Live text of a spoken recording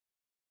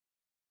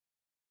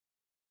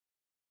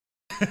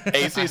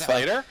AC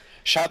Slater,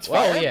 shots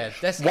Well, fired. yeah,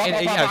 that's Wow, and, wow,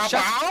 you know, wow,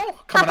 shots- wow,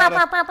 coming out of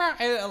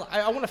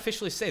I want to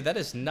officially say that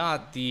is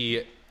not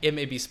the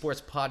MAB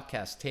Sports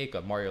Podcast take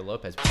on Mario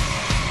Lopez.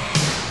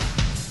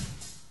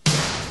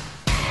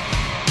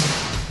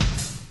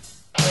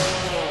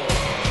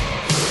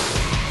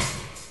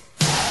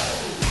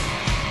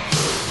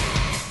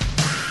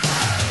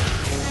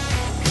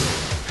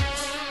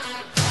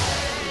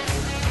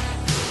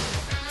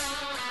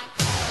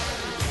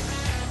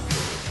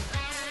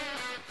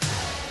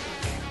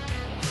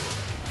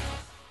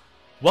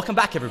 Welcome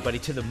back, everybody,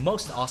 to the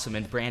most awesome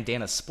and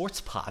Brandana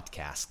Sports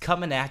Podcast,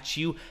 coming at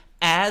you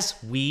as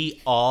we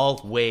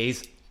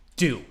always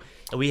do.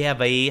 And we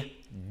have a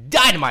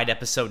dynamite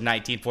episode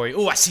 19 for you.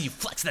 Oh, I see you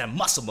flexing that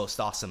muscle,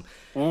 most awesome.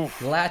 Oof,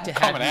 Glad to have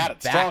coming you at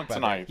it back, strong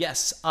brother. tonight.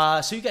 Yes,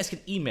 so you guys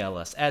can email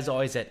us, as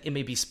always, at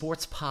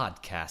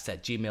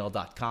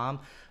mabsportspodcast@gmail.com.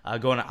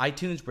 Go on to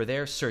iTunes. We're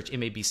there. Search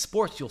MAB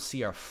Sports. You'll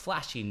see our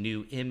flashy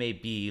new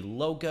MAB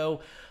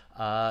logo.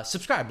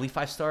 Subscribe, leave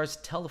 5 stars,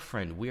 tell a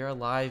friend. We are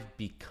live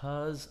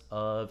because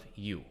of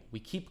you. We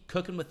keep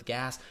cooking with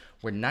gas.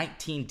 We're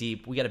 19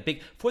 deep. We got a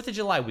big 4th of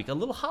July week, a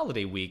little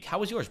holiday week. How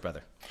was yours,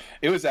 brother?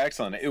 It was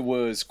excellent. It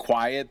was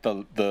quiet.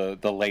 The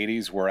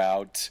ladies were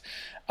out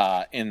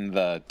in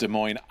the Des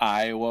Moines,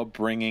 Iowa,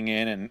 bringing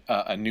in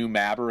a new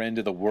Mabber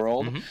into the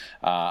world. Mm-hmm.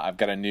 I've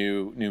got a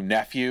new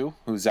nephew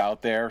who's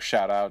out there.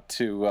 Shout out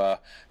to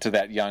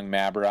that young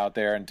Mabber out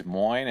there in Des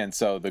Moines. And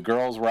so the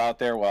girls were out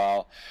there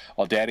while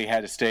Daddy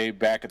had to stay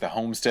back at the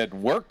homestead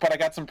and work. But I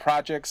got some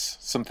projects,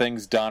 some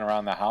things done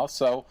around the house.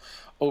 So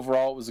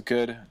overall, it was a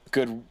good,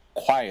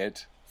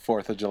 quiet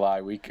 4th of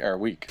July week.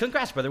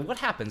 Congrats, brother. What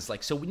happens?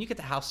 So when you get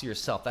the house to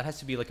yourself, that has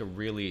to be like a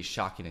really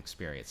shocking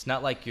experience.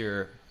 Not like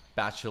your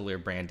bachelor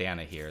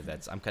Brandana here.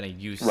 I'm kind of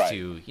used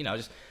to,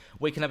 just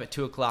waking up at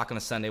 2 o'clock on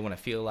a Sunday when I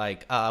feel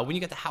like, when you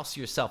get the house to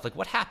yourself,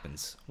 what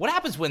happens? What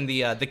happens when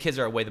the kids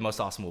are away? The most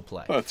awesome will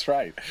play. That's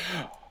right.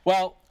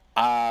 Well,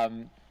 I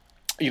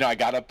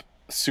got up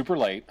super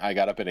late. I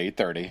got up at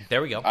 8:30.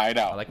 There we go. I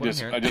know. I like what I'm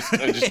hearing. I just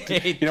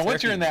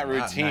once you're in that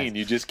routine, nice.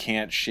 You just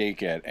can't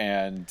shake it.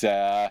 And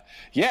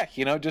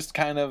just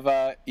kind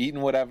of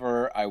eating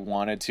whatever I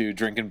wanted to,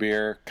 drinking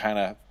beer, kind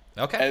of.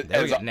 Okay,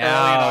 there we go.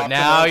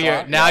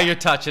 Now you're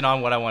touching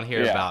on what I want to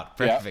hear about.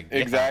 Perfect. Yeah,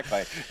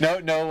 exactly.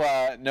 No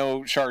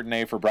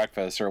Chardonnay for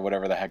breakfast or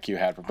whatever the heck you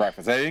had for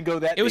breakfast. I didn't go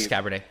that. It was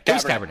Cabernet. It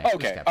was Cabernet.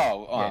 Okay.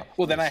 Yeah,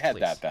 well, then I had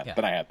that. Yeah.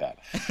 Then I had that.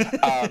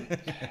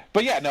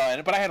 But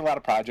I had a lot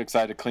of projects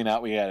I had to clean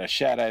out. We had a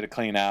shed I had to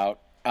clean out.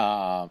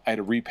 I had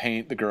to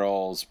repaint the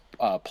girls'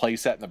 play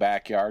set in the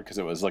backyard because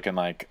it was looking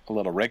like a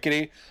little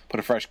rickety. Put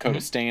a fresh coat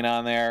of stain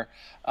on there.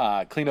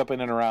 Cleaned up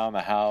in and around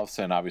the house,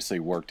 and obviously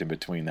worked in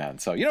between that.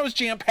 And so, it was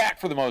jam-packed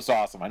for the most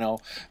awesome. I know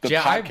the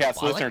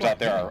podcast listeners out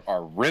there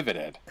are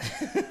riveted.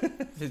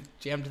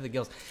 Jammed to the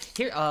gills.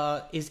 Here,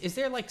 is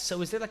there a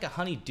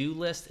honey-do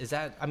list? Is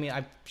that,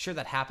 I'm sure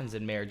that happens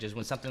in marriages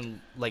when something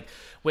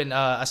when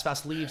a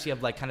spouse leaves, you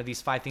have kind of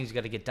these 5 things you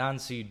got to get done.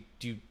 So you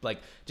do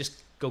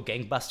just go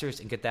gangbusters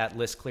and get that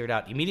list cleared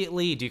out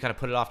immediately? Do you kind of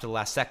put it off to the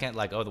last second?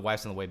 The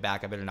wife's on the way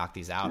back. I better knock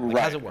these out. How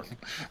does it work?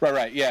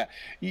 Right. Yeah.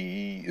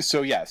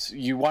 So yes,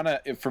 you want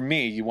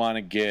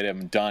to get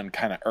them done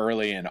kind of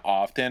early and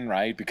often,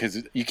 right?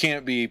 Because you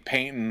can't be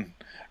painting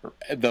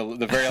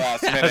the very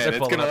last minute.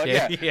 It's gonna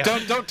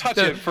look, Don't touch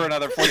it for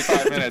another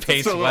 45 minutes.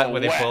 Paint's wet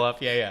when they pull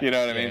up. Yeah. You know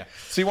what I mean? Yeah.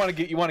 So you want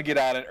to get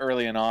at it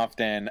early and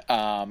often.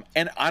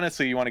 And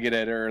honestly, you want to get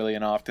at it early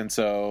and often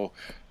so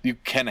you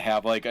can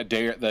have a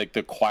day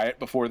the quiet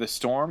before the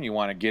storm. You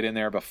want to get in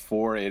there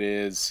before it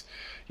is.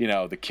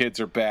 The kids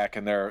are back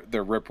and they're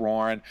rip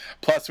roaring.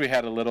 Plus, we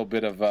had a little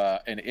bit of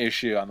an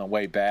issue on the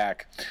way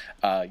back.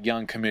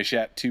 Young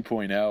Kamishette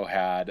 2.0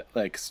 had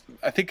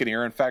I think an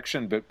ear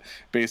infection, but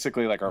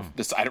basically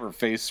the side of her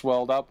face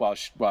swelled up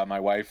while my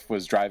wife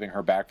was driving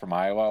her back from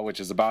Iowa, which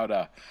is about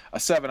a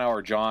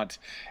 7-hour jaunt.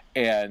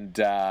 And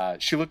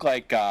she looked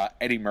like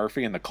Eddie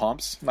Murphy in The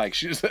Clumps.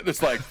 She's this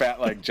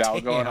fat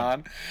jowl going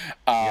on.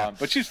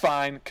 But she's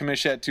fine.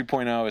 Kamishette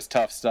 2.0 is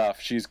tough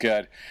stuff. She's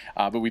good.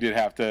 But we did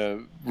have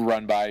to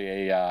run by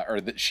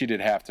she did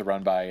have to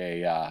run by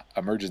a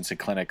emergency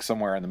clinic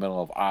somewhere in the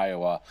middle of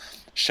Iowa.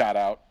 Shout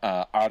out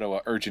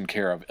Ottawa Urgent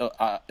Care of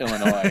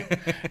Illinois.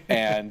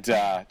 And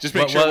just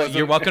make sure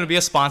you're welcome to be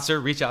a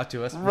sponsor. Reach out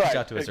to us. Reach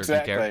out to us,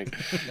 exactly.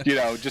 Urgent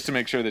Care. Just to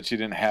make sure that she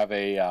didn't have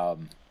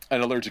an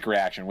allergic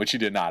reaction, which she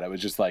did not. It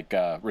was just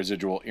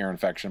residual ear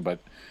infection, but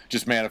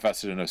just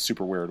manifested in a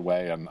super weird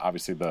way, and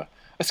obviously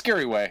a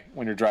scary way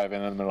when you're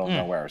driving in the middle of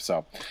nowhere.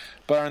 So,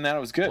 but other than that, it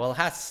was good. Well,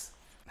 hats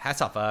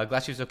off.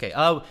 Glad she was okay.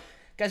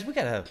 Guys, we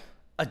got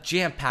a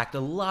jam-packed, a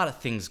lot of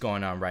things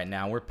going on right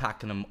now. We're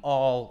packing them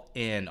all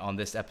in on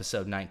this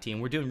episode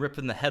 19. We're doing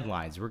ripping the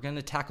headlines. We're going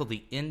to tackle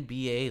the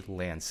NBA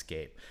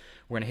landscape.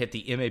 We're going to hit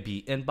the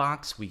MAB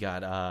inbox. We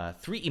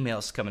got 3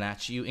 emails coming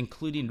at you,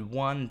 including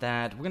one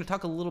that we're going to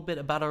talk a little bit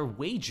about our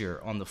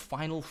wager on the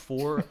Final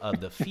Four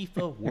of the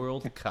FIFA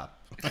World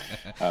Cup.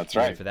 That's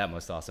right. Ready for that,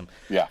 most awesome.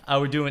 Yeah.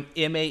 We're doing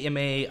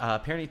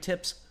parenting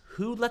tips.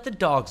 Who let the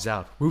dogs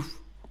out? Woof,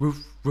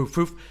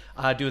 roof.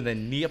 Doing the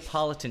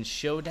Neapolitan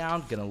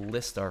Showdown. Gonna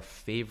list our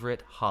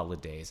favorite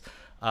holidays.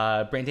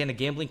 Brandana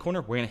Gambling Corner,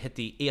 we're going to hit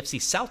the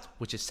AFC South,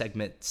 which is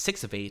segment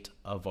 6 of 8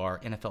 of our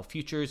NFL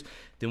futures.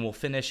 Then we'll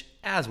finish,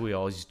 as we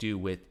always do,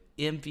 with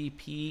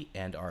MVP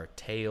and our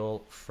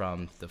tale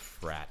from the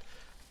frat.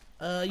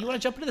 You want to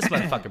jump into this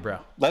motherfucker, bro?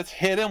 Let's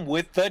hit him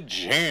with the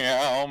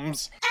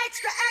jams.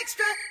 Extra,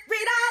 extra,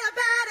 read all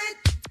about it.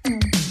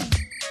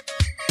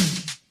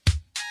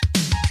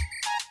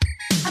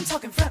 I'm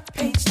talking front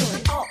page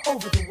story all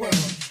over the world.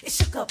 It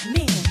shook up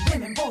men,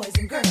 women, boys,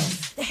 and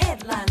girls. The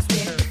headlines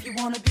read, if you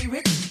want to be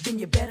rich, then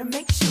you better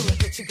make sure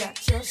that you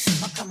got your shit.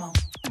 Oh, come on.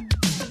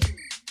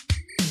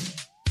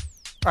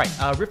 All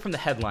right, rip from the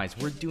headlines.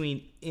 We're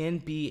doing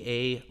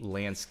NBA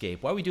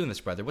landscape. Why are we doing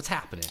this, brother? What's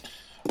happening?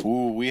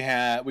 Ooh,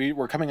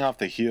 we're coming off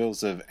the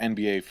heels of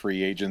NBA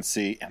free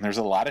agency, and there's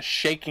a lot of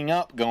shaking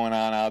up going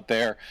on out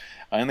there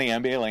in the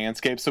NBA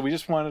landscape. So we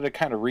just wanted to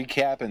kind of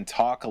recap and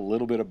talk a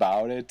little bit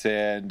about it,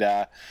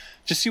 and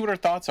just see what our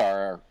thoughts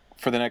are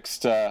for the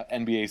next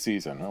NBA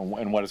season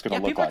and what it's going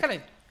to look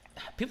like.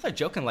 People are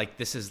joking like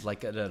this is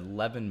like an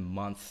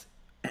 11-month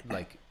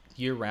like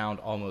year-round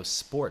almost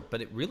sport,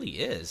 but it really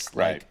is.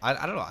 Right.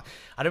 Like, I don't know.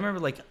 I remember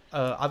like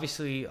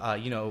obviously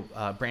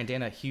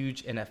Brandana,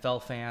 huge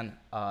NFL fan,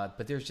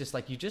 but there's just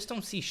like you just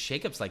don't see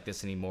shakeups like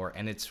this anymore,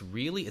 and it's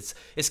really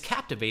it's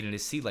captivating to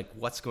see like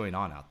what's going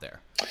on out there.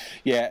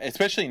 Yeah,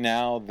 especially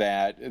now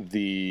that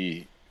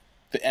the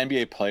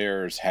NBA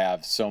players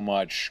have so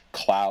much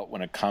clout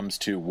when it comes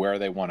to where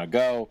they want to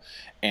go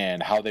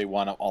and how they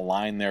want to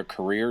align their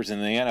careers. In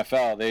the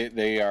NFL,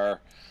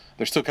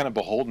 they're still kind of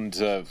beholden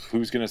to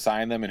who's going to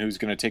sign them and who's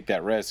going to take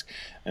that risk.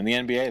 In the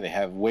NBA, they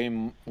have way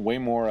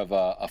more of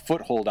a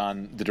foothold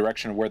on the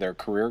direction of where their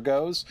career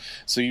goes.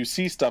 So you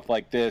see stuff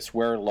like this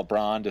where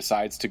LeBron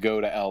decides to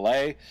go to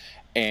LA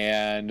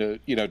and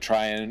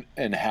try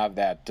and have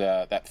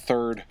that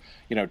third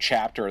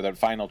chapter, that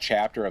final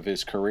chapter of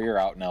his career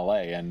out in LA,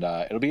 and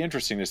it'll be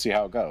interesting to see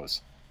how it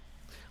goes.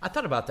 I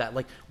thought about that.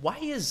 Like, why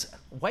is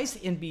the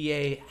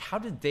NBA? How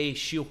did they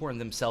shoehorn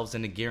themselves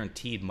into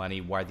guaranteed money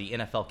while the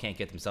NFL can't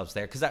get themselves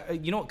there? Because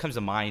what comes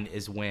to mind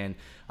is when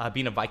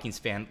being a Vikings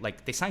fan,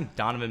 like they signed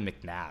Donovan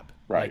McNabb,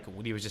 right? Like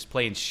when he was just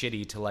playing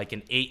shitty to like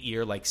an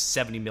 8-year, like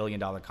 $70 million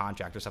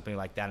contract or something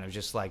like that, and it was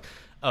just like,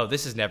 oh,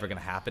 this is never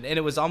gonna happen. And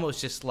it was almost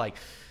just like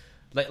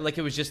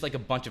it was just like a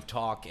bunch of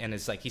talk, and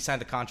it's like he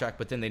signed the contract,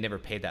 but then they never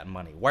paid that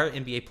money. Why are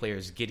NBA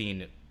players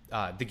getting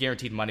the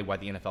guaranteed money? Why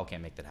the NFL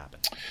can't make that happen?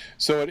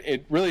 So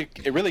it really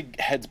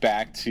heads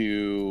back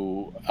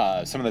to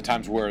some of the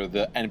times where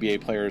the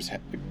NBA players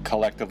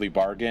collectively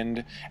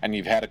bargained, and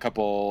you've had a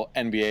couple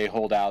NBA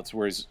holdouts,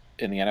 whereas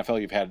in the NFL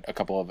you've had a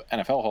couple of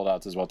NFL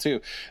holdouts as well too.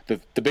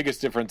 The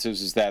biggest difference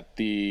is that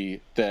the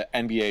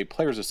NBA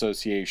Players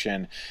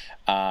Association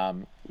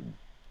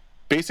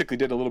basically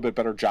did a little bit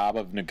better job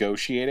of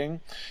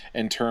negotiating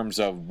in terms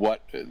of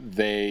what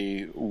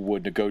they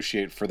would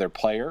negotiate for their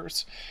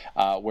players,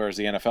 whereas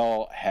the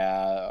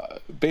NFL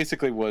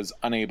basically was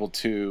unable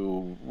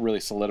to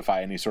really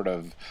solidify any sort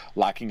of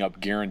locking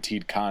up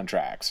guaranteed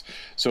contracts.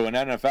 So in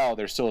NFL,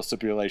 there's still a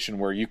stipulation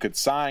where you could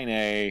sign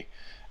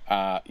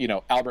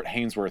Albert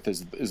Hainsworth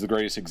is the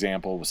greatest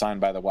example. Was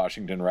signed by the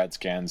Washington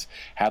Redskins,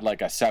 had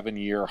like a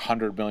 7-year,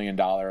 $100 million,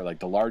 like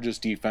the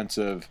largest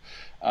defensive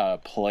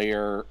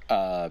player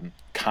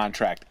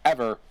contract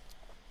ever,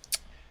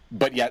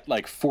 but yet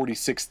like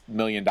 $46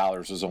 million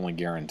was only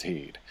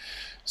guaranteed.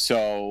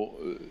 So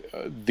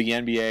the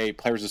NBA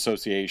Players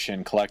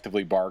Association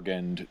collectively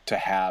bargained to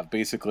have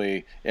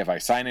basically, if I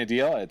sign a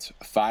deal, it's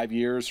 5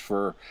 years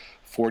for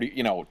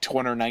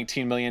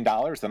 $219 million,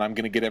 then I'm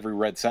going to get every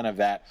red cent of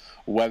that,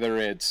 whether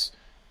it's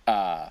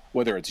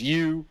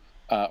you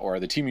or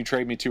the team you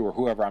trade me to or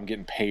whoever, I'm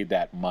getting paid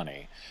that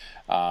money.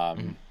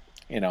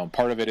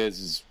 Part of it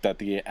is that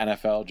the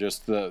NFL,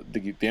 just the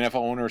NFL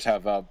owners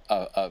have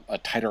a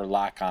tighter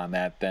lock on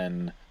that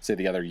than say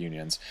the other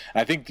unions.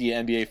 And I think the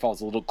NBA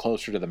falls a little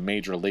closer to the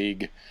major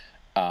league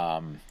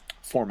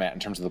format in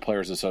terms of the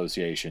Players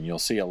Association. You'll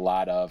see a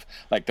lot of,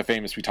 like the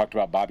famous, we talked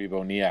about Bobby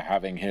Bonilla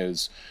having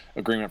his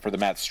agreement for the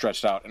Mets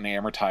stretched out and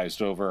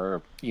amortized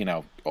over,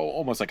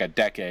 almost like a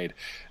decade.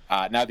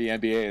 Now the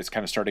NBA is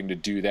kind of starting to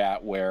do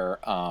that where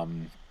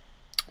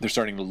they're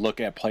starting to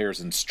look at players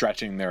and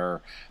stretching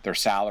their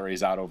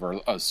salaries out over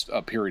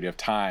a period of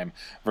time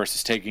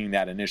versus taking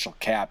that initial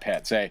cap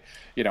hit. Say,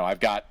 I've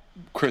got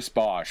Chris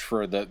Bosh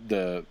for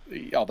the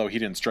although he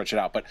didn't stretch it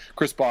out, but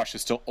Chris Bosh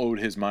is still owed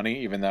his money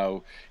even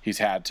though he's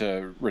had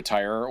to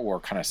retire or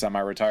kind of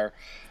semi-retire.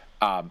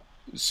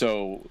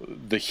 So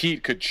the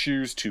Heat could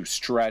choose to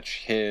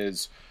stretch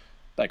his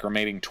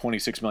remaining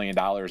 $26 million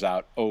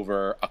out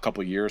over a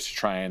couple years to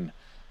try and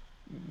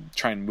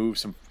move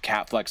some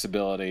cap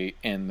flexibility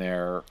in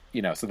there,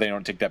 so they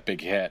don't take that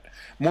big hit.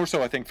 More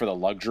so, I think, for the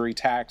luxury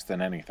tax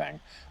than anything.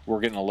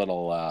 We're getting a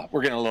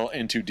little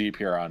in too deep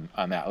here on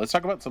that. Let's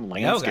talk about some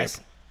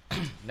landscape.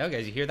 No,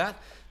 guys, you hear that?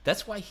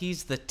 That's why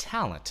he's the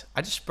talent.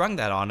 I just sprung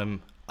that on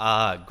him.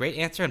 Great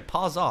answer, and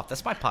pause off.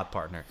 That's my pod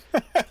partner.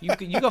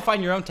 You go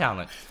find your own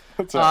talent.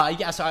 So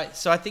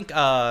I think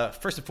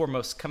first and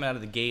foremost, coming out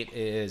of the gate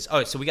is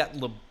so we got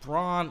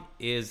LeBron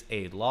is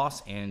a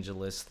Los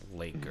Angeles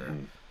Laker.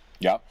 Mm-hmm.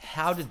 Yep.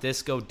 How did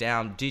this go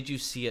down? Did you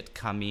see it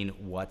coming?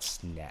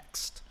 What's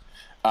next?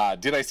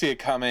 Did I see it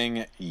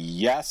coming?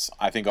 Yes.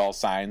 I think all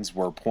signs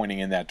were pointing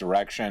in that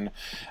direction.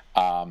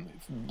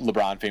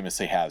 LeBron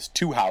famously has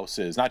two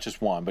houses, not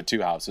just one, but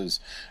two houses.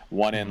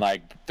 One in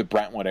like the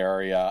Brentwood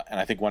area, and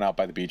I think one out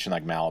by the beach in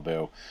like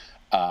Malibu.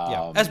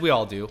 Yeah, as we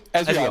all do.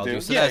 As we all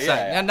do. So Yeah,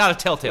 that's not a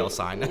telltale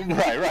sign.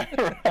 Right.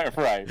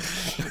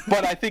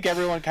 But I think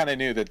everyone kind of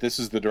knew that this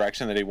is the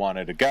direction that he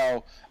wanted to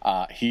go.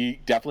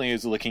 He definitely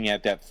is looking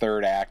at that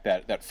third act,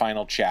 that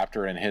final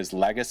chapter in his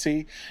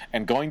legacy,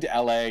 and going to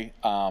L.A.,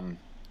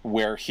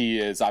 where he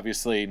is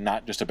obviously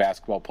not just a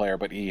basketball player,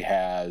 but he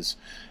has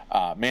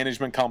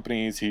management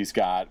companies. He's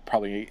got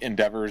probably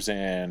endeavors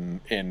in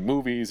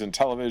movies and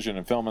television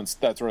and film and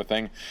that sort of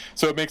thing.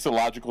 So it makes a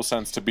logical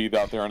sense to be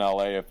out there in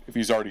LA if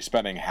he's already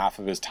spending half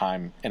of his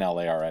time in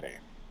LA already.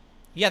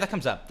 Yeah, that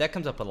comes up. That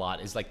comes up a lot.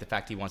 Is like the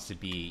fact he wants to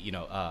be,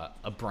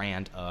 a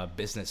brand, a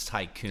business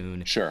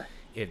tycoon. Sure.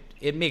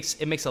 It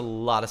makes a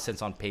lot of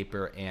sense on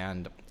paper,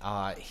 and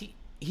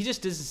he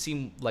just doesn't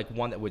seem like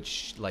one that would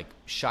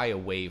shy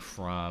away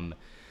from.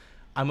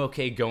 I'm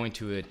okay going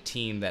to a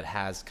team that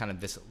has kind of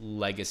this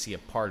legacy, a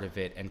part of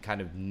it, and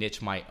kind of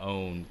niche my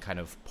own kind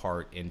of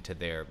part into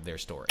their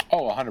story.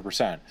 Oh,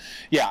 100%.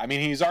 Yeah, I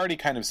mean, he's already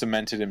kind of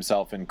cemented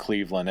himself in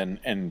Cleveland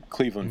and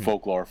Cleveland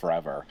folklore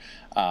forever.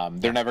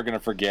 They're never going to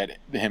forget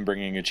him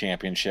bringing a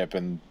championship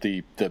and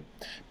the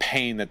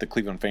pain that the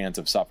Cleveland fans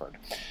have suffered.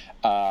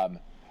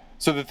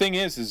 So the thing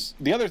is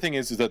the other thing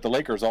is that the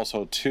Lakers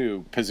also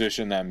too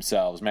position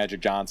themselves. Magic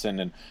Johnson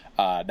and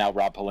now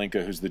Rob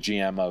Pelinka, who's the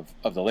GM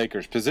of the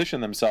Lakers, position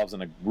themselves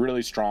in a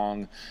really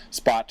strong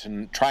spot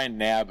to try and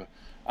nab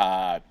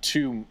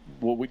two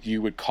what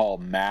you would call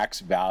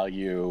max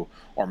value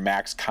or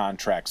max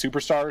contract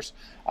superstars,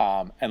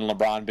 and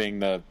LeBron being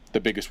the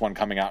biggest one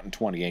coming out in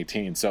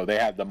 2018. So they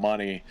had the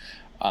money.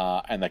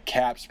 And the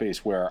cap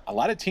space where a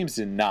lot of teams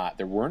did not.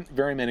 There weren't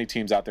very many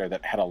teams out there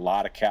that had a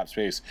lot of cap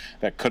space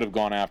that could have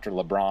gone after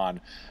LeBron.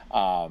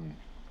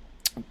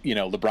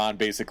 LeBron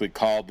basically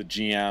called the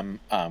GM,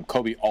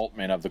 Kobe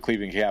Altman of the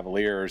Cleveland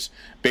Cavaliers,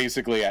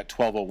 basically at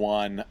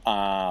 12:01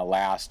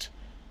 last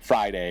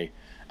Friday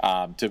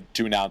to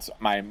announce.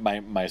 My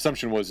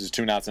assumption was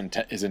to announce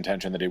his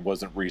intention that he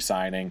wasn't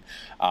re-signing.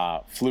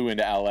 Flew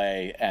into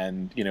LA,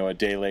 and a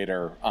day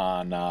later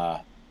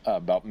on.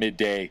 About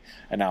midday,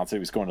 announced that he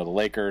was going to the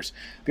Lakers.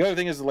 The other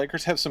thing is the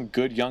Lakers have some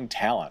good young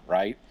talent,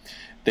 right?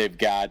 They've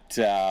got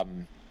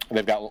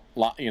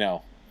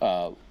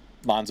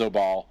Lonzo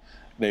Ball.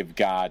 They've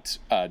got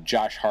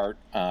Josh Hart,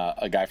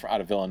 a guy out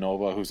of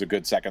Villanova who's a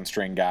good second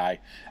string guy.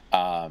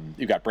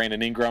 You've got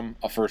Brandon Ingram,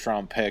 a first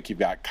round pick. You've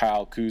got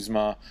Kyle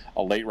Kuzma,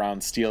 a late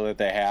round steal that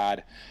they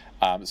had.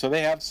 So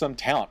they have some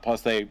talent. Plus,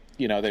 they've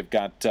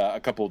got a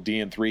couple of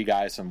D&3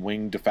 guys, some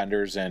wing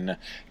defenders, and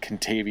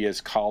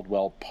Kentavious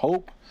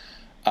Caldwell-Pope.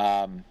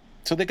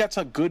 So they got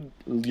some good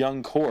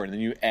young core, and then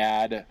you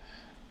add,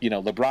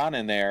 LeBron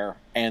in there,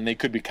 and they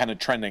could be kind of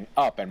trending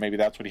up, and maybe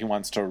that's what he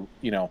wants to,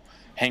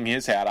 hang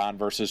his hat on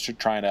versus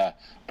trying to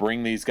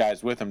bring these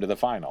guys with him to the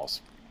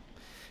finals.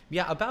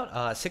 Yeah,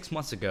 about 6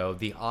 months ago,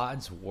 the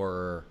odds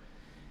were.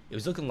 It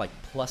was looking like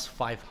plus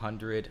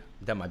 500.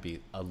 That might be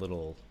a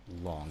little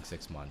long,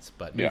 6 months,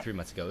 but maybe 3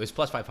 months ago. It was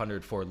plus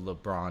 500 for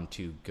LeBron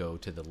to go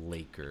to the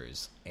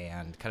Lakers.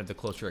 And kind of the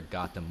closer it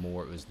got, the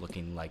more it was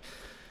looking like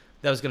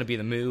that was going to be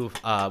the move.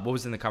 What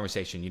was in the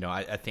conversation?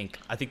 I think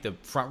the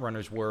front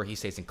runners were he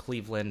stays in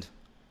Cleveland.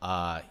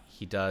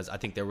 He does. I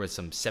think there was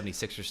some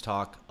 76ers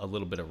talk, a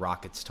little bit of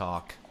Rockets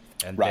talk.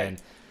 And then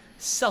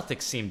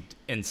Celtics seemed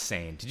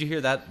insane. Did you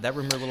hear that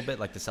rumor a little bit,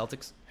 like the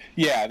Celtics?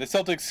 Yeah, the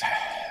Celtics.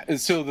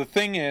 So the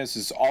thing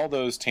is all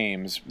those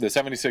teams, the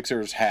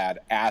 76ers had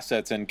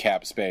assets and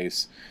cap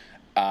space.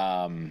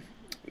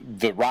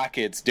 The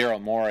Rockets,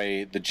 Daryl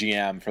Morey, the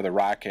GM for the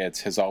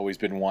Rockets, has always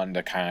been one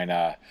to kind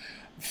of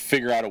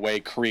figure out a way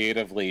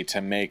creatively to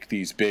make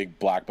these big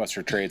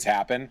blockbuster trades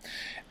happen.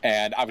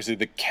 And obviously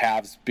the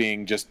Cavs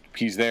being just,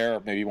 he's there,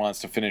 maybe he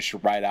wants to finish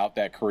right out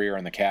that career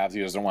in the Cavs. He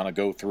doesn't want to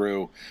go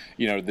through,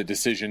 the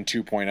decision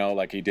 2.0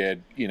 like he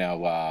did,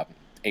 8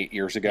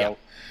 years ago.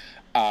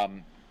 Yeah.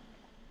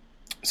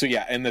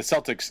 And the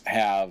Celtics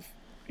have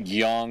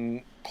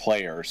young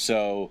players.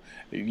 So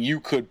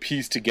you could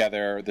piece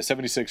together, the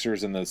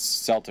 76ers and the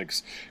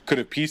Celtics could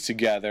have pieced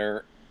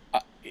together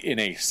in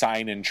a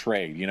sign and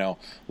trade.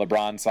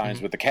 LeBron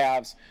signs with the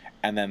Cavs,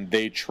 and then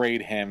they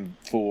trade him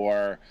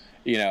for,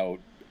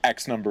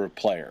 X number of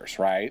players,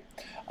 right?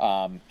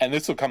 And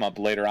this will come up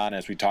later on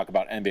as we talk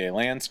about NBA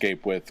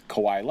landscape with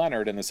Kawhi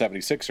Leonard and the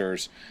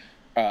 76ers,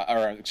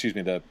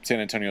 the San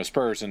Antonio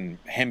Spurs, and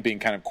him being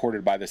kind of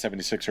courted by the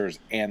 76ers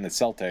and the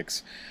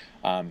Celtics.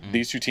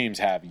 These two teams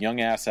have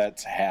young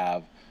assets,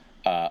 have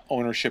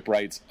ownership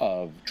rights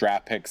of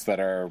draft picks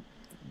that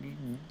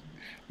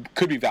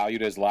could be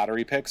valued as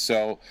lottery picks.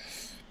 So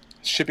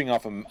shipping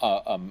off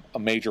a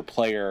major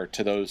player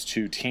to those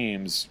two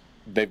teams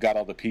they've got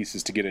all the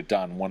pieces to get it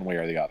done one way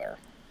or the other.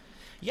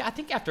 Yeah, I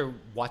think after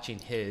watching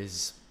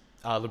his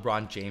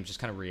LeBron James just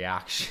kind of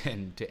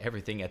reaction to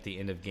everything at the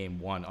end of Game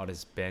 1 on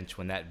his bench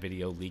when that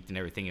video leaked and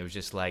everything, it was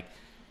just like,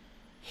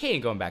 he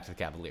ain't going back to the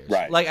Cavaliers.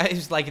 Right. Like,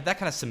 it's like that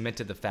kind of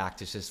cemented the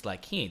fact. It's just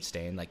like, he ain't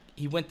staying. Like,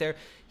 he went there,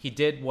 he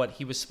did what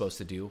he was supposed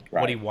to do, right.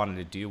 what he wanted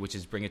to do, which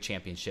is bring a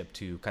championship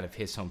to kind of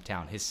his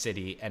hometown, his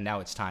city, and now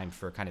it's time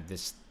for kind of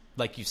this,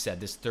 like you said,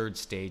 this third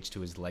stage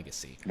to his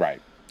legacy.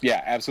 Right.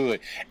 Yeah,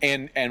 absolutely.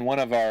 And one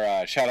of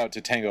our shout out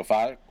to Tango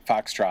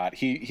Foxtrot,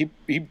 he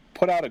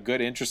put out a good,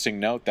 interesting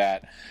note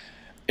that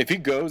if he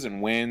goes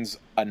and wins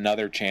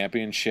another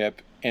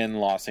championship in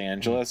Los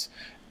Angeles,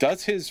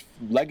 does his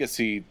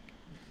legacy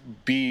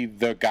be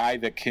the guy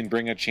that can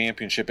bring a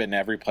championship in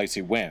every place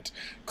he went?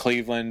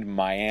 Cleveland,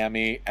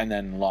 Miami, and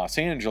then Los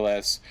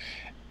Angeles.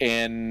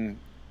 And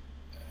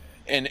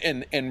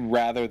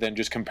rather than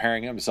just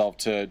comparing himself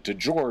to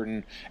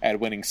Jordan at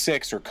winning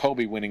 6 or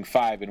Kobe winning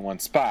 5 in one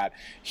spot,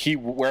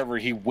 wherever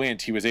he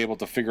went, he was able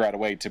to figure out a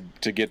way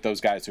to get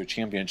those guys to a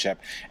championship.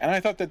 And I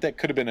thought that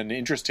could have been an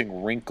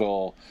interesting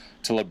wrinkle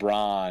to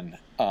LeBron,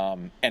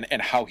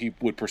 and how he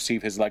would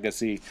perceive his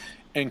legacy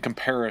in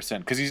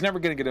comparison, because he's never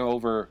going to get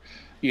over,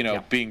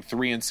 being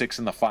 3-6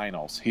 in the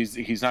finals.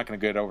 He's not going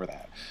to get over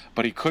that,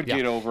 but he could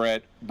get over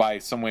it by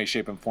some way,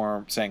 shape, and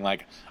form, saying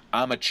like,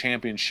 I'm a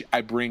champion.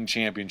 I bring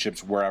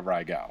championships wherever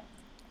I go.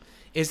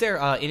 Is there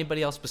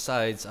anybody else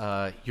besides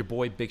your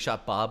boy Big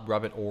Shot Bob,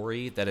 Robert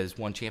Horry, that has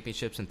won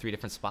championships in 3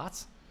 different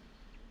spots?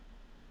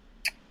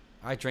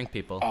 I drink,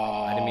 people.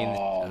 Oh, I didn't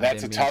mean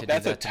that's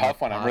a tough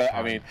one.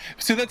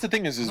 So that's the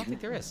thing is I don't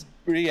think there is.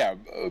 Yeah,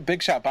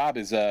 Big Shot Bob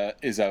is a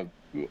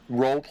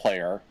role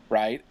player,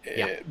 right?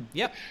 Yeah.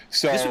 Yep.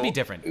 So this would be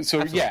different.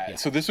 So yeah.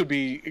 So this would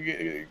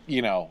be,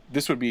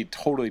 this would be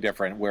totally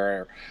different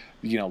where,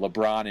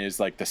 LeBron is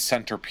like the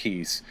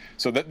centerpiece.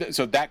 So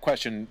that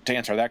question, to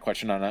answer that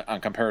question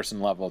on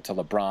comparison level to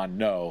LeBron,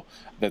 no,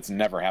 that's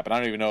never happened. I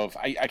don't even know if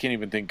I can't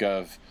even think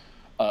of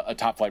a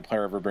top flight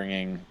player ever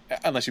bringing,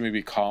 unless you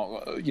maybe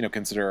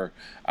consider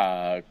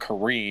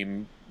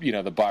Kareem,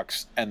 the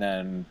Bucks and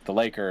then the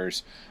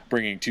Lakers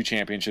bringing 2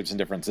 championships in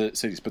different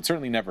cities, but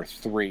certainly never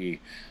 3.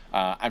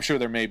 I'm sure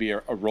there may be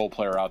a role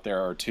player out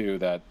there or 2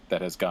 that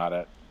has got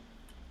it.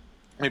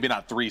 Maybe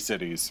not 3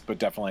 cities, but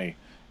definitely,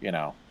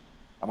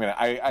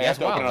 I have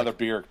to open another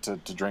beer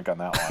to drink on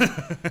that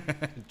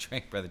one.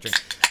 Drink, brother, drink.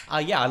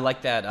 Yeah, I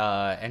like that.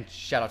 And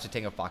shout out to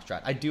Tango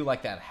Foxtrot. I do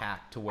like that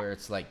hack to where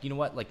it's like,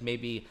 like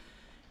maybe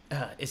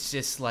it's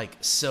just like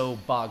so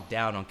bogged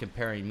down on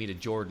comparing me to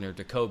Jordan or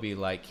to Kobe.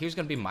 Like, here's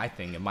going to be my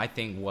thing. And my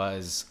thing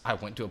was I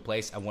went to a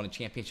place, I won a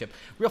championship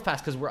real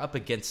fast because we're up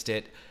against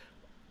it.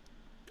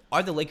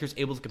 Are the Lakers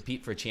able to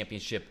compete for a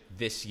championship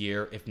this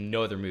year if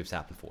no other moves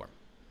happen for them?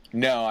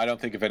 No, I don't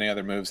think if any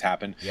other moves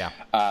happen. Yeah,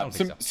 I don't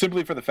think so.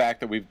 Simply for the fact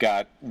that we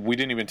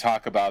didn't even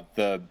talk about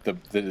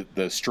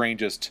the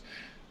strangest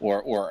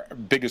or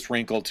biggest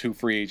wrinkle to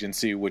free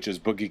agency, which is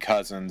Boogie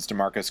Cousins,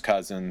 DeMarcus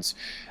Cousins,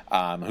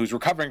 who's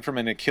recovering from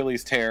an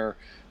Achilles tear,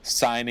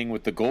 signing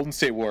with the Golden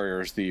State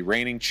Warriors, the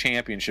reigning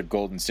championship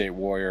Golden State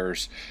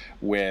Warriors,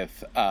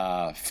 with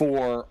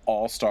 4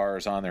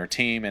 All-Stars on their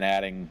team and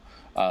adding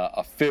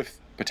a 5th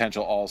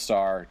potential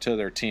All-Star to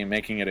their team,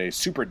 making it a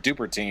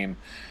super-duper team.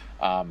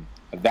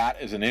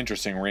 That is an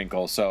interesting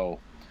wrinkle. So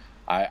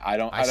I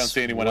don't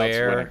see anyone else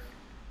winning.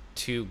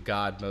 To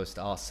God, most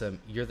awesome.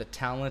 You're the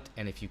talent,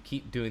 and if you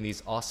keep doing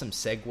these awesome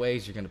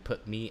segues, you're going to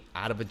put me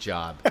out of a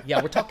job. Yeah,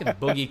 we're talking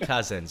Boogie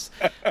Cousins.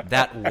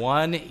 That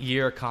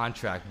 1-year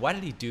contract. Why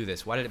did he do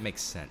this? Why did it make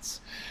sense?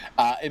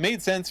 It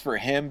made sense for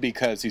him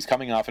because he's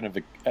coming off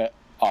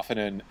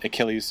an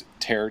Achilles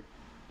tear,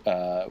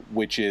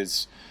 which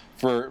is,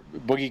 for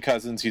Boogie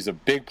Cousins, he's a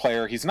big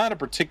player. He's not a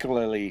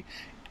particularly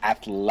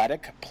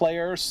athletic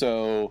player,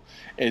 so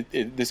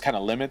this kind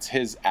of limits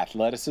his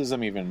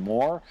athleticism even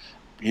more.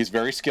 He's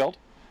very skilled.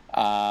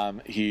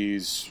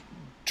 He's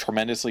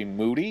tremendously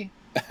moody,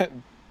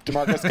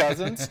 DeMarcus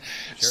Cousins.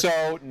 Sure.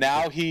 So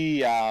now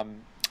he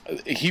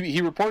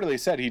reportedly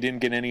said he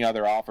didn't get any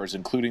other offers,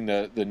 including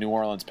the New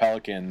Orleans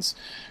Pelicans,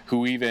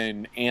 who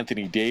even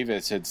Anthony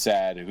Davis had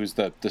said, who's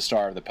the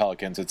star of the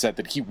Pelicans, had said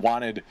that he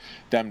wanted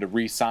them to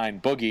re-sign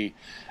Boogie.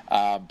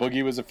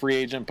 Boogie was a free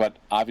agent, but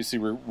obviously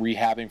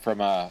rehabbing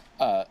from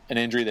an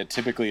injury that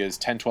typically is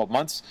 10, 12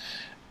 months.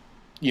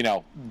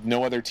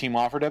 No other team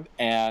offered him,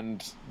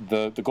 and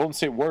the Golden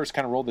State Warriors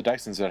kind of rolled the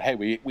dice and said,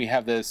 hey, we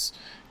have this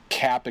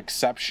cap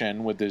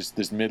exception with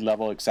this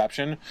mid-level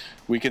exception.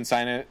 We can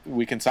sign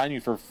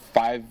you for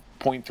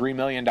 $5.3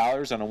 million on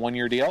a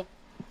 1-year deal.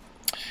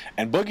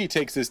 And Boogie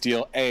takes this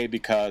deal, A,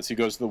 because he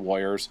goes to the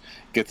Warriors,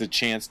 gets a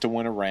chance to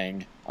win a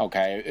ring,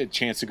 a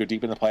chance to go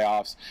deep in the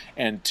playoffs,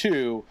 and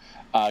 2,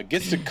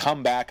 gets to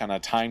come back on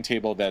a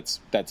timetable that's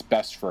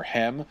best for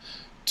him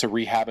to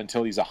rehab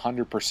until he's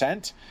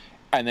 100%.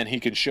 And then he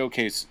can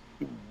showcase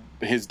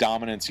his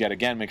dominance yet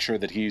again, make sure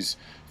that he's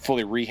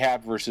fully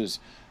rehabbed versus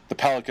the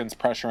Pelicans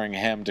pressuring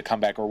him to come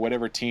back, or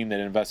whatever team that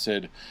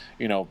invested,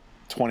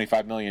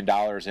 $25 million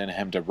in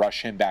him to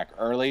rush him back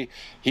early.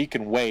 He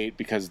can wait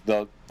because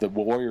the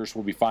Warriors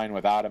will be fine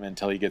without him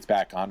until he gets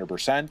back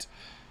 100%.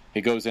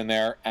 He goes in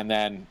there, and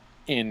then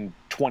in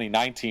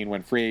 2019,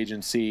 when free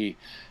agency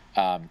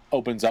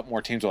opens up,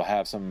 more teams will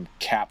have some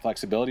cap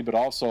flexibility, but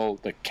also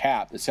the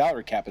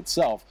salary cap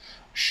itself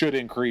should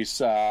increase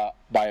by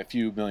a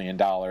few $1 million,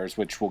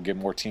 which will give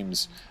more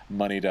teams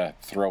money to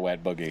throw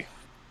at Boogie.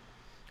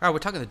 All right, we're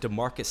talking the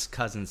DeMarcus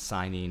Cousins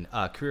signing.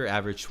 Career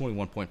average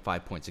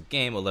 21.5 points a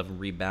game, 11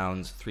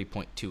 rebounds,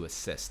 3.2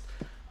 assists.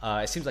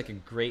 It seems like a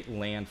great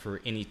land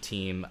for any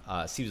team.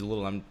 Seems a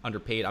little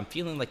underpaid. I'm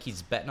feeling like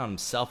he's betting on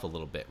himself a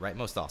little bit, right?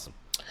 Most awesome.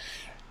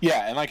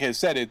 Yeah, and like I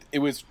said, it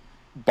was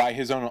by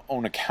his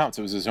own accounts.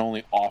 It was his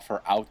only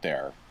offer out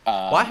there.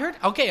 Well, I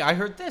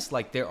heard this.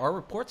 Like, there are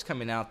reports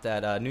coming out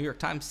that New York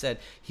Times said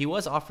he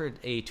was offered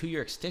a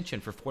 2-year extension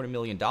for $40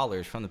 million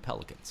from the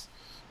Pelicans.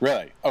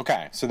 Really?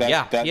 Okay. So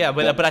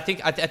but I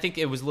think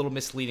it was a little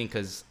misleading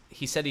because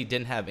he said he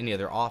didn't have any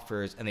other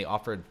offers, and they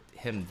offered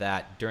him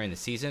that during the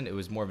season. It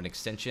was more of an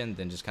extension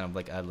than just kind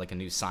of like a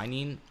new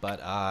signing.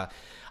 But I'm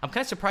kind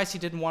of surprised he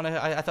didn't want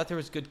to. I thought there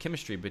was good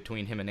chemistry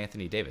between him and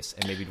Anthony Davis,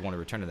 and maybe he'd want to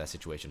return to that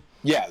situation.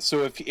 Yeah.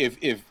 So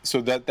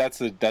that's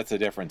the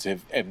difference.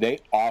 If they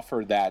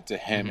offered that to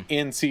him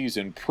in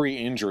season,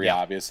 pre-injury,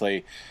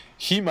 obviously,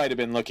 he might have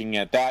been looking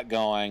at that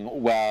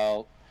going,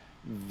 well,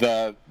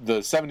 the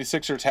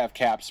 76ers have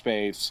cap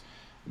space,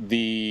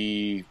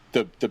 the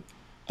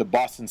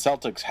Boston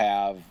Celtics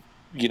have,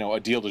 a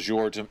deal de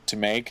jour to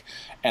make,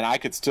 and I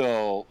could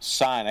still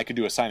sign. I could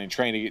do a signing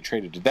trade to get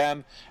traded to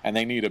them, and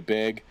they need a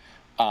big.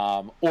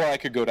 Or I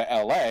could go to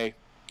LA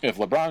if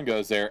LeBron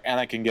goes there, and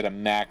I can get a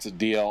max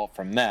deal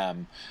from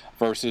them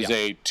versus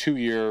a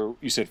 2-year,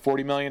 you said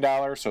 $40 million,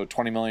 so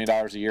 $20 million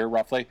a year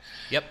roughly.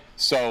 Yep.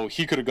 So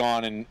he could have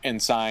gone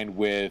and signed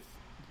with,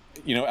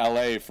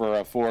 LA for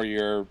a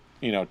 4-year,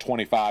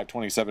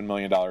 $27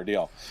 million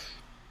deal.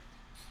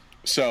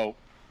 So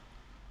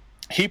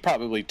he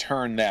probably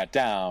turned that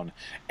down.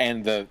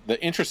 And the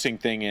interesting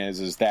thing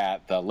is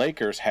that the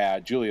Lakers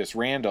had Julius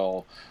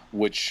Randle,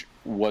 which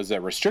was a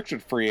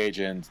restricted free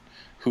agent,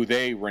 who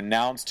they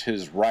renounced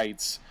his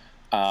rights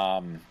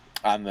on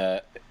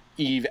the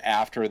eve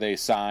after they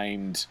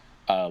signed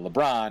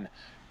LeBron,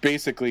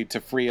 basically to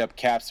free up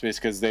cap space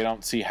because they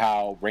don't see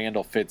how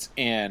Randle fits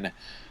in.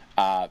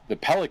 The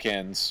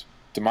Pelicans,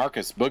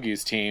 DeMarcus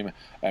Boogie's team,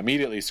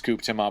 immediately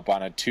scooped him up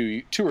on a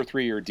 2 or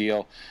 3 year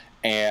deal,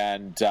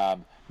 and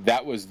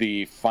that was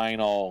the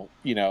final,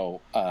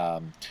 nail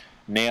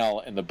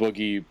in the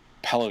Boogie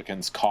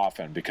Pelicans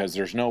coffin, because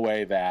there's no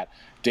way that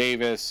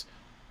Davis,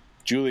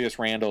 Julius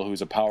Randle,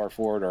 who's a power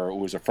forward or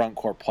who's a front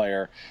court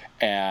player,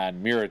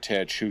 and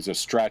Mirotic, who's a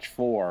stretch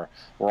 4,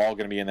 we're all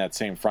going to be in that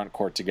same front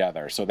court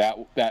together. So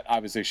that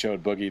obviously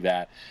showed Boogie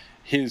that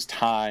his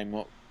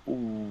time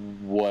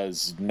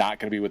was not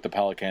going to be with the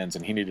Pelicans,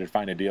 and he needed to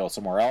find a deal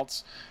somewhere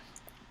else.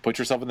 Put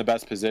yourself in the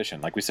best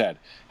position. Like we said,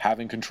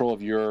 having control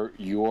of your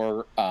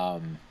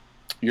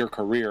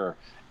career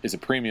is a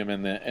premium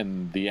in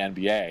the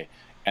NBA,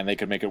 and they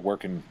could make it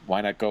work. And why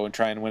not go and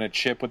try and win a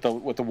chip with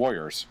the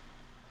Warriors?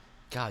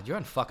 God, you're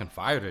on fucking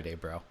fire today,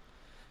 bro.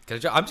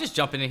 I'm just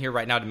jumping in here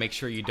right now to make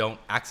sure you don't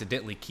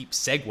accidentally keep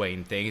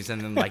segueing things,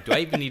 and then do I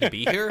even need to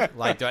be here?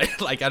 I'm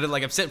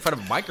sitting in front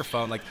of a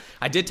microphone.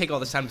 I did take all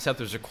this time to set up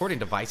those recording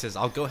devices.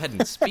 I'll go ahead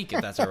and speak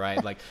if that's all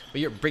right. But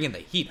you're bringing the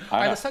heat.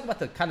 All right, let's talk about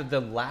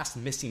the last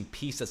missing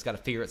piece that's got to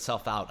figure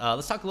itself out.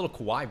 Let's talk a little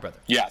Kawhi, brother.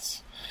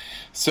 Yes.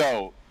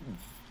 So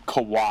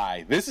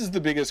Kawhi, this is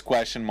the biggest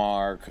question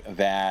mark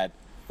that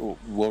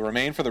will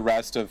remain for the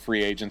rest of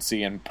free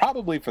agency and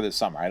probably for the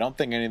summer. I don't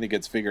think anything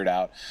gets figured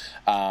out.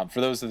 For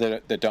those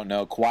that don't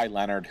know, Kawhi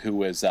Leonard,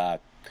 who is, I'd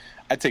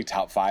say,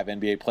 top 5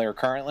 NBA player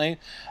currently,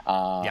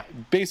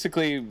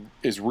 basically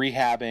is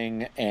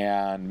rehabbing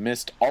and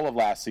missed all of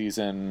last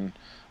season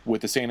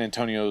with the San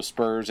Antonio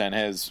Spurs, and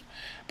has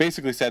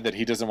basically said that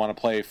he doesn't want to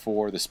play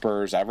for the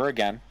Spurs ever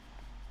again.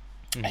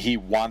 Mm-hmm. He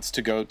wants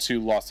to go to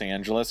Los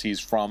Angeles. He's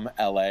from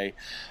LA,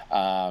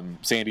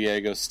 San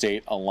Diego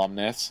State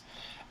alumnus.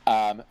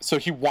 So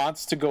he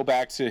wants to go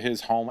back to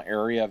his home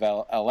area of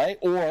LA,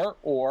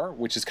 or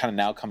which has kind of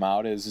now come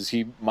out, is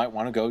he might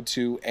want to go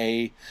to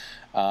a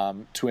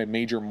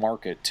major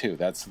market too.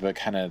 That's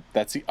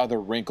the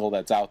other wrinkle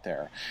that's out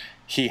there.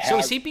 So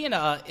is he being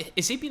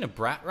a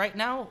brat right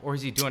now, or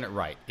is he doing it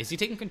right? Is he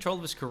taking control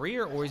of his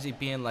career, or is he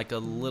being a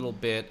little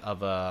bit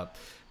of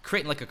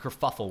creating a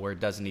kerfuffle where it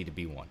doesn't need to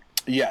be one?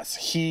 Yes,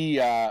 he.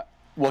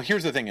 Well,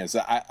 here's the thing is,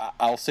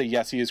 I'll say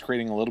yes, he is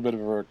creating a little bit of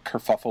a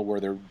kerfuffle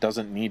where there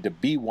doesn't need to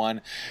be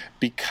one,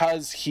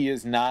 because he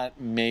is not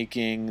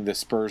making the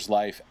Spurs'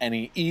 life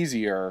any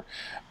easier,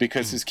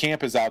 because his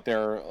camp is out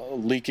there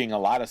leaking a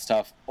lot of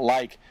stuff,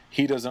 like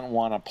he doesn't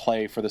want to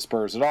play for the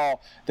Spurs at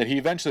all, that he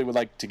eventually would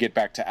like to get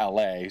back to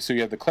LA. So you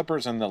have the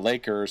Clippers and the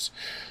Lakers,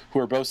 who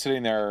are both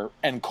sitting there,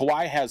 and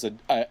Kawhi has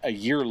a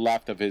year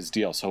left of his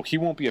deal, so he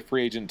won't be a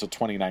free agent until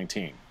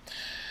 2019.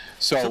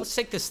 So let's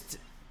take this...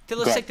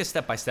 Let's take this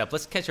step by step.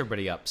 Let's catch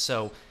everybody up.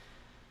 So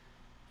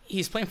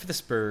he's playing for the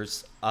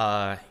Spurs.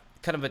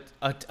 kind of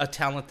a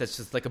talent that's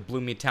just like a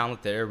blooming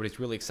talent that everybody's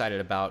really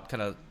excited about,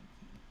 kind of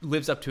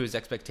lives up to his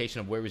expectation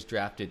of where he was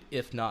drafted,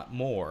 if not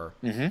more.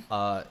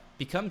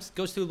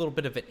 Goes through a little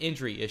bit of an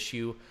injury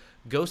issue,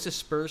 goes to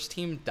Spurs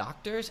team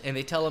doctors, and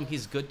they tell him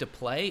he's good to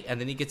play, and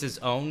then he gets his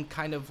own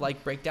kind of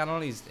like breakdown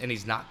on it, and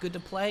he's not good to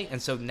play,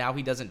 and so now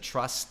he doesn't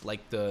trust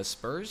like the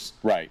Spurs.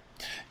 Right.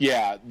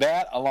 Yeah,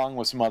 that along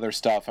with some other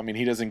stuff. I mean,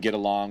 he doesn't get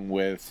along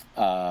with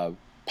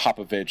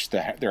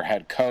Popovich, their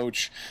head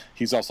coach.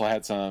 He's also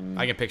had some.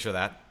 I can picture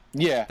that.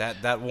 Yeah,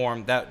 that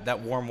warm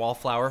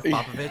wallflower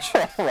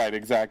Popovich. Right,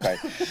 exactly.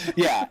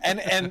 Yeah,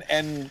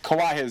 and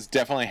Kawhi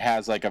definitely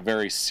has like a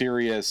very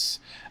serious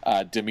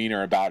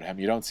demeanor about him.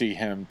 You don't see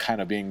him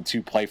kind of being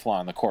too playful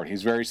on the court.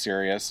 He's very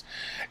serious.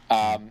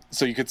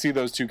 So you could see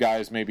those two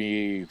guys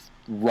maybe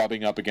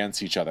rubbing up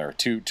against each other.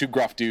 Two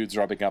gruff dudes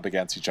rubbing up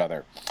against each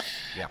other.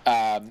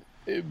 Yeah.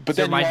 But does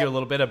it remind you a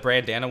little bit of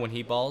Brandana when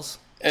he balls?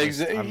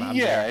 Exactly.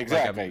 Yeah,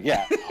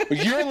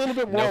 you're a little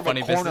bit more of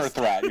a corner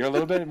threat. You're a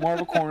little bit more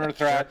of a corner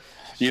threat.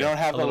 You don't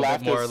have the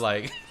left. A little bit more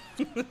like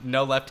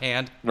no left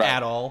hand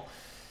at all.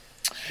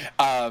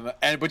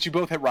 But you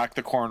both hit rock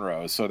the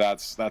cornrows, so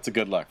that's a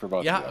good look for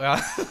both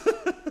of you.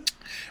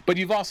 But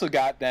you've also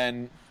got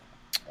then,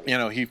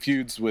 he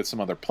feuds with some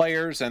other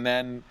players, and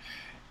then,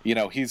 he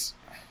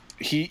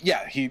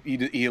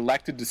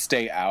elected to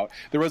stay out.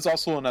 There was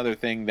also another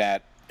thing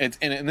that. And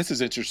this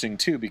is interesting,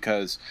 too,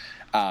 because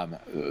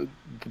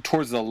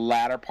towards the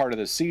latter part of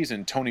the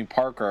season, Tony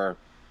Parker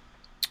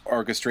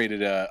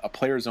orchestrated a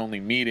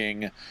players-only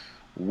meeting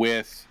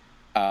with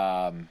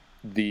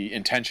the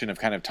intention of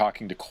kind of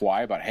talking to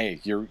Kawhi about, hey,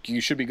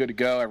 you should be good to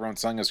go.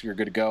 Everyone's telling us you're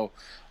good to go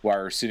while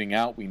you're sitting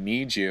out. We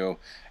need you.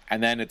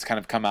 And then it's kind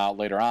of come out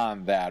later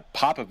on that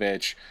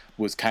Popovich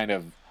was kind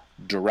of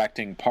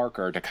directing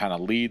Parker to kind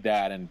of lead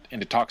that and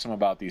to talk to him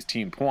about these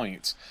team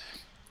points.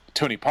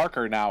 Tony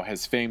Parker now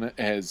has signed a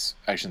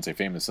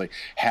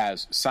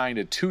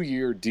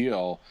 2-year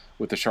deal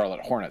with the Charlotte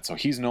Hornets, so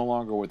he's no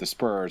longer with the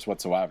Spurs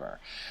whatsoever.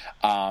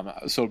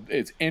 So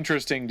it's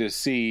interesting to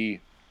see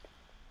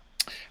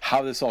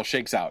how this all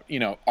shakes out.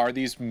 Are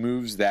these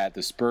moves that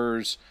the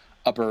Spurs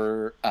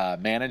upper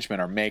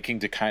management are making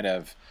to kind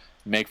of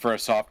make for a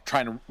soft,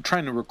 trying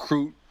to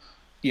recruit,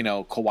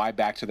 Kawhi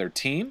back to their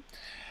team?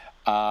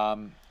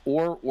 Or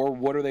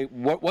what are they?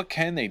 What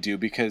can they do?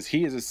 Because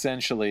he is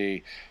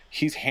essentially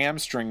he's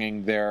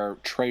hamstringing their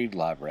trade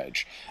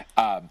leverage.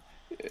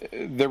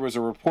 There was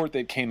a report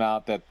that came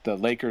out that the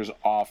Lakers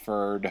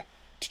offered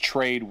to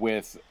trade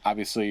with.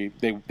 Obviously,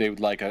 they would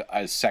like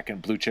a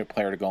second blue chip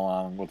player to go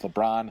along with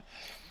LeBron.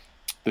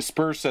 The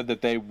Spurs said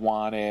that they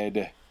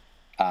wanted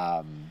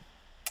Hart,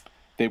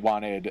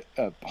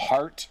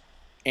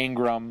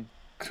 Ingram,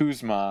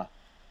 Kuzma,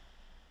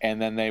 and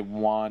then they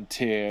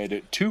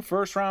wanted 2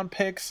 first-round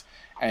picks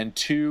and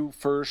 2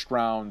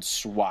 first-round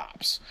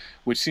swaps,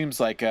 which seems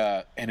like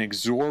an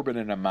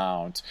exorbitant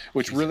amount,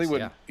 which really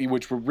would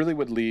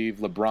leave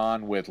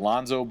LeBron with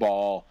Lonzo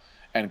Ball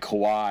and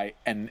Kawhi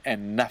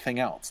and nothing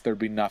else. There'd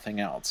be nothing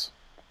else.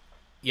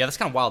 Yeah, that's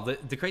kind of wild.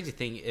 The crazy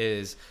thing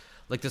is,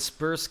 like, the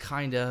Spurs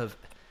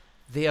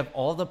they have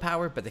all the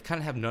power, but they kind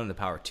of have none of the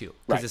power too.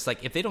 Because It's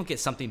like if they don't get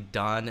something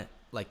done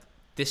like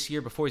this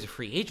year before he's a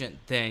free agent,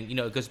 then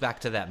it goes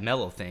back to that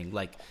Melo thing.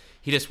 Like,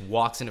 he just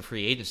walks into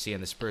free agency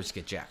and the Spurs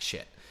get jack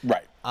shit.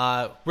 Right.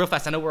 Real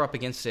fast, I know we're up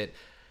against it.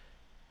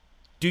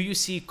 Do you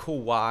see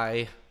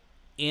Kawhi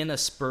in a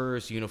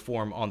Spurs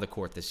uniform on the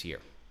court this year?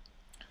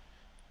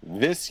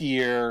 This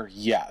year,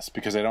 yes,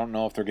 because I don't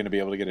know if they're going to be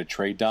able to get a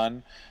trade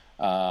done.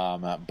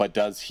 But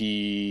does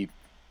he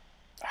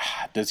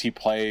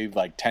play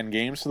like 10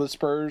 games for the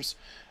Spurs?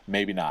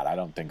 Maybe not. I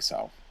don't think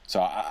so.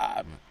 So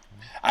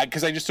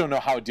because I just don't know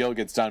how a deal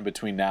gets done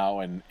between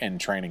now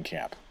and training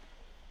camp.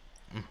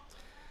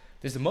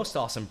 There's the Most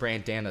Awesome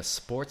Brandana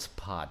Sports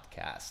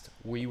Podcast.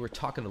 We were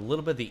talking a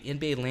little bit of the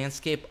NBA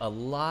landscape, a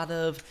lot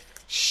of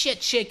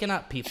shit shaking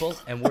up, people,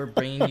 and we're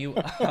bringing you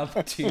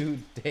up to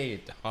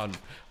date on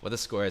what the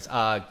score is.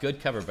 Good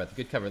cover, Brett.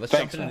 Good cover. Let's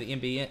jump into the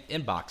NBA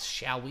inbox,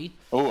 shall we?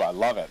 Oh, I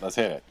love it. Let's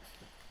hit it.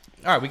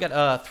 All right, we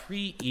got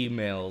 3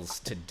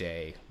 emails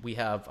today. We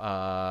have,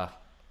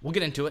 we'll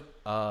get into it.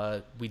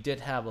 We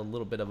did have a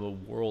little bit of a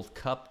World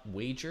Cup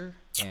wager,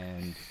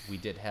 and we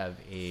did have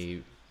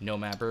a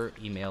No-Mapper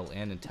email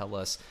in and tell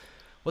us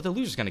what the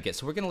loser's going to get.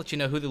 So we're going to let you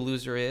know who the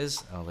loser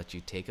is. I'll let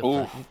you take a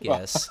fucking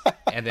guess,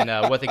 and then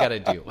what they got to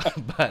do.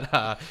 But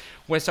we're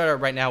going to start out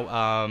right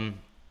now.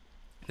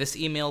 This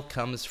email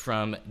comes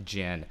from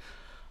Jen.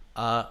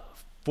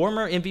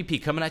 Former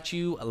MVP coming at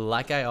you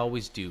like I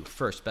always do.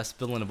 First, best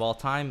villain of all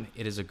time.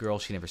 It is a girl.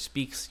 She never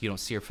speaks. You don't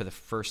see her for the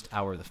first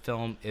hour of the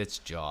film. It's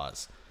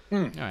Jaws. All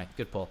right,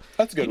 good pull.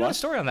 That's a good one. The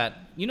story on that.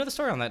 You know the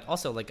story on that.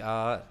 Also, like,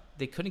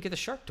 they couldn't get the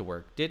shark to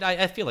work.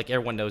 I feel like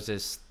everyone knows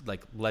this,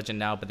 like, legend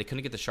now, but they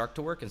couldn't get the shark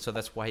to work, and so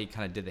that's why he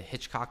kind of did the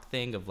Hitchcock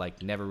thing of,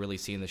 like, never really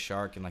seeing the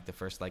shark in, like, the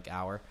first, like,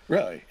 hour.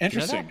 Really?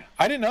 Interesting.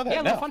 I didn't know that.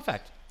 Yeah, no. Fun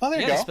fact. Oh, there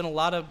you go. They spent a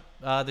lot of,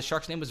 the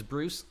shark's name was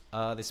Bruce.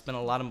 They spent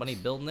a lot of money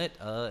building it,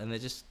 and they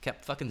just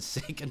kept fucking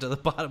sinking to the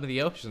bottom of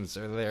the ocean.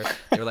 So they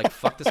were like,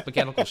 fuck this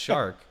mechanical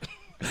shark.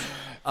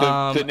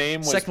 The name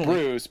was secondly-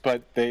 Bruce,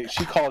 but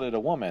she called it a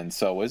woman.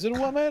 So was it a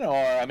woman? Or,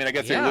 I mean, I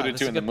guess they Yeah, alluded that's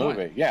to a in the good point.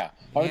 movie. Yeah.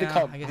 Why would they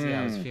call it? I guess,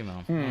 it was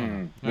female.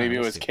 Maybe it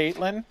we'll was see.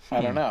 Caitlin?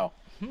 I don't know.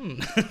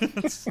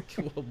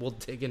 We'll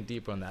dig in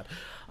deeper on that.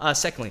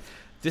 Secondly,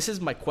 this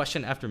is my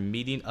question after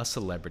meeting a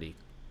celebrity.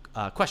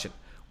 Question: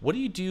 what do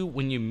you do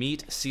when you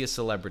see a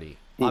celebrity?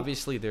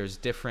 Obviously, there's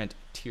different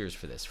tiers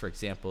for this. For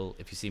example,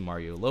 if you see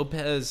Mario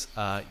Lopez,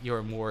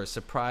 you're more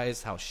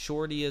surprised how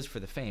short he is for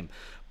the fame.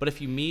 But if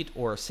you meet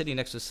or are sitting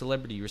next to a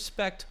celebrity you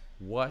respect,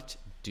 what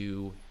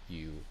do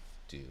you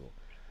do?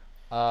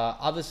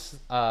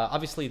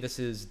 Obviously, this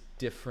is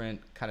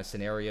different kind of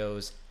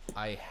scenarios.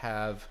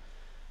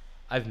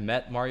 I've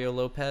met Mario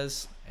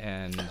Lopez,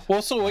 and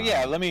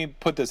Yeah. Let me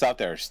put this out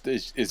there. Is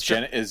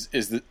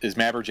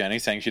Mabber Jenny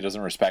saying she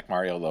doesn't respect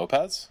Mario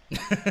Lopez?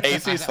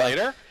 AC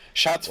Slater,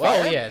 shots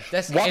fired. Oh yeah,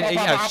 that's Coming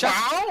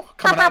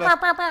out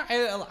of,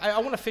 I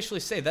want to officially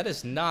say that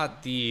is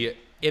not the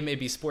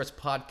MAB Sports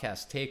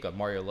podcast take on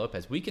Mario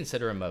Lopez. We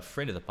consider him a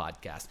friend of the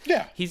podcast.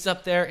 Yeah. He's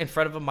up there in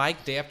front of a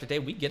mic day after day.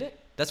 We get it.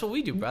 That's what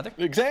we do, brother.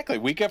 Exactly,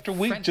 week after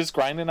week, Friend- just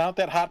grinding out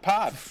that hot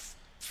pod.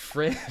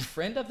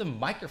 Friend of the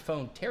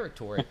microphone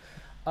territory.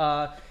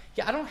 I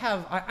don't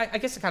have. I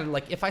guess kind of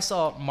like if I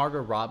saw Margot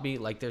Robbie,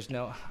 like there's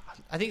no.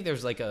 I think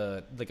there's like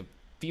a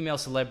female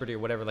celebrity or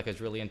whatever. Like I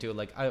was really into it.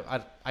 Like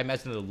I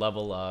imagine the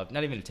level of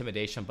not even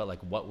intimidation, but like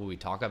what would we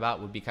talk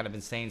about would be kind of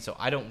insane. So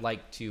I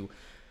like to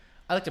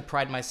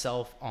pride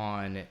myself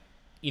on,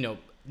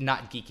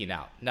 not geeking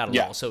out, not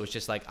at all. So it's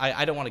just like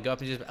I don't want to go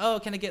up and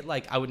just can I get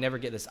I would never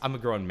get this. I'm a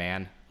grown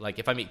man. Like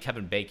if I meet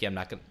Kevin Bacon, I'm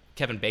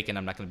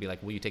not gonna be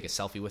like, will you take a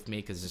selfie with me?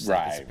 Because it's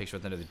it's a picture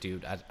with another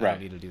dude. I don't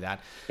need to do that.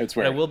 It's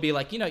weird. weird. But I will be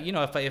like,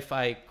 if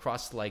I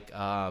cross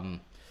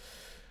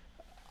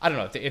I don't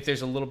know if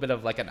there's a little bit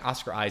of like an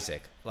Oscar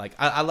Isaac. Like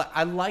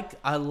I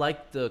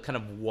like the kind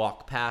of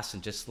walk past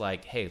and just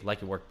like, hey,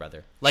 like your work,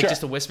 brother. Like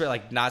just a whisper,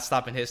 like not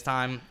stopping his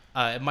time.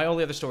 My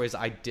only other story is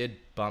I did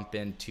bump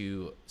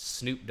into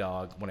Snoop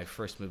Dogg when I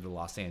first moved to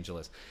Los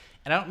Angeles.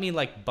 And I don't mean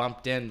like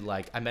bumped in,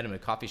 like I met him at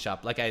a coffee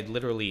shop. Like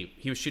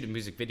he was shooting a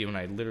music video and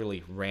I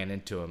literally ran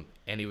into him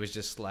and he was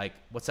just like,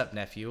 "What's up,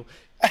 nephew?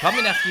 Call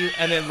me nephew."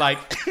 And then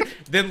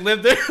then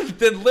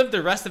lived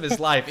the rest of his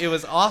life. It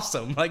was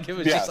awesome. Like it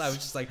was I was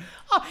just like,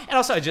 oh. And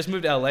also I just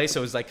moved to LA,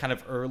 so it was like kind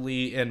of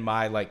early in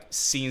my like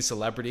seeing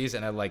celebrities,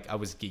 and I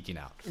was geeking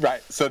out.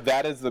 Right. So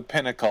that is the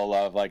pinnacle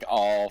of like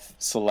all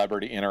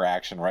celebrity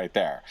interaction right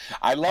there.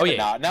 I love it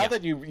now. Now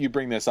that you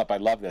bring this up, I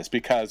love this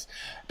because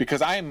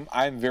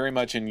I'm very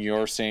much in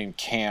your same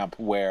camp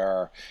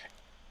where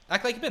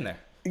act like you've been there.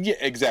 Yeah,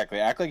 exactly.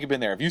 Act like you've been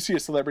there. If you see a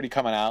celebrity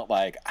coming out,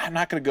 like I'm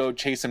not going to go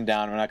chase him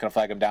down. I'm not going to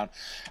flag him down.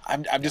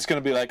 I'm just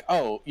going to be like,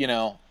 oh,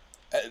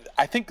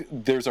 I think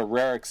there's a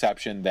rare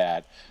exception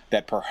that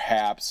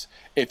perhaps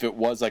if it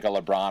was like a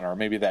LeBron or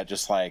maybe that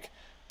just like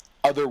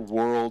other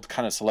world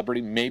kind of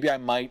celebrity, maybe I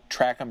might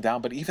track him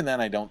down. But even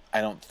then, I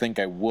don't think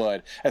I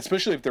would,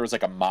 especially if there was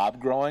like a mob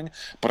growing.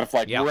 But if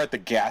we're at the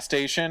gas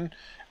station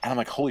and I'm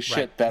like, holy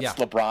shit, that's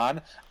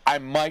LeBron, I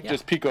might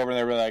just peek over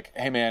there and be like,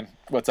 hey man,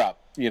 what's up?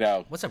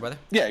 What's up, brother?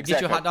 Yeah, exactly.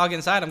 Get you a hot dog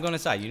inside. I'm going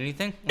inside. You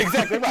need anything?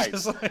 Exactly right.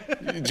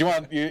 Do you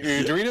want your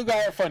Dorito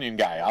guy or Funyun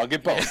guy? I'll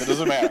get both. It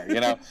doesn't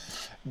matter,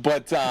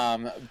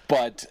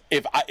 But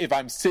if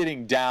I'm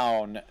sitting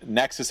down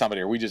next to somebody,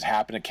 or we just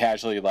happen to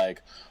casually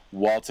like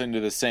waltz into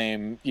the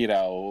same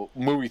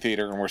movie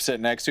theater, and we're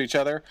sitting next to each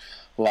other,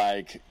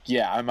 I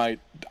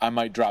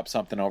might drop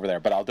something over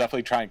there. But I'll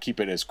definitely try and keep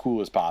it as cool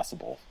as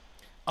possible.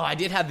 Oh, I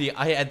had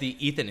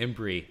the Ethan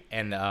Embry,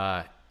 and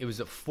it was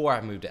before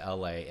I moved to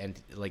LA, and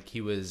like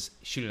he was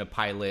shooting a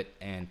pilot,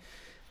 and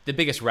the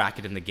biggest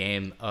racket in the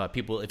game.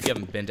 People, if you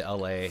haven't been to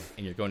LA and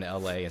you're going to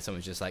LA, and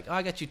someone's just like, "Oh,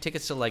 I got you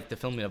tickets to like the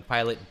filming of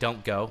Pilot,"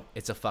 don't go.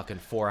 It's a fucking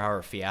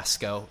 4-hour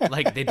fiasco.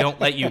 Like they don't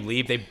let you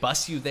leave. They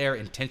bus you there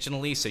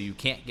intentionally so you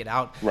can't get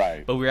out.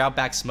 Right. But we were out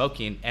back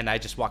smoking, and I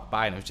just walked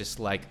by, and I was just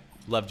like,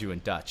 "Loved you in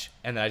Dutch,"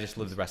 and then I just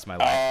lived the rest of my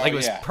life. It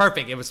was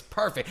perfect. It was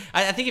perfect.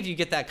 I think if you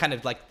get that kind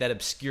of like that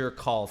obscure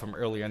call from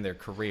earlier in their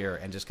career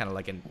and just kind of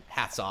like in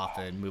hats off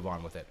and move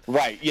on with it.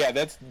 Right. Yeah,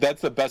 that's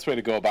the best way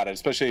to go about it,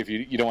 especially if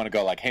you don't want to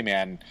go like, hey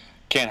man,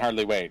 can't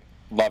hardly wait.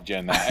 Loved you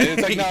in that. And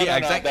it's like, no,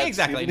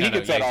 exactly. He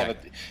gets that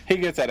he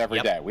gets that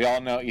every day. We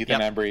all know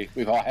Ethan Embry.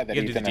 We've all had that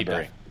Ethan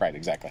Embry. Right,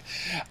 exactly.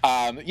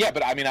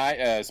 But I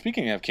mean,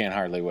 speaking of Can't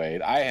Hardly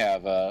Wait, I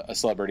have a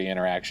celebrity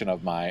interaction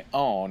of my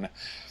own.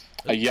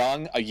 A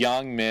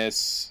young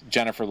Miss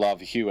Jennifer Love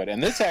Hewitt,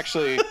 and this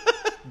actually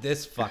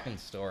this fucking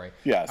story.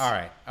 Yes. All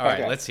right.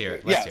 Okay. Let's hear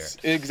it. Yes,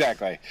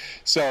 exactly.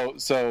 So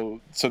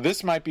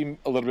this might be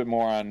a little bit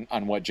more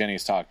on what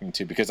Jenny's talking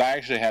to, because I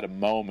actually had a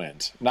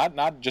moment,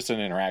 not just an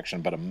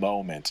interaction, but a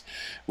moment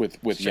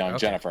with young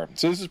Jennifer.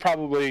 So this is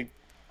probably,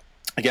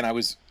 again, I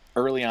was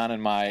early on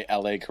in my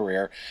LA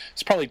career.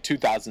 It's probably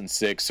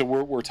 2006, so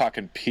we're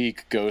talking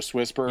peak Ghost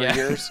Whisperer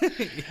years.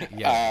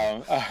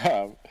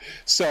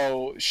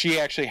 So she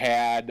actually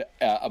had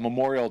a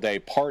Memorial Day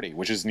party,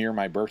 which is near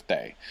my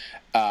birthday.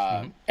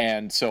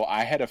 And so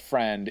I had a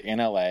friend in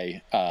LA,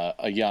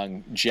 a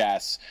young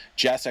Jess.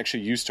 Jess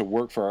actually used to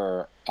work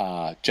for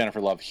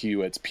Jennifer Love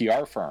Hewitt's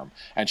PR firm,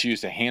 and she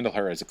used to handle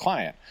her as a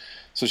client.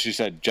 So she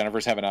said,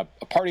 Jennifer's having a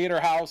party at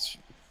her house.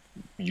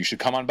 You should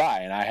come on by.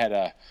 And I had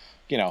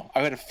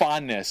a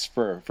fondness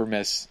for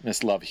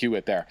Miss Love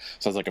Hewitt there.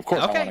 So I was like, of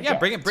course I want to go.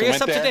 Bring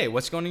us up to date.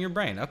 What's going in your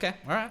brain? Okay,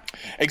 all right.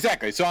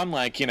 Exactly. So I'm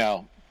like,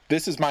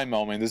 this is my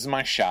moment. This is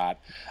my shot.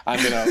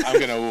 I'm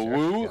gonna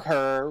woo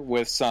her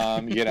with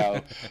some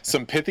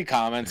pithy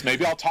comments.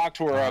 Maybe I'll talk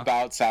to her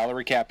about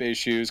salary cap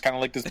issues, kind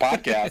of like this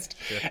podcast,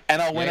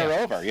 and I'll win her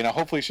over.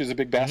 Hopefully she's a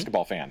big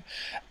basketball fan.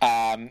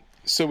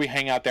 So we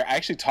hang out there. I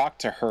actually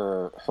talked to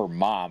her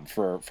mom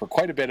for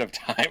quite a bit of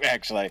time,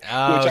 actually.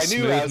 Oh, which I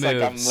knew I was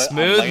like, I'm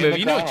smooth move.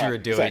 You know what you were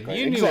doing. Exactly.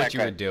 You knew what you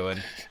were doing.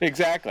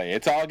 Exactly.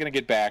 It's all going to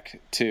get back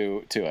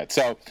to it.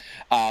 So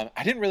I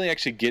didn't really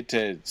actually get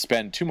to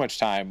spend too much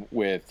time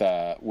with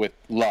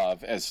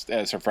Love, as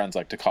her friends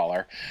like to call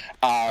her.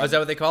 Is that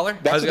what they call her?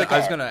 I was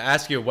going to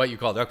ask you what you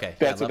called her. Okay.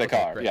 That's what they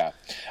call her. Great. Yeah.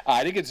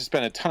 I didn't get to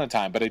spend a ton of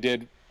time, but I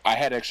did. I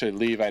had to actually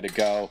leave. I had to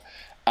go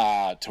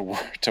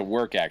to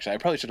work. Actually, I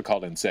probably should have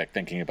called in sick.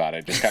 Thinking about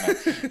it, just kind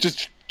of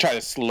just try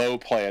to slow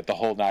play it the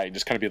whole night, and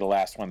just kind of be the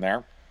last one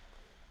there.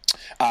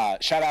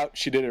 Shout out,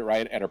 she did it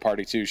right at her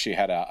party too. She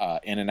had a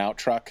In-N-Out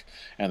truck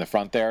in the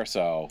front there,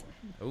 so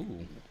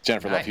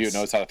Jennifer Love Hewitt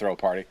knows how to throw a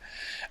party.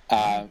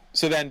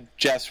 So then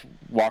Jess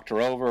walked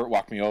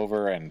me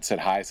over and said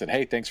hi. Said,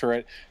 hey, thanks for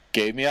it.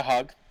 Gave me a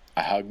hug.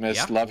 I hugged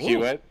Miss Love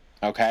Hewitt.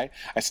 Okay,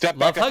 I stepped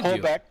back. I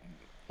pulled back.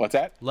 What's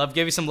that? Love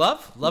gave you some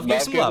love? Love gave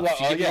you some love.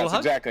 Oh, yes,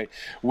 exactly.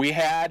 We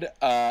had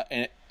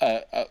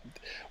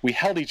we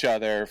held each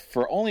other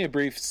for only a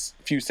brief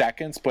few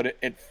seconds, but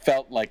it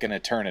felt like an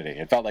eternity.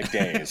 It felt like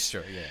days.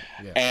 Sure,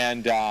 yeah.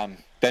 And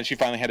then she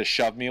finally had to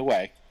shove me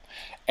away.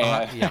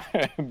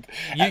 And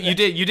you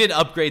did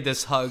upgrade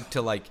this hug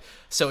to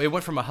so it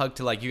went from a hug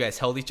to you guys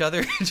held each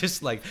other,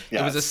 just it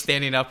was a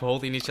standing up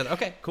holding each other.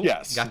 Okay, cool.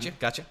 Yes,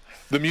 gotcha.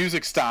 The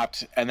music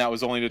stopped, and that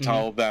was only to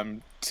tell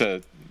them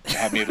to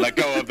have me let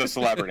go of the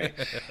celebrity.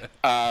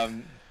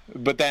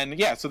 But then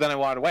so then I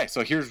wandered away.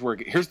 So here's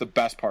the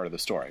best part of the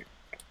story.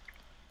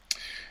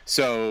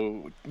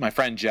 So my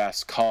friend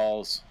Jess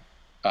calls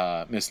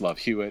Miss Love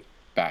Hewitt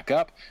back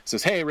up,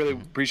 says, hey, I really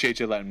appreciate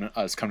you letting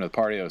us come to the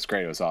party. It was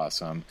great. It was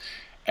awesome.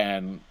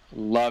 And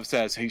Love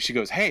says, she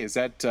goes, hey, is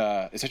that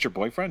your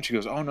boyfriend? She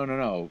goes, oh,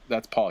 no,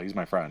 that's Paul. He's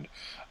my friend.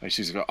 And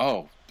she's like,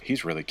 oh,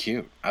 he's really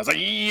cute. I was like,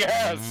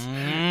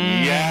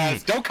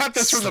 yes. Don't cut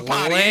this from the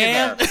pot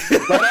either.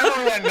 Let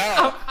everyone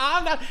know.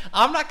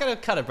 I'm not going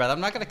to cut it, brother. I'm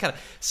not going to cut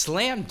it.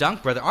 Slam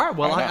dunk, brother. All right,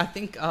 well, I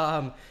think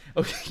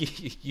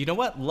you know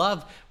what?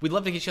 We'd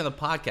love to get you on the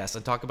podcast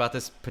and talk about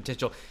this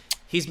potential.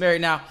 He's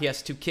married now. He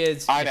has 2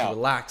 kids. I know.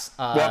 Relax.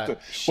 We'll have to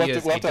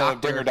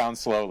bring her down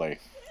slowly.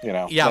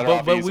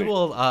 Yeah, but we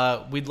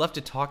will. We'd love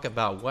to talk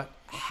about what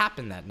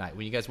happened that night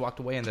when you guys walked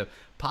away and the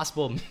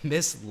possible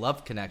Miss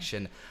Love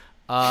connection.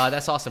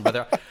 That's awesome,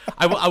 brother.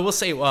 I will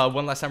say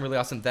one last time, really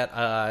awesome, that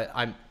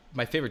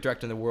my favorite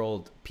director in the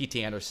world,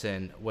 P.T.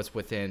 Anderson, was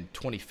within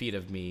 20 feet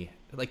of me,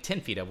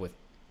 10 feet with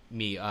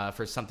me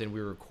for something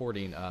we were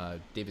recording.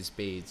 David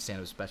Spade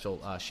stand-up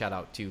special. Shout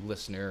out to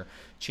listener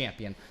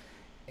champion,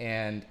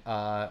 and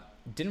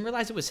didn't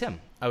realize it was him.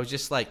 I was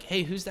just like,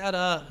 hey, who's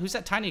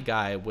that tiny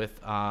guy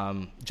with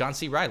John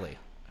C. Reilly?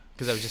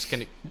 Because I was just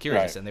kind of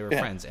curious, and they were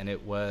friends, and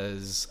it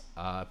was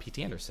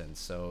P.T. Anderson.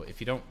 So if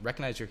you don't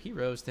recognize your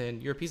heroes,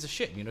 then you're a piece of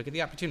shit and you don't get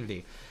the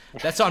opportunity.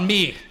 That's on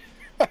me,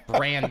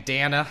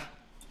 Brandana.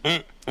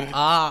 All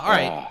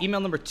right, email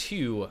number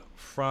 2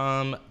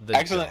 from the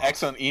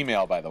excellent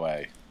email, by the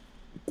way.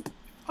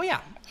 Oh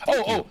yeah.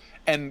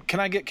 And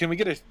can we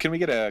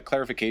get a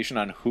clarification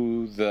on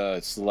who the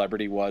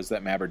celebrity was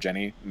that Mab or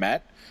Jenny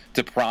met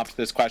to prompt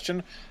this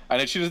question? I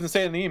know she doesn't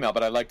say it in the email,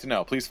 but I'd like to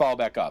know. Please follow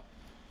back up.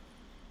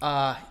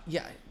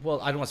 Yeah.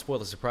 Well, I don't want to spoil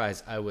the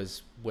surprise. I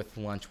was with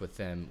lunch with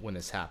them when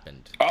this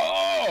happened.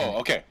 Oh,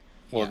 okay.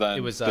 Well, then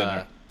it was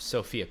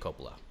Sofia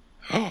Coppola.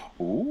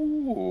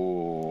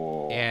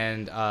 Ooh.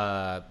 And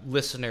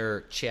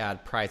listener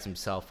Chad prides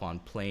himself on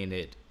playing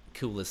it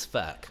cool as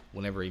fuck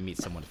whenever he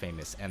meets someone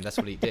famous, and that's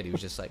what he did. He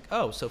was just like,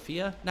 oh,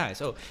 Sophia,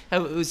 nice. Oh,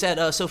 was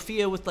that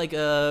Sophia with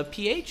a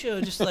PH,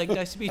 or just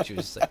nice to meet you?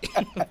 Just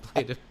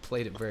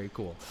played it very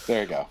cool.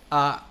 There you go.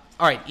 All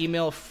right,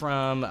 email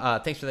from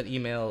thanks for that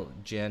email,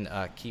 Jen.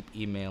 Keep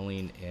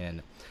emailing in.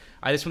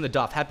 All right, this from the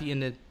Doff. Happy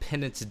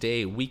Independence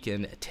Day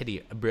weekend,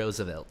 Teddy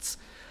Roosevelt.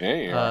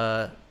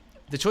 Hey.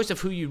 The choice of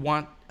who you'd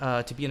want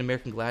to be an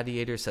American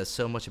Gladiator says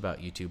so much about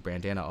you two.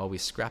 Brandana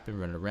always scrapping,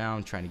 running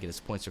around, trying to get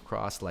his points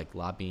across like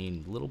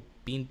lobbing little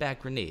beanbag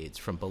grenades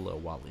from below,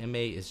 while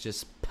M.A. is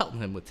just pelting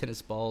him with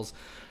tennis balls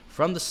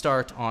from the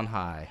start on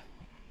high.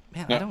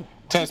 Man, I don't...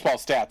 Tennis ball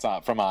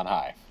stats from on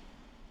high.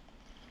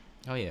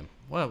 Oh, yeah.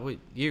 Well, wait,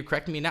 you're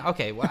correcting me now?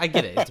 Okay, well, I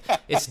get it.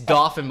 It's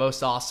Dolph and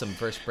Most Awesome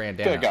versus Brandana.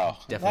 There you go.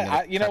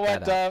 Definitely. You know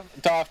what,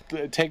 Dolph?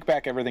 Take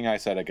back everything I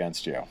said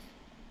against you.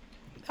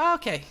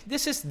 Okay,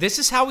 this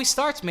is how he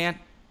starts, man.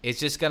 It's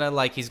just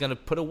gonna he's gonna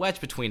put a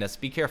wedge between us.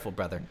 Be careful,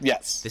 brother.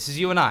 Yes. This is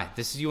you and I.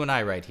 This is you and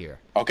I right here.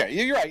 Okay,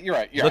 you're right.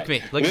 Look at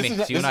me.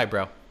 It's you and I,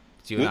 bro.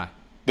 It's you and I.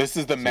 This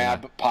is the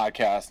Mad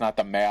podcast, not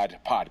the Mad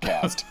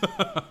podcast.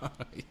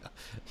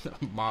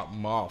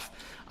 Moff.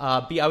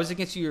 B, I was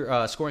against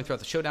your scoring throughout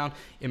the showdown.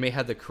 It may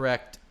have the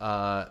correct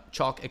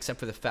chalk, except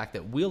for the fact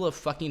that Wheel of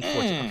fucking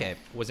Fortune. Okay,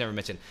 was never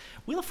mentioned.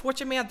 Wheel of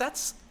Fortune, man.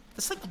 That's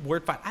like a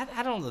word fight.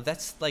 I don't know.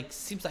 That's like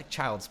seems like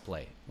child's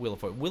play. Wheel of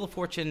Fortune. Wheel of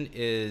Fortune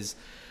is.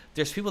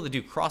 There's people that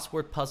do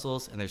crossword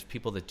puzzles, and there's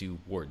people that do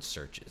word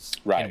searches.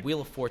 Right. And Wheel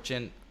of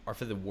Fortune are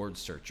for the word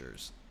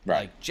searchers.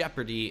 Right. Like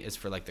Jeopardy is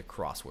for like the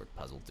crossword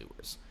puzzle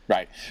doers.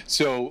 Right.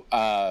 So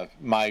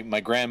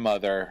my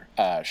grandmother,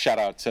 shout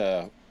out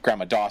to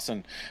Grandma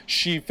Dawson,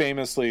 she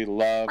famously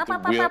loved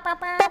Wheel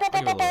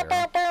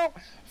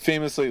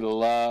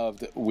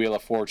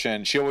of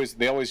Fortune.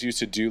 They always used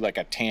to do like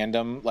a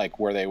tandem, like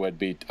where they would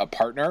be a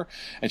partner,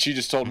 and she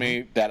just told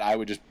me that I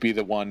would just be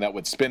the one that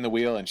would spin the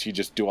wheel and she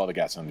just do all the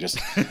guessing, just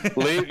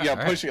leave,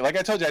 push it. Like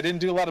I told you, I didn't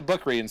do a lot of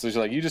book reading, so she's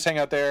like, you just hang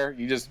out there,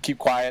 you just keep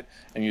quiet,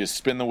 and you just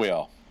spin the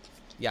wheel.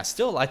 Yeah,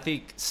 I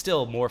think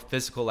more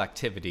physical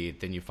activity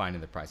than you find in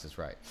The Price is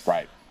Right.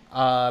 Right.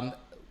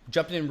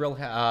 Jumping in real,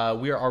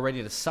 we are already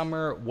in the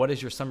summer. What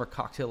is your summer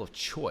cocktail of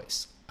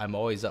choice? I'm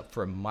always up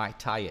for a Mai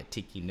Tai at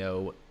Tiki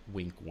No.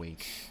 Wink,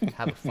 wink.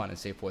 Have a fun and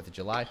safe 4th of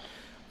July.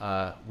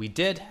 We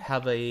did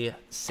have a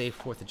safe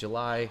 4th of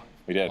July.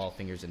 We did. All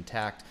fingers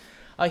intact.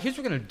 Here's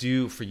what we're going to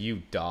do for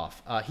you,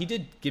 Dolph. He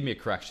did give me a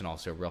correction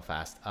also real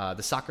fast.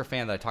 The soccer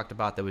fan that I talked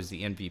about that was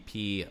the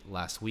MVP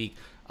last week,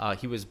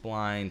 he was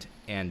blind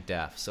and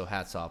deaf, so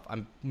hats off.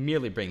 I'm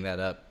merely bringing that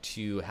up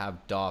to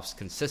have Dolph's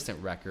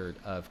consistent record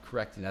of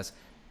correcting us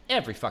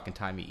every fucking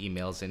time he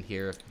emails in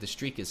here. The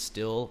streak is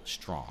still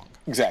strong.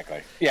 Exactly.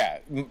 Yeah.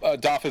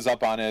 Dolph is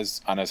up on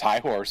his high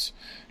horse,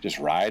 just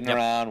riding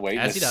around,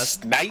 waiting as to he does.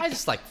 snipe. I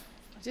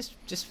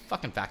just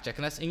fucking fact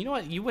checking us. And you know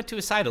what? You went to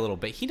his side a little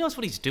bit. He knows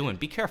what he's doing.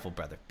 Be careful,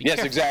 brother. Be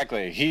careful.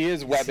 Exactly. He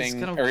is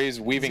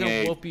he's weaving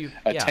a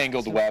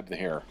tangled web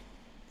here.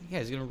 Yeah,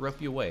 he's gonna rope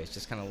you away. It's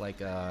just kind of like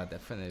that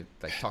friend that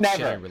like talk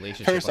shit in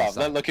relationship. First off,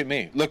 look at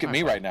me. Look at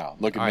me right now.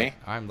 Look at me.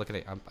 I'm looking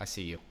at. I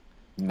see you.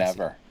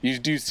 Never. You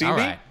do see All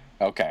me? right.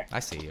 Okay. I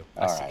see you.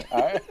 All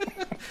right.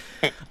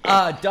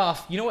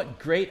 Dolph, you know what?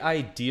 Great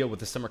idea with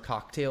the summer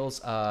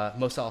cocktails.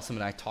 Most Awesome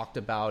and I talked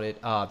about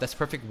it. That's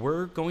perfect.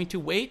 We're going to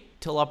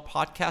wait till our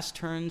podcast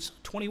turns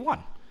 21,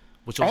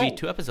 which will be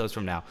 2 episodes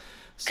from now.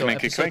 So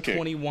episode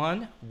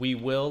 21, we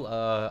will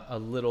a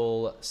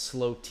little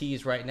slow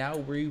tease right now.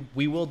 We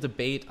will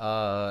debate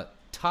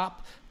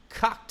top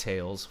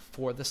cocktails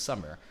for the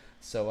summer.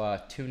 So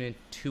tune in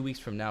 2 weeks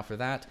from now for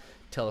that.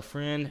 Tell a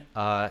friend.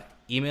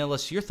 Email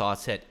us your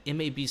thoughts at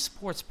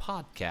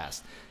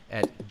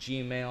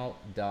mabsportspodcast@gmail.com.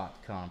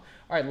 All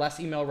right, last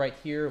email right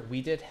here.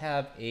 We did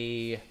have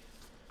a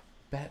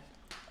bet.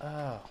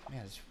 Oh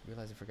man, I just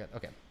realized I forgot.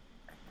 Okay,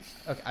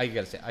 I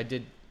gotta say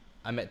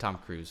I met Tom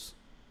Cruise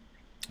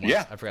once.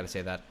 Yeah, I forgot to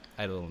say that.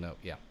 I had a little note.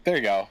 Yeah, there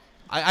you go.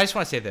 I just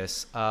want to say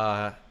this.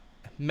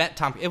 Met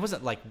Tom. It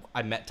wasn't like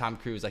I met Tom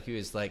Cruise. Like he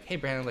was like, "Hey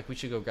Brandon, like we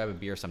should go grab a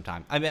beer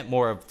sometime." I meant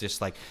more of just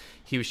like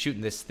he was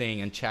shooting this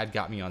thing and Chad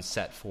got me on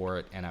set for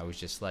it, and I was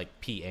just like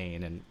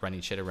PAing and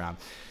running shit around.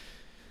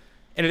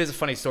 And it is a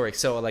funny story.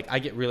 So like I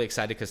get really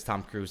excited because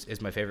Tom Cruise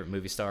is my favorite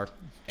movie star.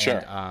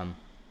 Sure. And,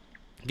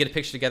 get a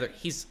picture together.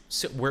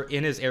 We're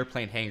in his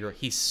airplane hangar.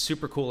 He's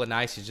super cool and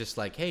nice. He's just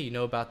like, "Hey, you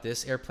know about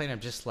this airplane?" I'm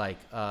just like,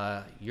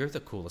 "You're the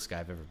coolest guy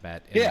I've ever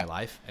met in my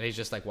life." And he's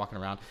just like walking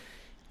around.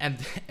 And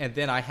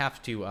then I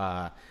have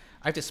to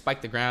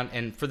spike the ground.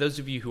 And for those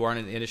of you who aren't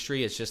in the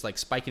industry, it's just like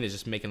spiking is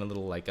just making a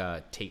little like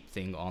tape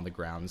thing on the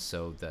ground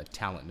so the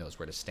talent knows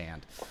where to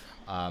stand.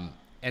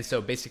 And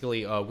so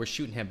basically we're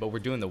shooting him, but we're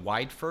doing the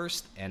wide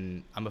first.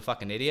 And I'm a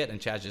fucking idiot.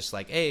 And Chad's just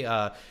like,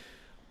 "Hey,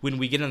 when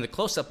we get in the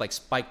close up, like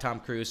spike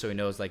Tom Cruise so he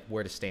knows like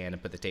where to stand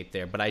and put the tape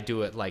there." But I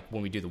do it like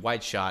when we do the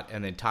wide shot,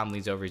 and then Tom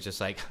leans over. He's just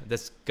like,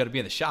 "That's got to be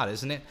in the shot,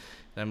 isn't it?"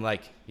 And I'm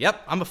like,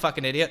 "Yep, I'm a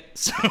fucking idiot."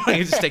 So I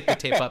just take the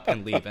tape up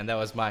and leave. And that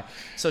was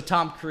so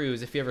Tom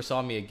Cruise, if he ever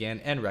saw me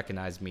again and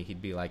recognized me, he'd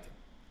be like,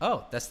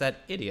 "Oh, that's that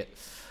idiot."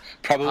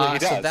 Probably he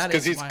does,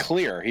 because he's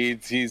clear.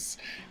 He's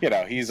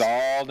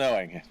all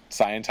knowing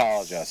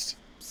Scientologist.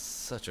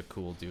 Such a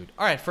cool dude.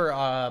 All right, for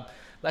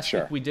last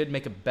week we did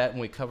make a bet when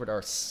we covered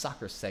our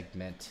soccer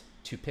segment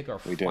to pick our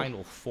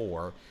final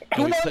 4.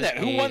 Who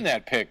won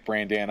that pick,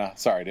 Brandana?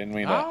 Sorry, didn't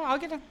mean to. Oh, I'll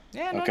get it.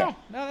 Yeah, no,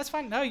 that's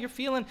fine. No, you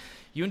and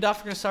Duff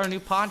are going to start a new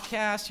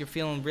podcast. You're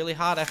feeling really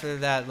hot after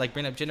that, like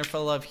bring up Jennifer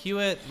Love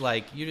Hewitt.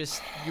 Like,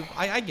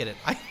 I get it.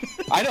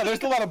 I know,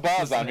 there's a lot of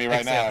buzz on me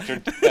right now after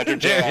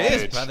There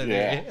is, brother,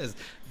 there is.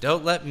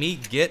 Don't let me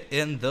get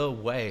in the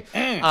way.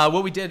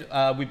 What we did,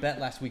 we bet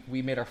last week.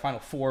 We made our final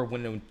 4,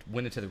 went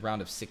into the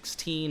round of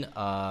 16.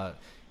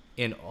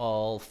 In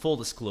all full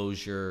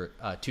disclosure,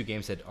 2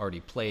 games had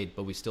already played,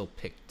 but we still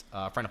picked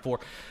final 4.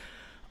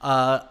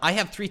 I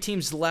have 3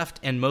 teams left,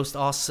 and Most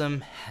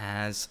Awesome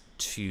has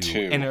 2.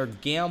 And our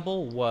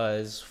gamble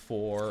was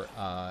for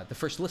the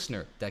first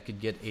listener that could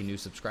get a new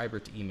subscriber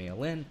to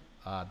email in.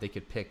 They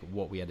could pick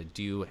what we had to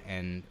do,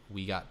 and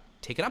we got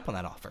taken up on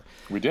that offer.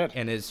 We did.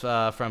 And it's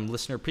from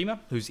listener Prima,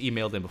 who's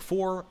emailed in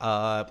before.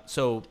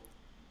 So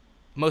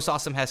Most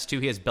Awesome has 2.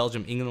 He has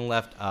Belgium, England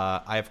left.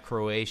 I have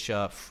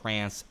Croatia,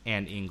 France,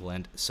 and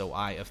England. So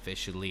I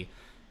officially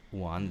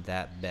won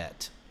that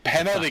bet.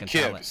 Penalty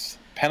kicks.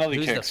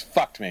 Penalty kicks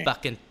fucked me.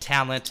 Fucking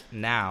talent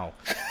now.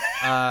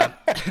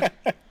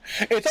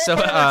 It's all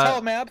part of the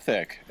Tell Map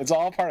It's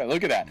all part of it.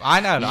 Look at that. I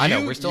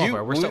know. We're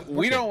still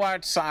we don't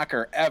watch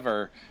soccer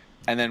ever.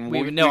 And then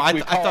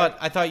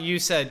I thought you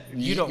said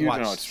you don't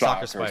watch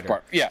Soccer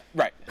Spider. Yeah,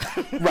 right.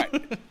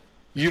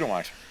 You don't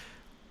watch.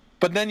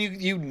 But then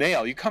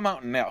you come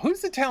out and nail.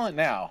 Who's the talent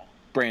now,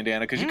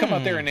 Brandana? Because you come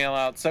out there and nail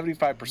out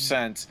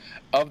 75%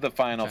 of the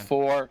Final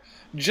Four.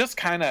 Just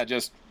kind of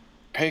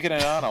picking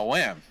it on a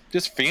whim.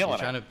 Just feeling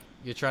it.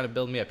 You're trying to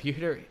build me up. You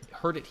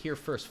heard it here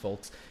first,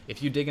 folks.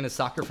 If you dig into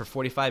soccer for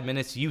 45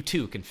 minutes, you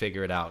too can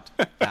figure it out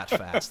that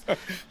fast.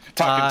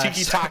 Talking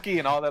tiki-taki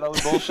and all that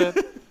other bullshit.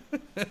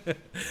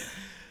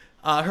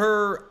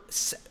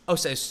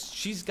 So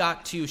she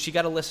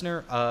got a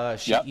listener.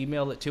 She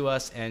emailed it to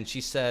us, and she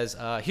says,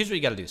 here's what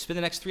you got to do. Spend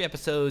the next 3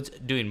 episodes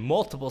doing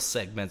multiple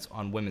segments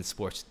on women's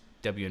sports,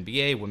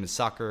 WNBA, women's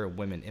soccer,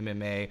 women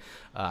MMA.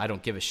 I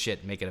don't give a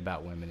shit. Make it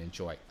about women.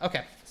 Enjoy.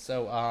 Okay,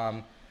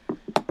 so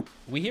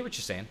we hear what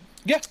you're saying.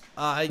 Yeah.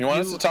 You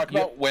want us to talk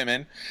about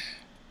women.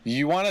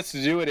 You want us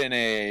to do it in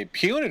a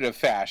punitive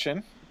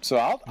fashion. So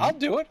I'll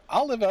do it.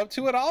 I'll live up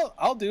to it.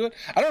 I'll do it.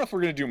 I don't know if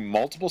we're going to do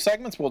multiple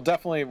segments. We'll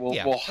definitely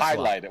we'll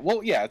highlight it.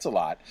 Well, yeah, it's a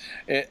lot.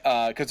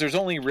 Because there's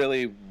only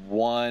really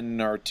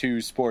 1 or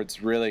 2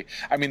 sports really.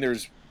 I mean,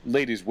 there's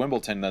ladies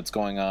Wimbledon that's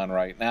going on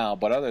right now,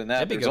 but other than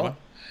that,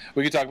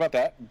 we could talk about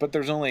that. But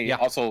there's only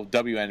also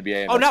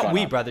WNBA. Oh, not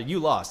we, brother. You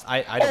lost.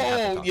 I don't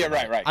have to talk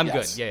about right. I'm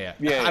good. Yeah.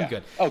 I'm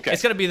good. Okay.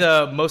 It's going to be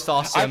the most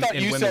awesome. I thought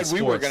in you women's said we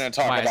sports. were going to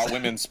talk about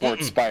women's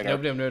sports Spider.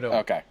 No.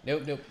 Okay.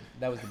 Nope.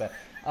 That was the bet.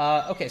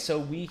 Okay, so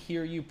we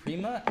hear you,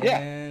 Prima,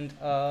 and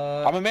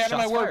I'm a man of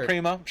my word,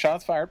 Prima.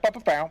 Shots fired.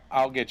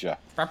 I'll get you.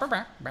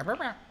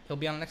 He'll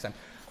be on next time.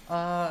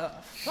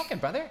 Fucking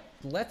brother,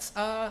 let's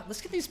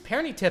get these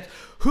parenting tips.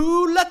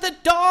 Who let the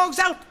dogs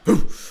out?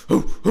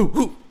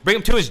 Who? Bring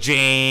him to his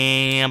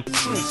jam.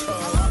 Throw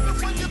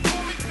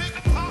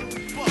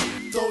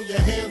your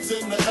hands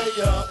in the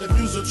air if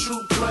you's a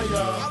true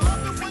player.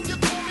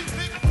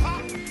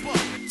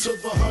 To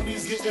the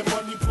honeys getting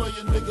money,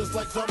 playing niggas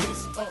like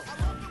dummies.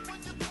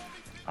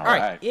 All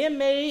right.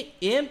 MA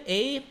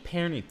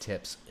parenting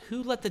tips.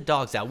 Who let the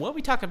dogs out? What are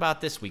we talking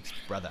about this week,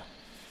 brother?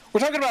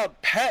 We're talking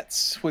about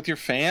pets with your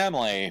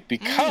family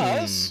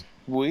because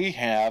we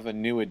have a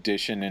new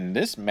addition in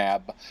this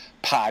Mab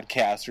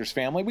Podcasters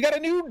family. We got a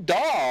new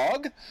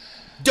dog.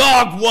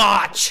 Dog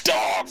watch.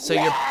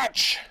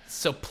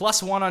 So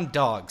 +1 on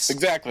dogs.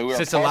 Exactly.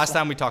 Since the last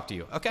time we talked to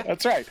you. Okay.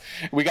 That's right.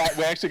 We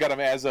actually got him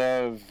as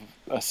of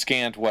a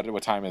scant,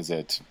 what time is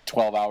it?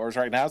 12 hours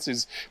right now. So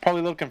he's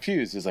probably a little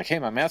confused. He's like, hey,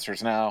 my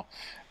master's now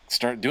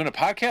start doing a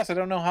podcast. I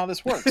don't know how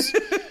this works.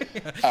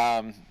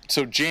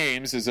 So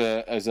James is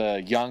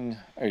a young,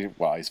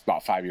 well, he's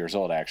about 5 years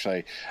old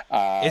actually.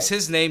 Is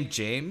his name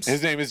James?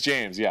 His name is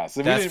James. Yeah.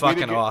 So That's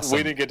fucking awesome.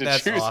 We didn't get to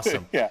choose. That's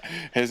awesome. Yeah.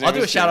 I'll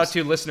do a shout out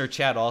to listener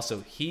Chad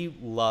also. He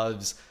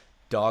loves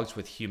dogs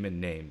with human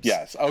names.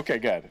 Yes. Okay,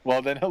 good.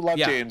 Well, then he'll love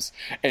James,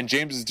 and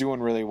James is doing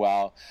really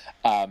well.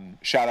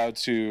 Shout out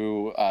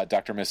to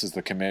Dr. Mrs.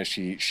 the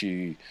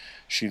Commish.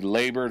 She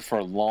labored for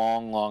a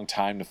long, long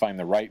time to find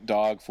the right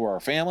dog for our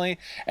family,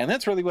 and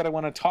that's really what I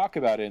want to talk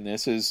about in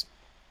this is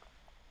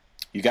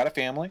you got a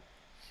family.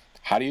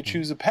 How do you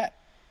choose a pet?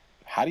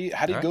 How do you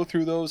go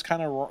through those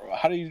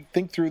how do you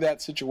think through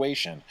that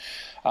situation?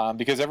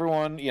 Because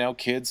everyone,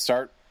 kids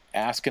start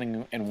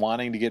asking and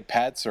wanting to get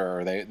pets,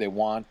 or they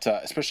want,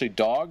 especially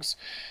dogs,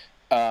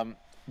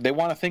 they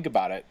want to think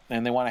about it,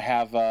 and they want to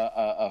have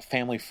a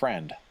family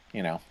friend,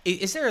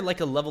 Is there like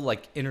a level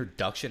like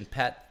introduction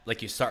pet?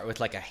 Like you start with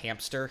like a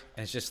hamster,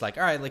 and it's just like,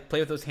 all right, like play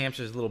with those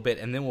hamsters a little bit,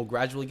 and then we'll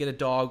gradually get a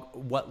dog.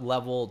 What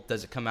level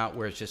does it come out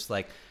where it's just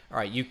like, all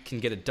right, you can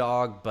get a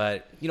dog,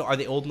 but, are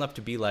they old enough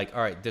to be like,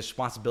 all right, this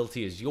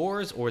responsibility is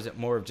yours, or is it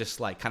more of just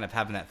like kind of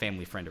having that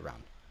family friend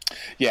around?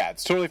 Yeah,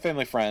 it's totally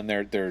family friend.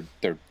 They're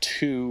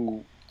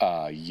too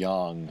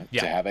young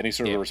to have any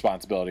sort of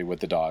responsibility with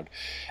the dog.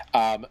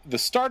 The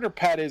starter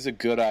pet is a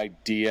good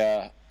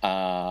idea,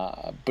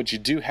 but you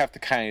do have to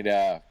kind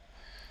of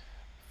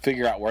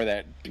figure out where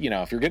that,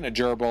 if you're getting a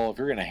gerbil, if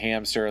you're getting a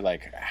hamster,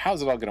 like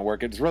how's it all going to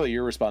work? It's really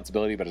your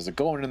responsibility, but is it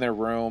going in their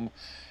room?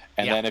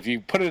 And then if you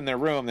put it in their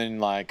room, then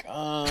like,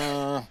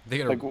 they're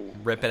going to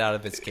rip it out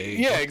of its cage.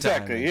 Yeah,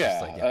 exactly.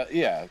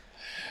 Yeah.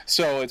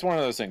 So it's one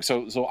of those things.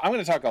 So I'm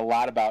going to talk a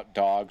lot about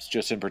dogs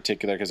just in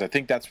particular because I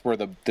think that's where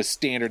the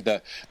standard,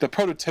 the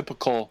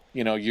prototypical,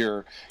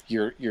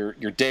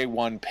 your day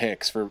one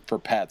picks for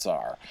pets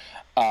are.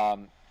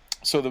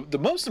 So the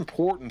most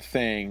important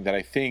thing that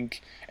I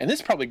think, and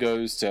this probably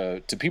goes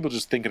to people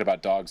just thinking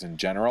about dogs in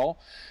general,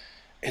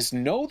 is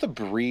know the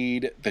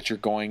breed that you're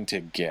going to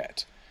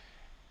get.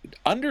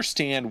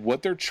 Understand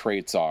what their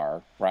traits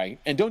are, right?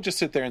 And don't just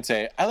sit there and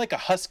say, I like a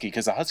husky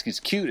because a husky's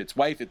cute, it's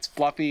white, it's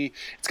fluffy,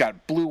 it's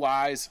got blue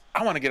eyes,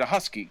 I want to get a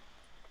husky.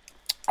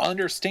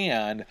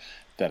 Understand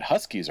that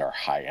huskies are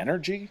high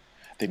energy,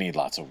 they need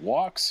lots of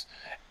walks,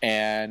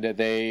 and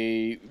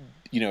they,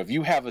 if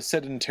you have a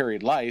sedentary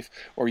life,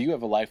 or you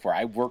have a life where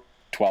I work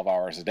 12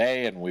 hours a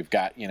day and we've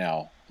got,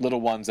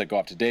 little ones that go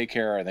up to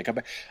daycare and they come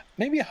back,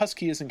 maybe a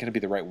husky isn't going to be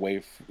the right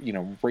way,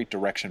 right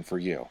direction for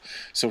you.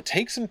 So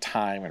take some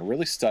time and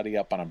really study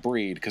up on a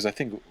breed, because I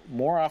think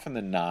more often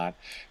than not,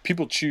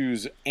 people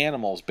choose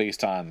animals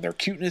based on their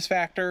cuteness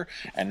factor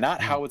and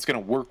not how it's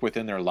going to work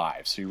within their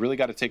lives. So you really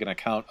got to take an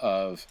account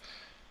of,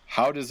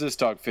 how does this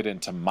dog fit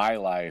into my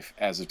life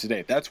as of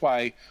today? That's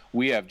why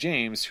we have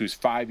James, who's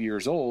 5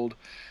 years old,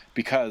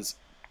 because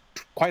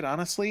quite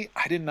honestly,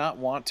 I did not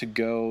want to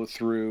go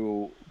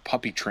through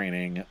puppy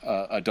training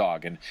a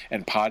dog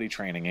and potty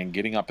training and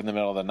getting up in the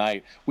middle of the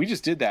night. We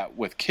just did that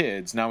with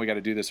kids. Now we got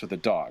to do this with a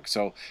dog.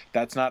 So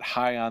that's not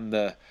high on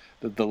the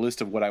list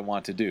of what I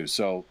want to do.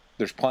 So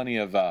there's plenty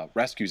of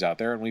rescues out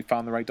there, and we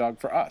found the right dog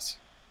for us.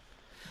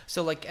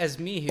 So like, as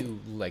me, who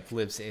like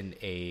lives in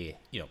a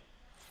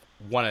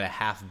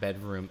 1.5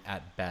 bedroom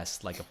at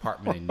best like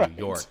apartment in New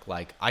York,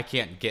 like I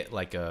can't get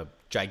like a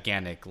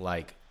gigantic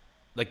like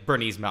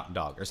Bernese Mountain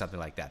Dog or something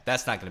like that.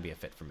 That's not going to be a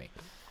fit for me.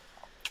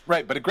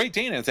 Right, but a Great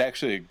Dane is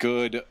actually a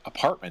good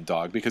apartment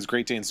dog, because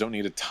Great Danes don't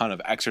need a ton of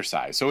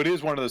exercise. So it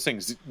is one of those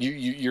things.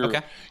 You're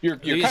okay. You're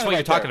That's kind what of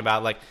you're talking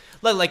about. Like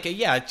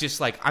yeah, it's just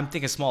like I'm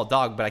thinking small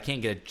dog, but I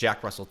can't get a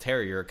Jack Russell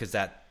Terrier because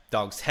that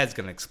dog's head's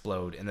going to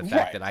explode in the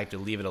fact that I have to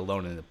leave it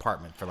alone in the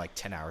apartment for like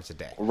 10 hours a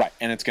day. Right,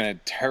 and it's going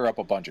to tear up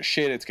a bunch of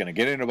shit. It's going to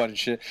get into a bunch of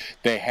shit.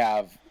 They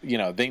have,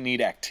 they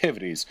need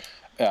activities.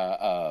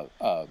 Not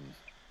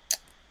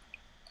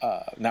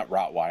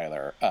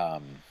Rottweiler,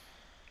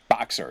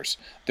 boxers.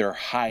 They're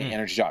high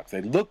energy dogs.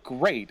 They look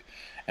great,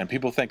 and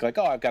people think like,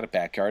 oh, I've got a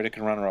backyard, I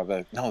can run around.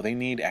 But no, they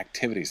need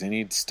activities. They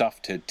need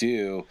stuff to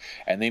do,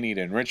 and they need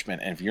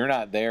enrichment. And if you're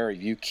not there,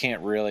 you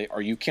can't really,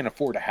 or you can't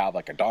afford to have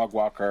like a dog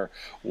walker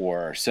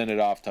or send it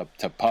off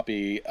to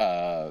puppy,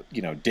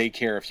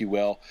 daycare, if you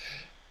will.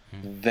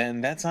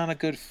 Then that's not a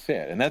good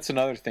fit. And that's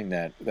another thing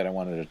that I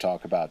wanted to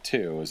talk about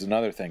too. Is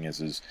another thing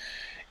is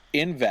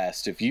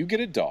invest. If you get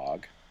a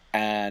dog,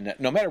 and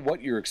no matter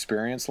what your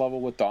experience level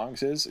with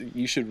dogs is,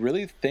 you should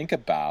really think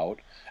about,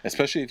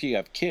 especially if you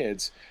have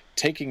kids,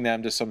 taking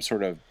them to some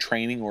sort of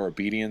training or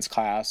obedience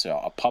class,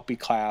 a puppy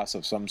class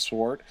of some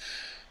sort.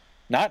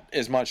 Not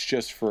as much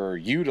just for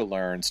you to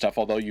learn stuff,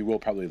 although you will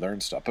probably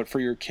learn stuff, but for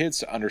your kids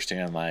to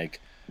understand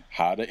like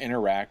how to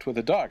interact with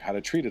a dog, how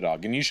to treat a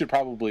dog. And you should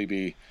probably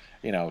be,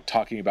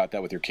 talking about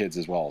that with your kids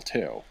as well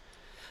too.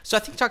 So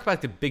I think talk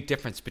about the big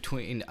difference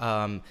between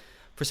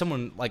for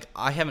someone like,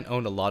 I haven't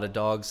owned a lot of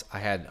dogs. I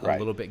had a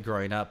little bit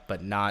growing up,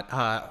 but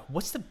not.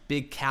 What's the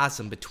big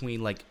chasm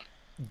between like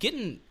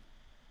getting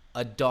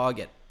a dog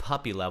at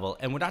puppy level?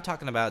 And we're not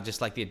talking about just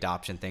like the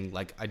adoption thing.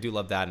 Like I do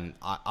love that, and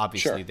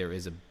obviously there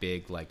is a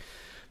big like,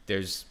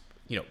 there's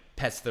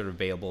pets that are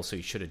available, so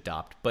you should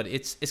adopt. But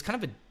it's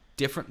kind of a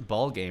different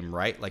ball game,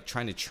 right? Like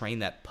trying to train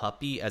that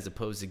puppy as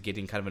opposed to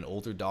getting kind of an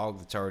older dog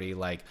that's already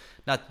like,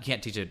 not, you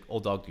can't teach an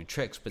old dog new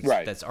tricks, but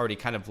that's already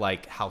kind of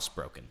like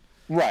housebroken.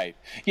 Right.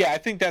 Yeah, I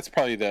think that's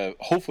probably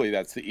hopefully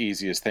that's the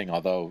easiest thing,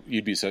 although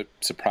you'd be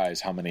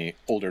surprised how many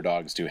older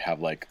dogs do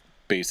have like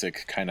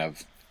basic kind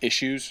of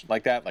issues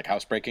like that, like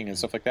housebreaking and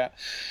stuff like that.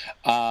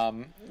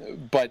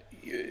 But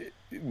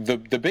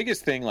the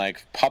biggest thing,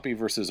 like puppy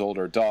versus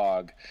older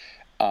dog,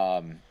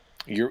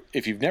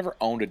 if you've never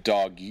owned a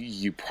dog,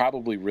 you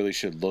probably really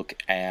should look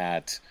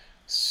at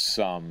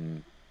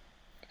some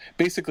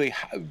basically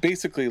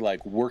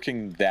like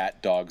working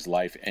that dog's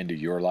life into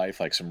your life,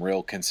 like some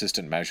real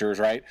consistent measures,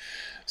 right?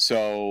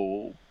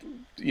 So,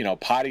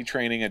 potty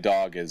training a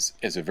dog is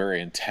a very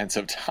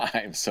intensive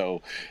time.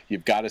 So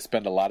you've got to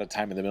spend a lot of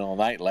time in the middle of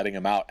the night letting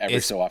him out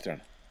every so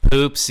often.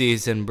 Poop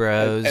season,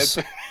 bros.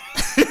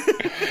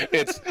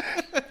 It's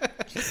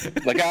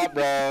look out,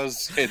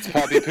 bros. It's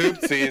puppy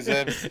poop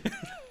season.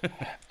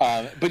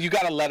 But you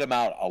got to let them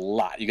out a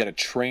lot. You got to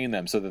train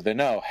them so that they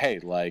know, hey,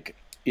 like,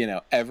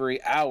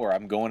 every hour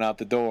I'm going out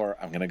the door,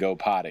 I'm going to go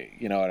potty.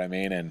 You know what I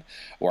mean?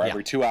 Or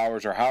every 2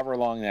 hours or however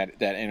long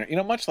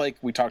that much like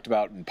we talked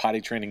about in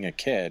potty training a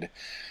kid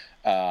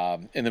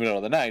in the middle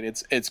of the night,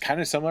 it's kind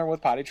of similar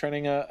with potty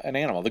training an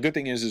animal. The good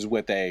thing is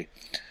with a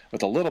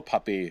little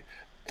puppy,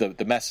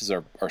 the messes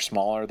are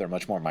smaller. They're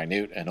much more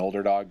minute. An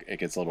older dog, it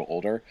gets a little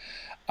older.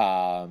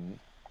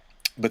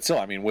 But still,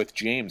 I mean, with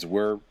James,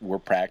 we're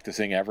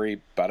practicing every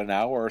about an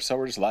hour or so.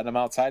 We're just letting him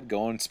outside,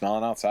 going,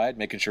 smelling outside,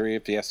 making sure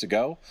if he has to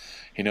go,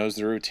 he knows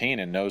the routine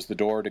and knows the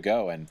door to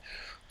go. And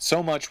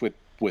so much with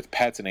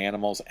pets and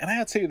animals, and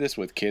I'd say this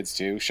with kids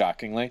too,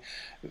 shockingly,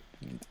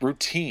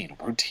 routine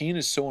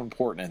is so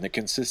important, and the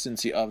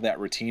consistency of that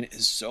routine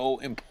is so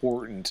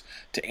important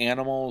to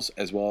animals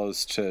as well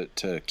as to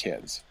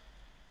kids.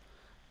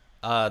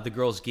 The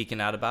girls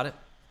geeking out about it.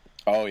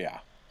 Oh yeah.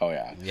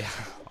 Yeah,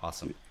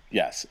 awesome.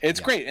 Yes, it's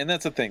great, and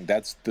that's the thing.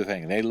 That's the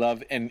thing they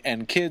love,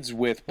 and kids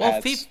with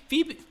Well, pets.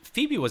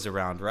 Phoebe was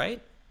around,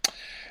 right?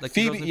 Like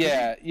Phoebe,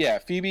 yeah,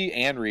 Phoebe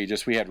and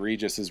Regis. We had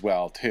Regis as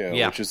well too,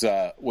 Yeah.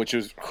 which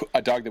was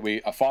a dog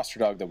a foster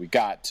dog that we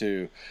got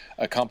to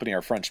accompany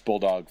our French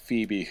bulldog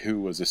Phoebe,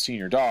 who was a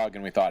senior dog,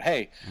 and we thought,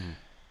 hey,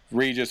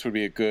 Regis would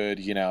be a good,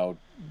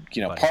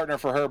 partner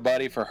for her,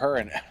 buddy for her,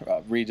 and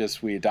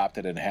Regis we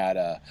adopted and had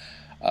a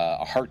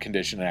heart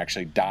condition and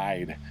actually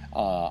died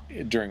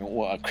during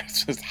a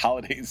Christmas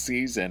holiday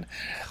season.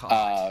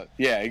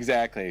 Yeah,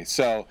 exactly.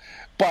 So,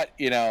 but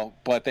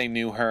they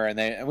knew her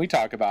and we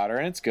talk about her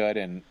and it's good.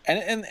 And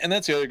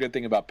that's the other good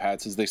thing about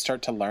pets is they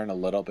start to learn a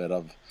little bit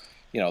of,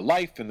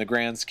 life in the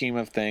grand scheme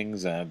of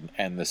things and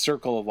the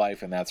circle of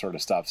life and that sort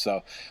of stuff.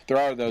 So there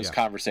are those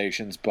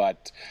conversations,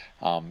 but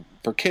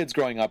for kids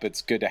growing up,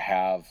 it's good to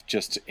have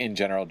just in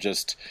general,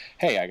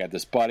 hey, I got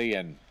this buddy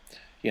and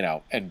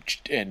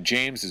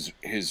James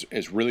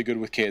is really good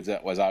with kids.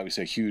 That was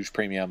obviously a huge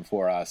premium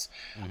for us.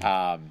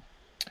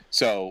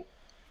 So,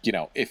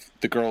 if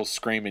the girls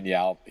scream and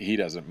yell, he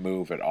doesn't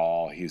move at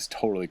all. He's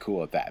totally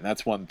cool at that. And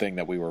that's one thing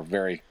that we were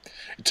it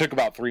took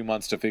about 3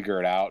 months to figure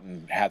it out.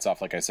 And hats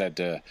off, like I said,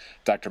 to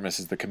Dr. and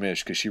Mrs. the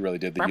Commish, because she really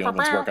did the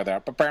yeoman's work out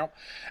there.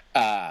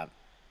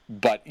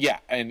 But yeah,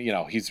 and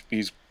he's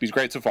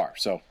great so far.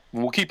 So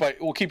we'll keep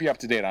you up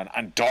to date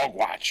on Dog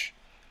Watch.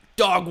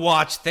 Dog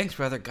Watch. Thanks,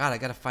 brother. God, I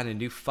gotta find a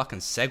new fucking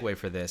segue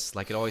for this.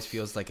 Like, it always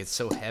feels like it's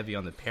so heavy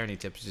on the parenting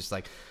tips. It's just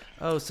like,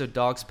 oh, so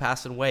dogs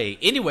passing away.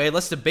 Anyway,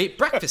 let's debate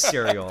breakfast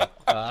cereal. Ooh,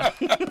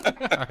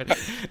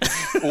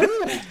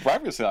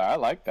 breakfast cereal. I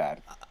like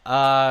that.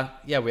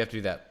 Yeah, we have to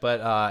do that,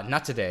 but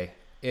not today.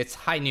 It's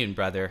high noon,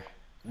 brother.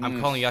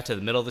 I'm calling you out to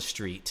the middle of the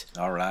street.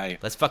 All right.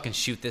 Let's fucking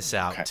shoot this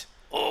out.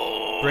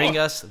 Okay. Bring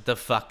us the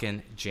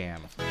fucking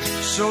jam.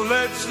 So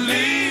let's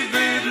leave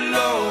it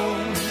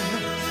alone,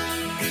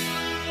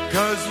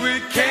 'cause we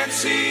can't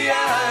see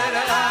eye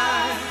to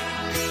eye.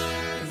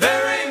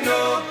 There ain't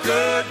no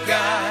good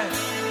guy,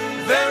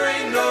 there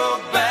ain't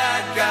no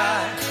bad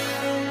guy.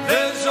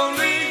 There's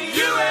only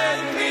you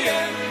and me,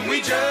 and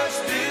we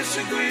just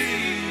disagree.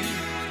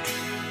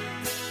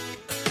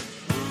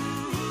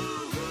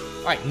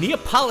 All right,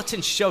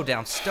 Neapolitan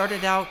Showdown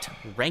started out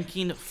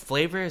ranking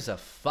flavors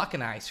of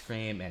fucking ice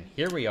cream, and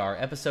here we are,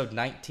 episode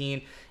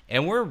 19,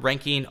 and we're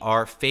ranking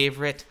our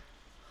favorite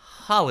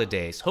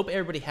holidays. Hope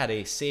everybody had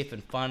a safe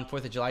and fun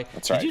 4th of July.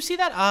 That's right. Did you see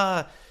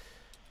that?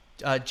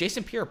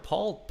 Jason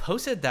Pierre-Paul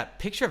posted that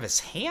picture of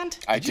his hand.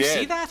 Did you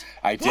see that?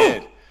 I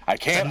did. Woo! I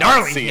can't It's a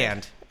gnarly unsee it.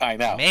 hand. I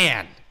know.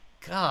 Man,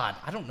 God,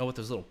 I don't know what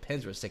those little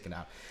pins were sticking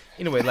out.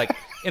 Anyway, like,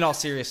 in all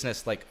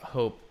seriousness, like,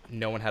 hope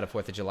no one had a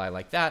 4th of July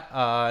like that.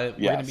 We're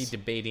going to be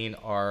debating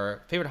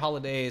our favorite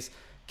holidays.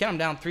 Count them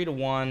down 3 to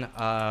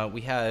 1.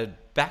 We had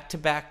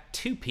back-to-back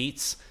 2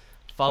 Pete's,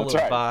 followed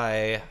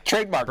by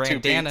trademark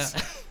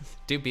Brandana.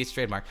 2 Pete's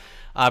trademark.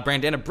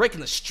 Brandana breaking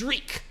the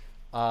streak,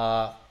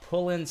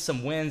 pulling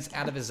some wins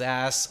out of his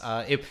ass.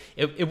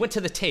 It went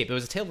to the tape. It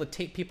was a tale of the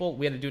tape, people.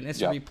 We had to do an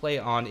instant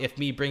replay on if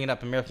me bringing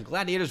up American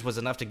Gladiators was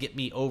enough to get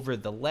me over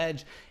the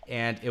ledge,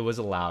 and it was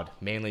allowed,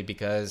 mainly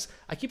because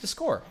I keep the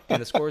score,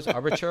 and the score is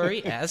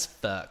arbitrary as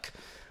fuck.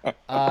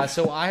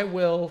 So I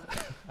will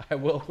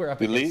we're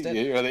up against it.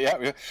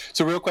 Yeah.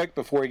 So real quick,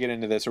 before we get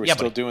into this, are we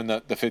still doing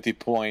the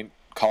 50-point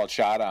call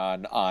shot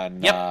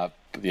on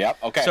Yep.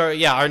 Okay. So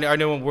yeah, our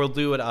new one, we'll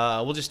do it.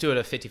 We'll just do it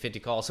a 50-50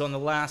 call. So in the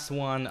last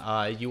one,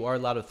 you are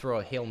allowed to throw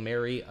a Hail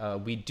Mary.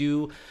 We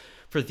do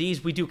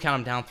count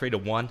them down 3 to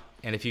 1,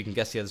 and if you can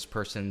guess the other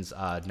person's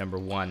number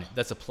one,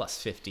 that's a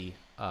plus 50,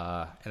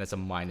 and it's a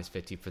minus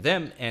 50 for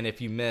them. And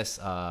if you miss,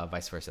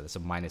 vice versa, that's a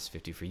minus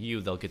 50 for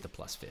you. They'll get the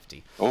plus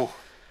 50. Oh.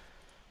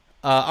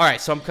 All right.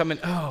 So I'm coming.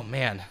 Oh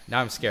man, now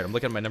I'm scared. I'm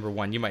looking at my number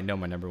one. You might know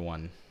my number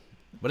one,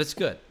 but it's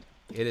good.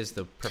 It is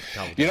the perfect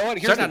holiday. You know what?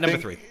 Here's Starting the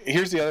at thing. number 3.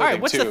 Here's the other thing, All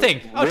right, what's too. the thing?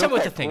 Oh, tell me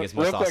what the quick, thing is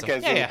most real quick, awesome.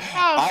 as Yeah.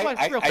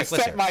 I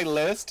set my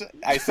list.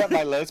 I set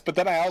my list, but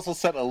then I also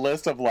set a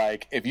list of,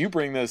 like, if you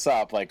bring this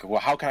up, like, well,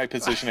 how can I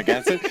position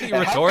against it?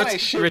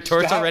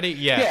 Retorts already?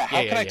 Yeah.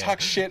 How can I talk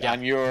shit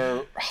on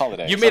your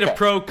holidays? You made a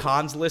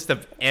pro-cons list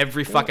of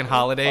every fucking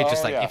holiday.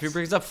 Just like, yes. if he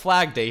brings up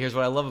Flag Day, here's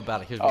what I love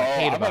about it. Here's what I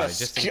hate about it,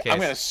 just in case. I'm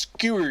going to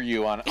skewer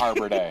you on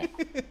Arbor Day.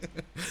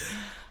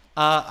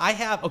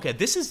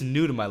 This is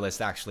new to my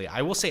list, actually.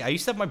 I will say, I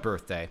used to have my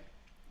birthday.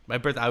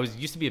 I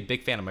used to be a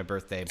big fan of my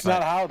birthday. It's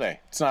not a holiday.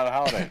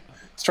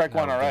 Strike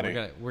one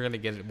already. We're gonna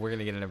get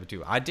a number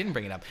 2. I didn't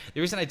bring it up.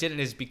 The reason I didn't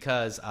is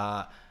because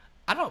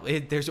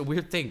there's a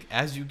weird thing.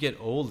 As you get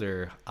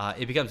older,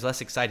 it becomes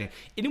less exciting.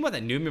 Anyone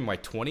that knew me in my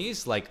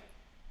 20s, like,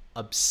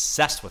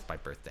 obsessed with my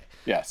birthday.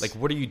 Yes. Like,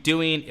 what are you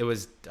doing? It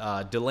was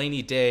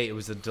Delaney Day. It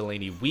was a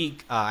Delaney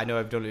week. I know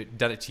I've done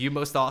it to you,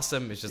 most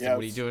awesome. It's just like,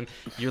 what are you doing?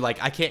 You're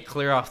like, I can't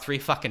clear off 3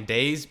 fucking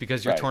days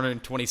because you're turning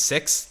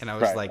 26. And I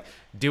was like,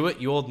 do it,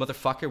 you old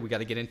motherfucker. We got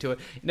to get into it.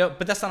 No,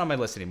 but that's not on my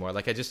list anymore.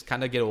 Like, I just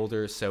kind of get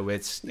older, so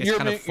it's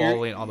kind of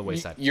falling on the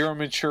wayside. You're a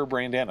mature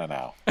Brandana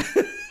now.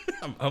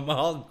 I'm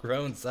all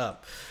grown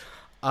up.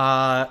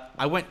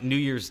 I went New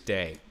Year's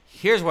Day.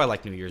 Here's why I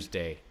like New Year's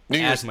Day. New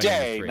Year's as my number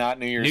Day, 3. not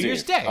New Year's Eve. New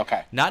Year's Day.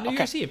 Okay. Not New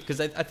Year's Eve,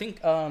 because I think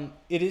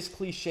it is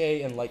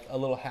cliche and like a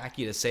little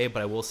hacky to say,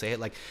 but I will say it.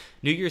 Like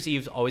New Year's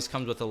Eve always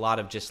comes with a lot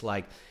of just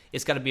like,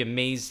 it's got to be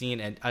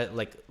amazing, and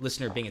like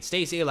listener being at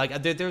Stacy,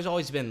 like there's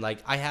always been like,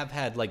 I have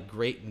had like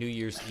great New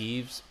Year's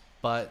Eves,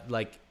 but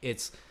like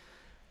it's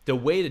the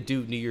way to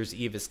do New Year's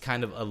Eve is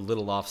kind of a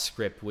little off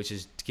script, which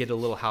is to get a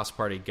little house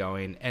party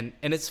going, and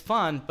it's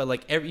fun, but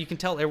like you can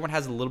tell everyone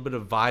has a little bit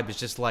of vibe. It's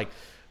just like,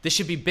 this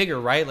should be bigger,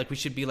 right? Like we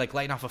should be like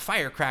lighting off a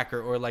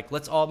firecracker, or like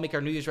let's all make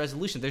our New Year's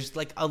resolution. There's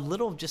like a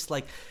little just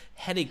like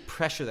headache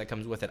pressure that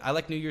comes with it. I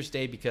like New Year's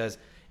Day because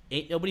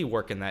ain't nobody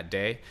working that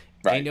day.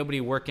 Right. Ain't nobody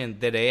working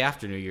the day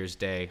after New Year's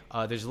Day.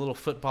 There's a little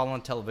football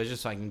on television,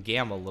 so I can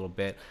gamble a little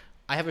bit.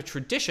 I have a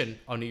tradition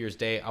on New Year's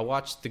Day. I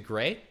watch The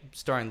Grey,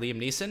 starring Liam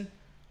Neeson.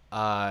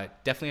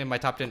 Definitely in my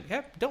top 10.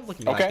 Yeah, don't look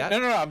at me like that.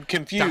 No. I'm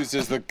confused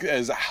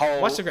as how.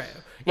 What's The Grey?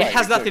 It Right,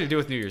 has nothing to do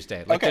with New Year's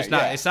Day. Like, Okay, there's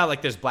not. yeah. It's not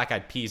like there's Black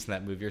Eyed Peas in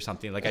that movie or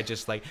something. Like,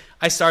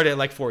 I started it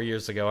like 4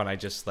 years ago, and I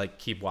just like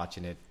keep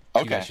watching it.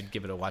 You Okay. guys should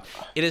give it a watch.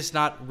 It is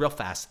not real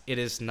fast. It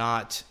is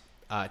not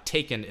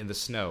Taken in the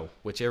Snow,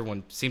 which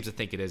everyone seems to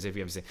think it is. If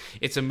you haven't seen,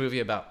 it's a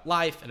movie about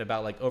life and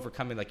about like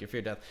overcoming like your fear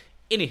of death.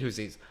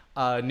 Anywhoosies,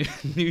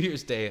 New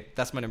Year's Day.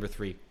 That's my number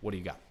 3. What do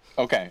you got?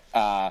 Okay,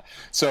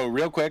 so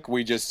real quick,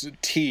 we just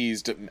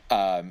teased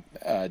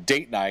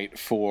date night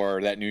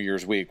for that New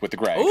Year's week with the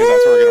Grey, because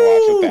that's what we're gonna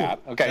watch with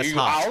that. Okay, That's are you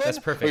hot. howling? That's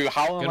perfect. Are you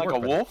howling Good like work, a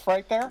brother. wolf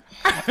right there?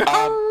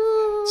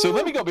 So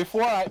let me go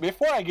before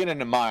I get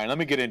into mine. Let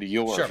me get into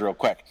yours Sure. real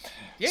quick.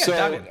 Yeah, so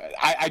dive in.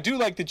 I do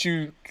like that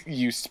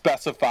you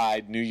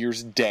specified New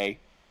Year's Day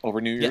over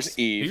New Year's Yes,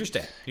 Eve. New Year's Day.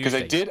 New Because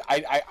Year's I Day. did.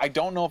 I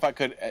don't know if I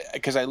could,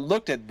 because I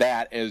looked at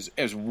that as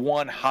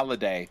one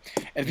holiday.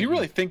 And if you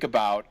really think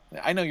about,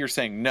 I know you're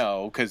saying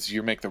no because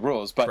you make the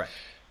rules, but Correct.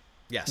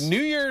 Yes.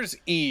 New Year's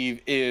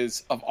Eve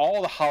is, of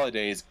all the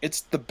holidays,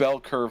 it's the bell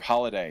curve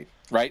holiday,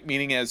 right?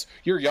 Meaning as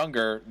you're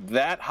younger,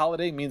 that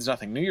holiday means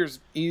nothing. New Year's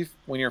Eve,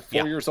 when you're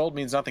 4 Yeah. years old,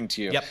 means nothing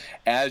to you. Yep.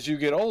 As you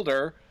get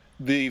older,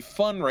 the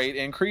fun rate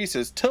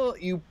increases till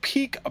you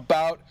peak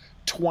about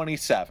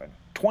 27,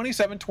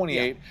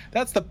 28.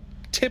 That's the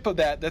tip of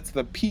that. That's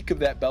the peak of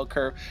that bell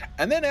curve.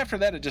 And then after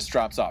that, it just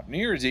drops off. New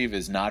Year's Eve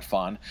is not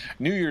fun.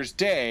 New Year's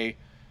Day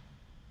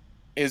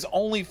is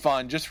only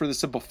fun just for the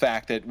simple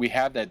fact that we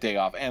have that day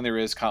off and there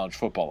is college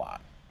football on.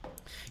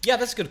 Yeah,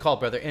 that's a good call,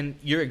 brother. And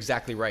you're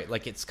exactly right.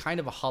 Like, it's kind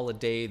of a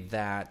holiday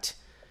that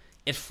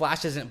it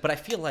flashes in, but I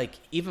feel like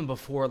even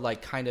before,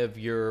 like, kind of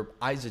your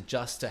eyes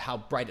adjust to how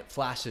bright it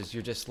flashes,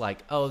 you're just like,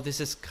 oh, this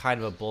is kind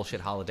of a bullshit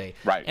holiday.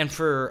 Right. And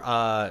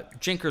for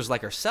drinkers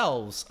like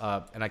ourselves,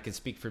 and I can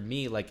speak for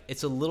me, like,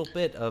 it's a little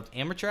bit of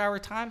amateur hour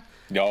time.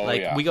 Oh, like,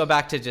 yeah. we go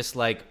back to just,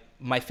 like,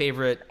 my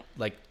favorite,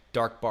 like,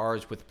 dark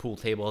bars with pool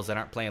tables that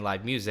aren't playing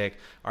live music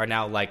are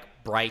now, like,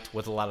 bright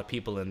with a lot of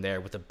people in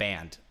there with a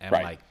band. And,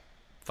 Right. like,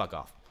 fuck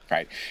off.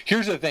 Right.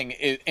 Here's the thing.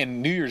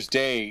 In New Year's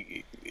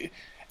Day,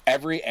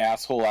 every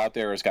asshole out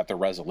there has got their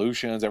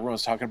resolutions.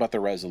 Everyone's talking about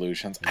their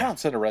resolutions. I don't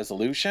set a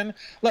resolution.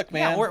 Look,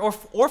 man. Yeah, or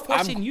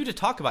forcing you to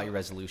talk about your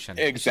resolution.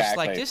 It's just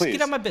Exactly, like, just please.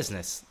 get on my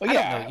business. Well, I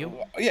yeah, don't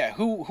know you. Yeah,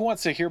 who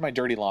wants to hear my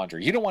dirty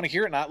laundry? You don't want to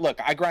hear it? Not. Look,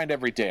 I grind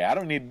every day. I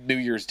don't need New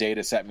Year's Day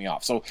to set me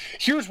off. So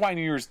here's why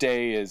New Year's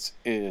Day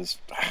is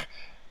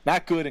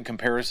not good in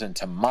comparison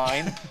to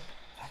mine.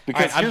 All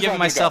Because right, I'm here's giving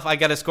what I myself, got. I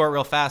got to score it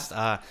real fast.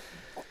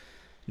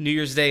 New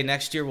Year's Day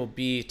next year will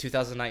be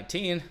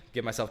 2019.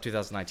 Give myself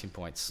 2019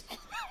 points.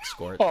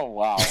 Score it. Oh,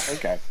 wow.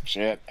 Okay.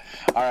 Shit.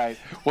 All right.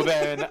 Well,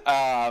 then,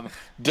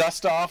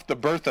 dust off the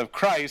birth of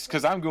Christ,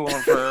 because I'm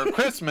going for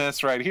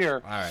Christmas right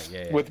here. All right,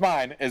 yeah. With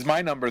mine is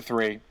my number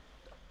 3.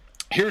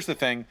 Here's the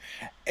thing.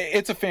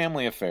 It's a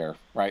family affair,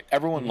 right?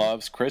 Everyone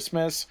loves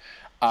Christmas.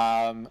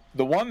 The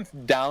one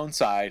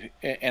downside,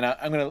 and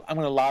I'm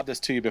gonna lob this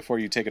to you before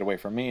you take it away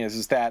from me,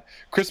 is that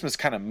Christmas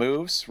kind of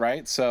moves,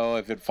 right? So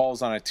if it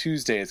falls on a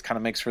Tuesday, it kind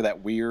of makes for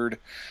that weird,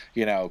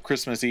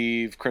 Christmas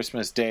Eve,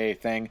 Christmas Day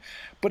thing.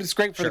 But it's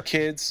great for the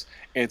kids.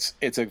 It's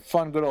a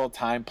fun, good old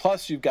time.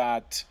 Plus, you've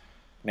got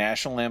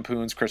National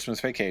Lampoon's Christmas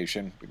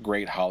Vacation,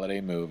 great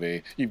holiday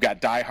movie. You've got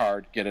Die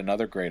Hard, yet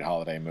another great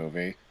holiday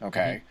movie.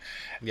 Okay,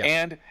 Yeah.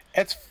 and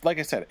it's like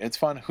I said, it's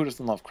fun. Who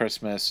doesn't love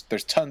Christmas?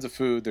 There's tons of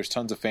food. There's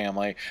tons of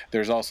family.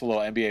 There's also a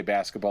little NBA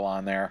basketball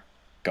on there.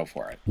 Go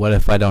for it. What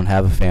if I don't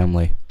have a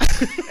family?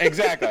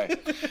 Exactly.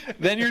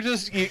 Then you're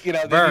just then you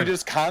Burn.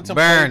 just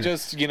contemplate Burn.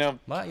 just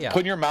Well, yeah.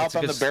 putting your mouth It's a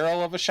on good the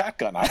barrel of a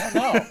shotgun. I don't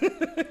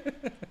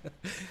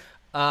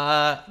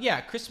know.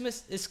 Yeah,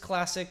 Christmas is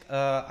classic.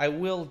 I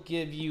will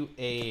give you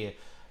a,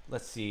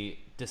 let's see,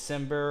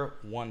 December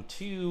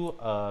 1-2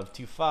 of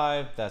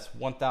 2.5. That's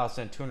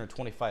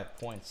 1,225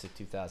 points to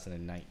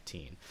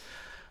 2019.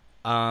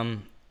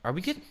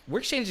 We're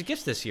exchanging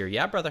gifts this year,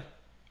 yeah, brother?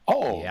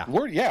 Oh, Yeah.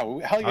 hell yeah, Oh,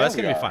 that's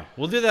we gonna be are. fun.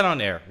 We'll do that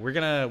on air. We're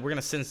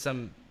gonna send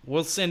some.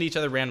 We'll send each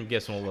other random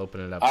gifts and we'll open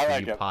it up I for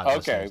like you it. pod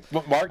Okay,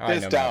 listeners. mark All right,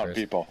 this no down, matters.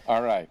 people.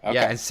 All right. Okay.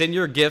 Yeah, and send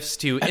your gifts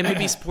to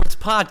MLB Sports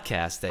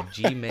Podcast at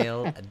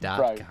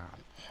gmail.com. Right.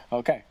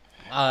 Okay.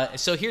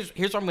 So here's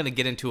where I'm going to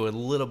get into a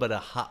little bit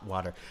of hot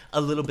water,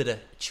 a little bit of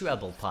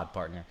trouble, pod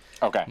partner.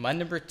 Okay. My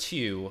number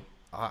 2,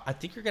 I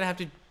think you're going to have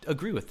to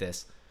agree with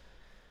this.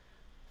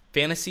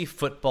 Fantasy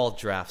Football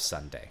Draft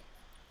Sunday.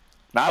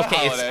 Not a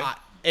holiday.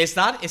 It's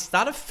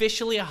not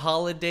officially a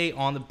holiday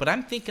but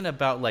I'm thinking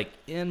about, like,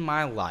 in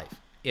my life,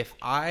 if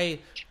I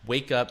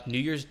wake up New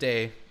Year's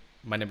Day,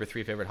 my number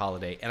 3 favorite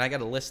holiday, and I got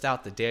to list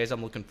out the days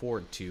I'm looking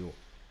forward to.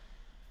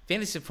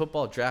 Fantasy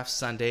Football Draft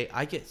Sunday,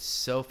 I get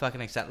so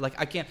fucking excited. Like,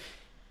 I can't.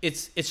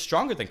 It's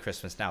stronger than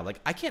Christmas now. Like,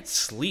 I can't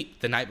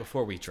sleep the night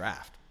before we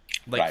draft.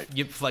 Like,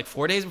 Right. like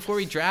 4 days before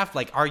we draft.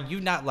 Like, are you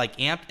not, like,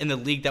 amped in the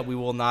league that we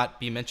will not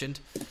be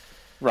mentioned?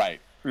 Right.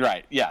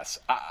 Yes.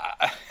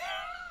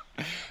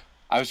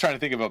 I was trying to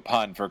think of a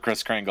pun for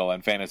Chris Kringle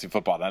and fantasy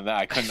football, and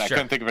I couldn't. Sure. I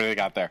couldn't think of anything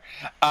out there.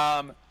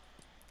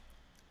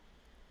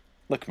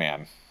 Look,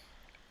 man.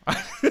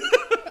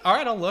 All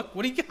right, I'll look.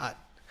 What do you got?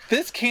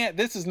 This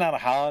is not a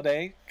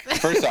holiday.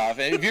 First off,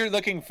 if you're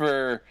looking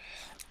for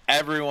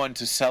everyone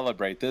to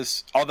celebrate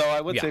this, although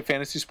I would Yeah. say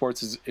fantasy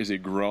sports is a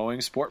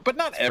growing sport, but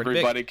not pretty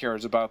everybody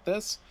cares about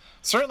this.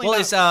 Certainly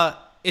Well,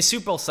 not. is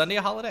Super Bowl Sunday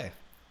a holiday?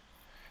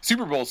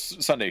 Super Bowl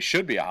Sunday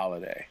should be a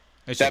holiday.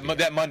 It should be.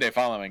 That Monday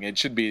following, it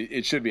should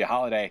be a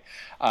holiday.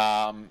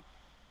 But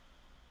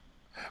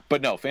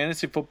no,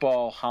 fantasy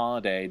football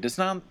holiday does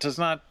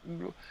not.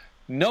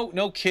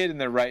 No kid in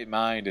their right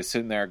mind is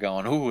sitting there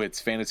going, "Ooh, it's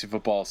fantasy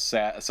football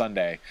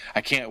Sunday.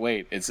 I can't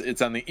wait.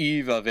 It's on the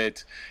eve of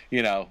it."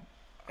 You know,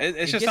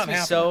 it's just not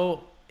happening.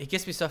 It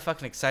gets me so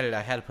fucking excited.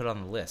 I had to put it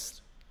on the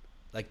list.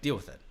 Like, deal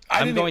with it.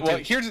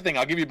 Here's the thing.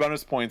 I'll give you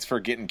bonus points for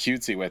getting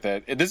cutesy with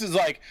it. This is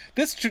like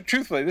this.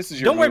 Truthfully, this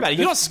is your. Don't worry about it.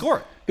 You don't score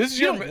it. This is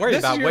you your. don't worry this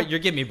about is your, what you're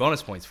giving me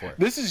bonus points for.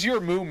 This is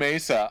your Moo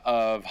Mesa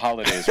of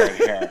holidays right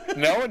here.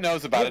 No one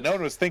knows about it. No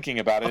one was thinking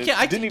about it. Okay,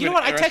 It you know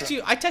what? I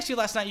texted you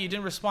last night. You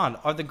didn't respond.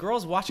 Are the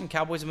girls watching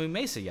Cowboys of Moo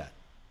Mesa yet?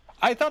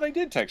 I thought I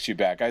did text you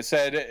back. I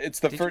said it's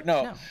the first.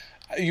 No,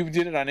 you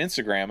did it on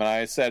Instagram, and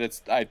I said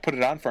I put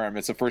it on for them.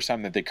 It's the first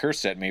time that they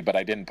cursed at me, but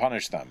I didn't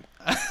punish them.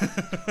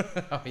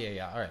 Oh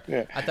yeah. All right.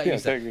 Yeah. I thought Yeah, you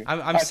said. thank you. I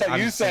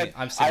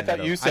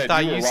thought you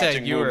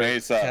said you were watching Moo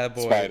Mesa,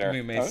 Spider.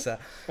 Moo Mesa.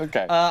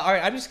 Okay. All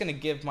right. I'm just gonna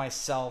give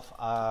myself.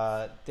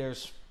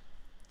 There's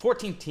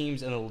 14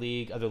 teams in the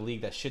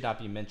league that should not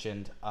be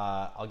mentioned.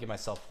 I'll give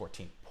myself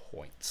 14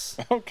 points.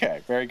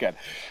 Okay, very good.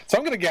 So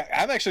I'm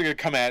actually gonna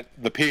come at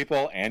the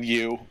people and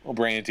you,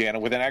 Brandon,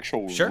 with an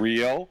actual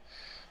real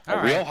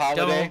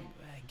holiday.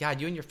 God,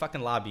 you and your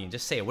fucking lobbying.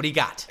 Just say it. What do you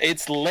got?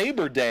 It's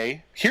Labor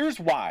Day. Here's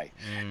why.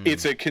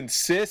 It's a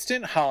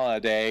consistent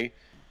holiday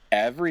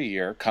every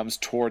year. Comes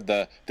toward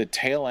the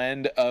tail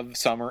end of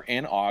summer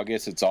in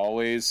August. It's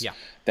always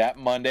that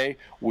Monday.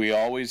 We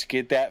always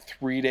get that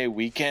 3-day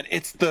weekend.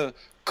 It's the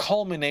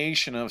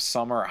culmination of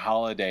summer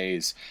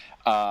holidays.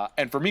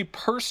 And for me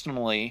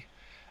personally,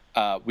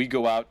 we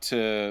go out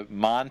to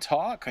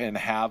Montauk and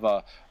have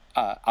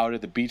out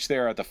at the beach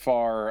there at the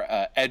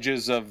far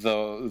edges of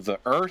the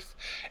earth,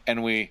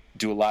 and we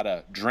do a lot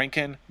of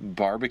drinking,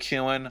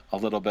 barbecuing, a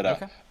little bit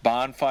of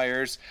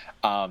bonfires.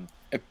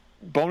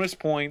 Bonus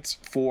points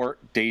for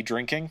day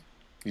drinking.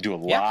 You do a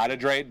lot of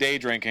day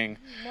drinking.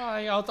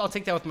 Well, I'll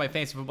take that with my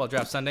fantasy football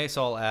draft Sunday.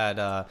 So I'll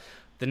add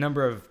the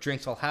number of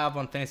drinks I'll have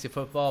on fantasy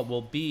football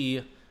will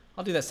be.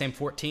 I'll do that same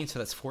 14, so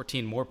that's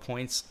 14 more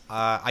points.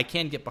 I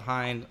can get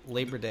behind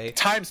Labor Day.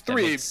 Times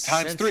three,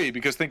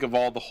 because think of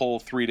all the whole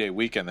 3-day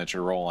weekend that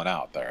you're rolling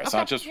out there. It's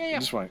not just,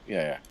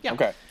 Yeah.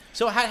 Okay.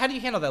 So how do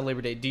you handle that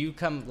Labor Day? Do you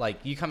come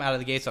out of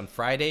the gates on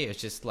Friday? It's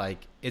just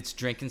like it's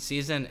drinking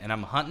season and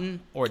I'm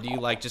hunting, or do you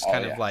like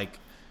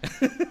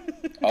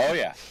Oh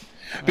yeah.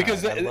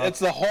 Because Right, it's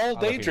the whole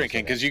day people drinking,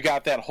 say because you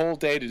got that whole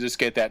day to just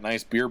get that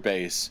nice beer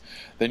base.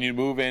 Then you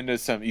move into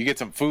you get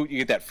some food, you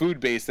get that food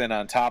base then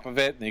on top of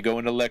it, and you go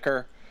into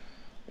liquor,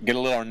 get a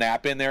little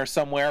nap in there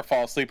somewhere,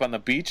 fall asleep on the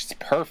beach. It's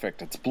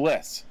perfect. It's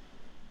bliss.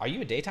 Are you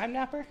a daytime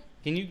napper?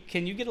 Can you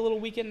get a little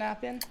weekend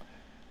nap in?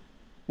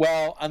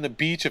 Well, on the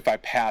beach, if I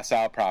pass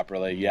out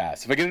properly,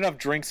 yes. If I get enough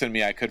drinks in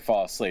me, I could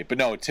fall asleep. But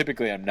no,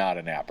 typically I'm not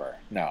a napper.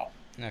 No.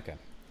 Okay.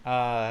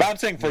 But I'm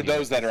saying for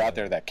those that are out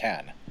there that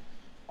can.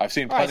 I've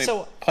seen plenty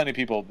of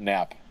people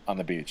nap on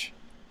the beach.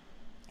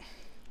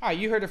 All right,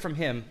 you heard it from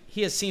him.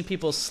 He has seen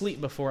people sleep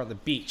before on the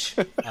beach.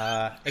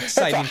 Exciting That's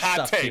a hot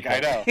stuff, take, people. I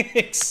know.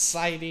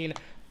 Exciting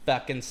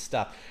fucking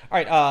stuff. All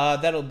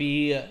right, that'll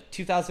be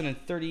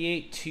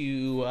 2038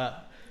 to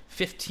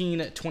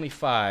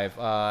 1525.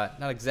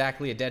 Not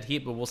exactly a dead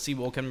heat, but we'll see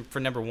what will come for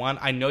number one.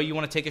 I know you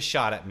want to take a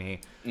shot at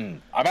me. I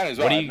might as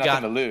well. What do I you have nothing got?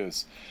 to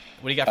lose.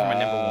 What do you got for my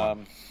number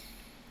one?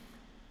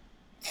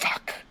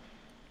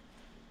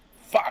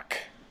 Fuck.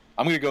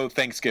 I'm going to go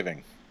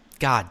Thanksgiving.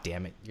 God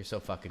damn it. You're so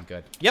fucking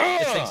good.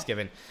 Yep, it's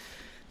Thanksgiving.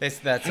 That's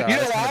You know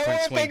that's why I 100 point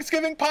want swing.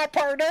 Thanksgiving, pot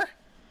partner?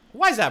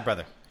 Why is that,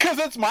 brother? Because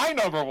it's my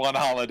number one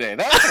holiday.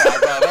 That's why,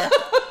 brother.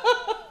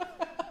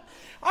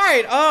 All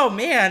right. Oh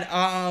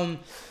man.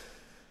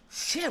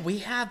 Shit. We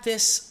have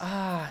this.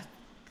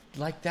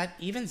 Like that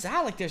evens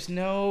out. Like there's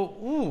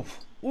no.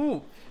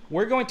 Ooh.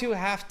 we're going to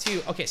have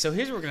to. Okay, so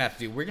here's what we're gonna have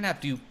to do. We're gonna have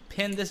to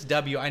pin this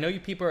W. I know you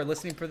people are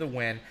listening for the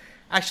win.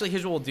 Actually,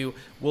 here's what we'll do.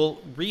 We'll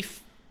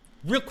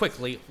real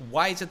quickly,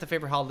 why is it the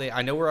favorite holiday?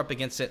 I know we're up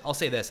against it. I'll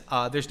say this.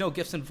 There's no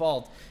gifts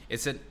involved.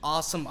 It's an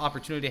awesome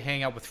opportunity to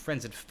hang out with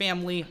friends and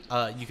family.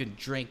 You can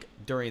drink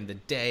during the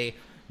day.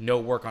 No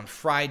work on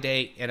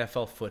Friday.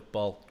 NFL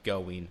football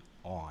going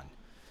on.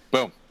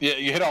 Boom. Yeah,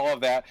 you hit all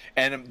of that.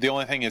 And the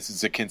only thing is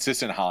it's a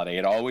consistent holiday.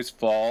 It always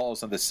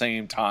falls at the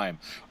same time.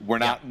 We're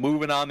not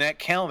moving on that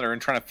calendar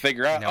and trying to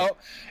figure out, oh,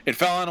 it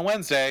fell on a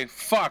Wednesday.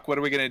 Fuck, what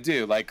are we going to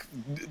do? Like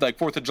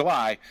 4th of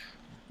July.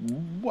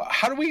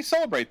 How do we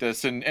celebrate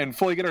this and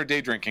fully get our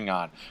day drinking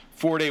on?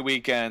 4-day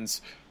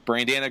weekends,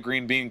 Brandana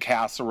green bean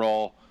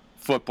casserole,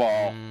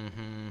 football,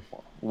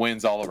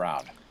 wins all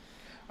around.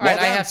 All right, well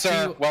done, I have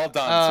sir. to. Well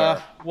done,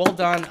 sir. Well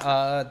done.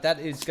 That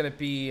is going to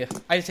be.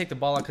 I just take the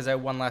ball out because I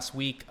won last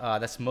week.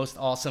 That's most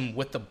awesome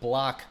with the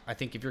block. I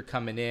think if you're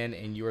coming in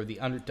and you're the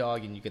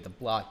underdog and you get the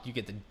block, you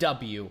get the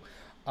W.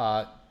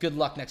 Good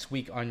luck next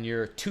week on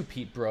your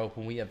two-peat, bro,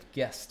 when we have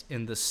guests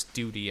in the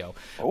studio.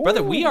 Ooh.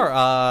 Brother, we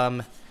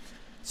are.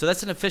 So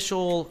that's an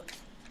official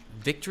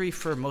victory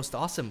for most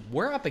awesome.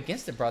 We're up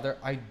against it, brother.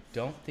 I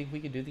don't think we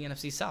can do the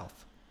NFC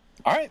South.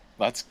 All right,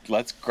 let's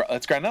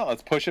grind out.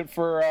 Let's push it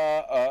for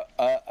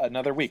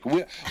another week.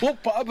 We'll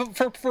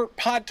for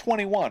Pod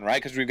 21, right?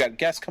 Because we've got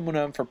guests coming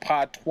on for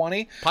Pod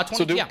 20. Pod 20,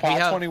 so do yeah,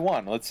 Pod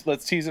 21.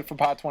 Let's tease it for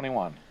Pod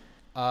 21.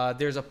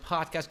 There's a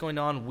podcast going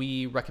on.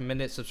 We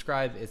recommend it.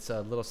 Subscribe. It's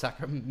Little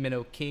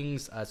Sacramento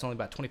Kings. It's only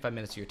about 25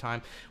 minutes of your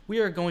time. We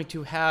are going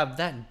to have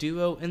that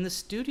duo in the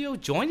studio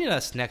joining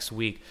us next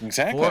week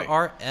for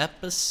our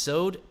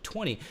episode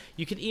 20.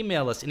 You can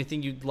email us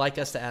anything you'd like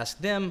us to ask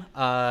them,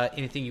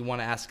 anything you want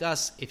to ask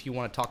us. If you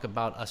want to talk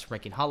about us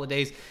ranking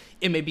holidays,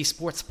 it may be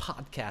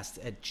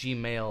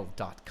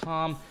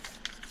sportspodcast@gmail.com.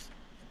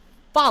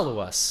 Follow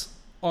us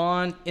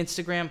on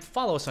Instagram.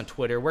 Follow us on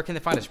Twitter. Where can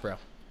they find us, bro?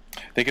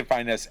 They can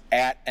find us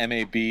at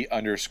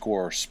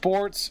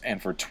MAB_sports.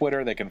 And for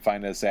Twitter, they can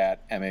find us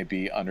at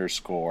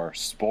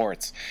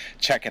MAB_sports.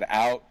 Check it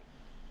out.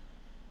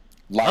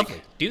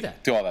 Lovely. Do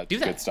that. Do all that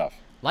good stuff.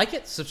 Like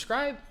it,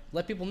 subscribe,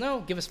 let people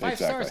know. Give us 5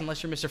 stars.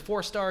 Unless you're Mr.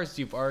 4 stars,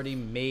 you've already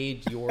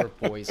made your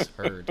voice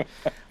heard.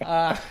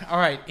 All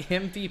right,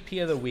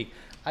 MVP of the week.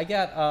 I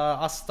got,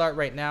 I'll start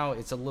right now.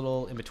 It's a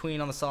little in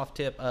between on the soft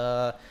tip.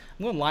 I'm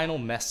going Lionel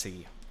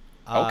Messi.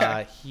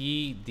 Okay.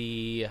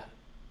 The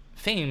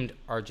famed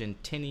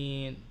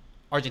Argentinian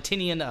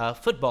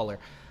footballer,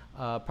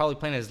 probably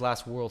playing his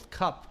last World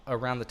Cup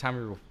around the time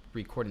we were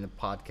recording the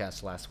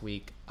podcast last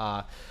week.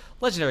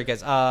 Legendary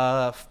guys.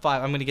 5.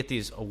 I'm going to get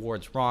these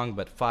awards wrong,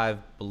 but 5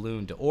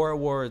 Ballon d'Or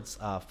awards,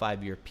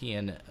 5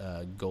 European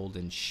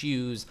golden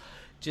shoes.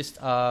 Just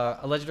a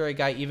legendary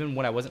guy. Even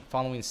when I wasn't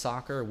following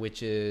soccer,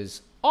 which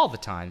is all the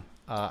time,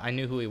 I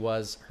knew who he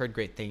was, heard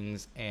great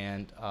things,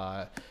 and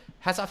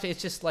hats off to.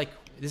 It's just like,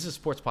 this is a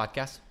sports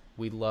podcast.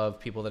 We love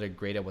people that are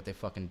great at what they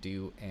fucking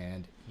do,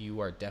 and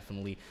you are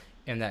definitely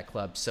in that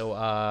club. So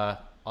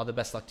all the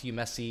best luck to you,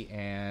 Messi,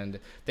 and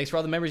thanks for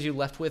all the memories you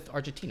left with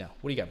Argentina.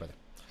 What do you got, brother?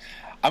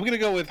 I'm going to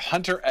go with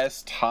Hunter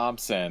S.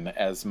 Thompson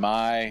as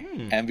my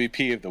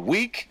MVP of the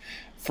week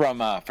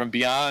from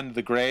Beyond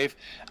the Grave.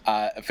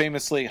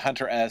 Famously,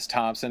 Hunter S.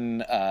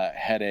 Thompson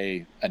had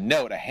a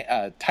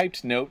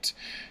typed note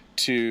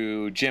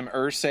to Jim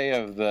Irsay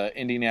of the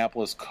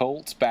Indianapolis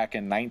Colts back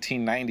in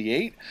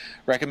 1998,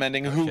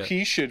 recommending who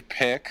he should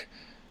pick,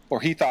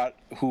 or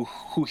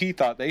who he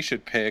thought they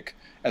should pick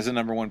as the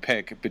number 1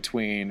 pick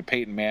between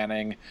Peyton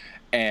Manning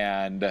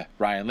and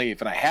Ryan Leaf.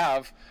 And I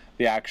have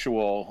the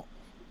actual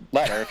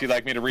letter if you'd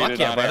like me to read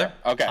it on brother.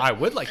 Air. Okay. I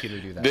would like you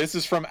to do that. This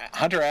is from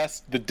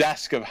the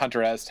desk of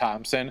Hunter S.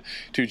 Thompson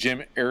to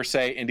Jim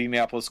Irsay,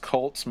 Indianapolis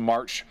Colts,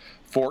 March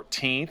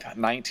 14th,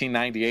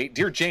 1998.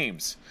 Dear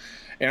James,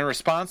 in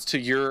response to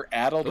your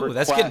addled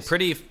request... That's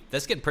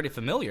getting pretty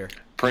familiar.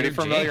 Pretty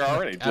familiar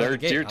already.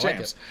 Dear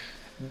James.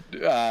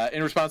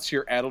 In response to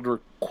your addled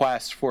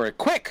request for a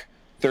quick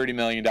 $30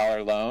 million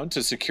loan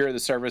to secure the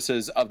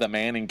services of the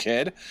Manning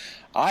kid,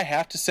 I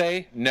have to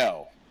say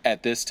no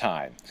at this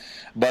time.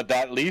 But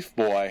that Leaf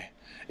boy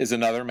is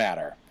another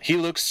matter. He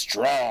looks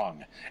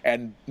strong,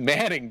 and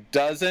Manning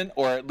doesn't,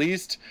 or at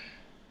least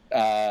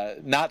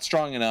not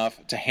strong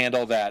enough to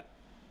handle that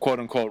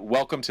quote-unquote,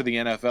 welcome to the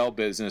NFL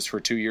business for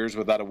 2 years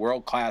without a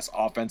world-class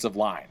offensive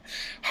line.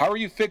 How are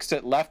you fixed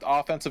at left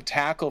offensive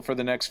tackle for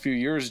the next few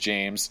years,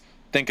 James?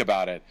 Think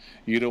about it.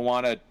 You don't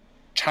want a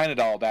China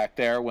doll back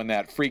there when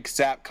that freak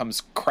sap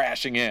comes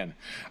crashing in.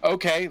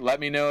 Okay, let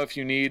me know if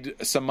you need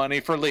some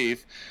money for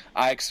Leaf.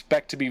 I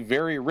expect to be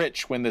very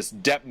rich when this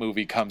Depp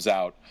movie comes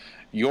out.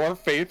 Your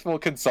faithful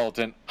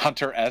consultant,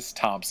 Hunter S.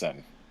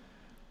 Thompson.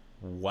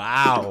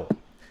 Wow.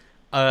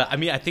 I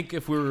mean, I think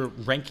if we were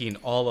ranking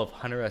all of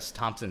Hunter S.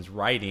 Thompson's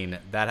writing,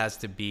 that has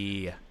to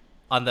be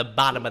on the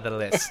bottom of the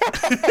list.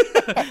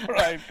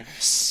 Right.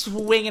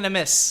 Swing and a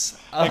miss.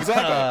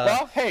 Exactly.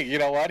 Well, hey, you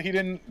know what? He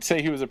didn't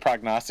say he was a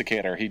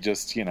prognosticator. He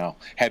just,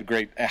 had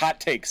great hot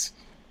takes.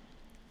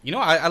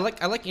 I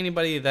like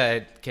anybody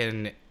that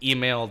can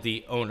email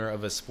the owner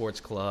of a sports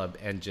club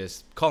and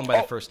just call them by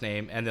their first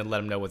name and then let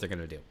them know what they're going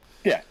to do.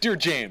 Yeah, dear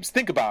James,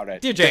 think about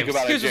it. Dear James, think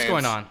about here's it, what's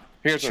going on.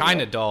 Here's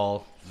China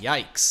doll,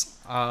 yikes.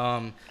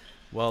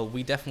 Well,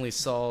 we definitely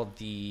saw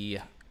the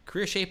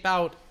career shape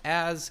out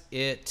as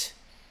it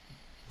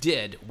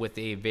did with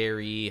a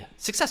very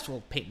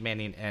successful Peyton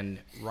Manning, and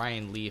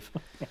Ryan Leaf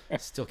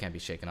still can't be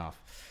shaken off.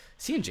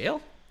 Is he in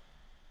jail?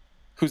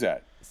 Who's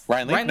that?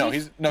 Ryan Leaf? Ryan Leaf?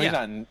 He's not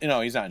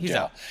in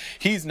jail. out.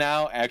 He's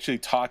now actually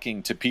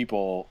talking to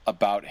people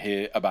about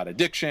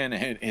addiction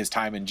and his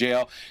time in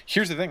jail.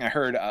 Here's the thing: I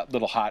heard a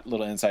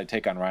little inside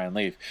take on Ryan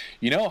Leaf.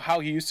 You know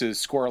how he used to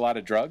score a lot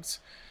of drugs?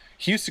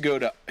 He used to go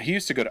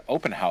to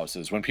open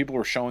houses when people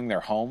were showing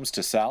their homes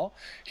to sell.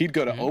 He'd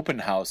go to open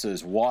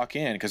houses, walk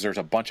in because there's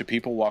a bunch of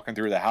people walking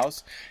through the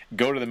house,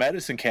 go to the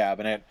medicine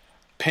cabinet,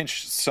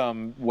 pinch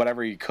some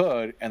whatever he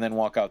could, and then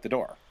walk out the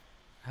door.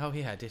 Oh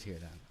yeah, I did hear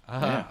that. Yeah.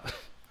 All right,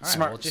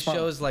 Smart. well, it just smart.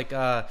 shows like you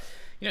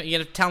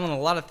have talent in a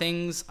lot of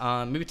things.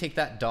 Maybe take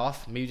that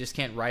Doff. Maybe you just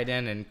can't write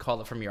in and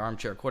call it from your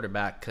armchair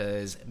quarterback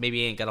because maybe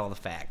you ain't got all the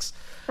facts.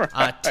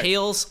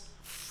 Tales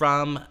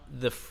from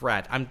the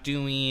Frat. I'm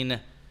doing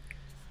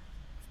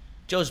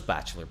Joe's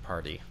bachelor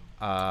party.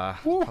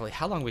 Probably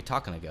how long are we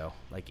talking ago?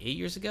 Like 8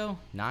 years ago?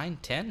 9,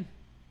 10?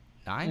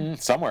 9?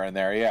 Somewhere in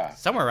there, yeah.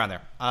 Somewhere around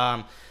there.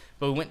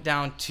 But we went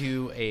down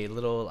to a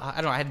little, I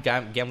don't know, I had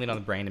gambling on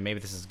the brain, and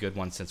maybe this is a good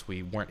one since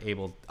we weren't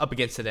able, up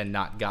against it and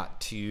not got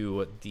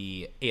to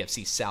the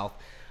AFC South.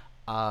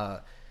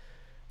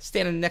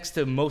 Standing next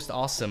to Most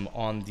Awesome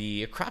on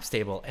the craps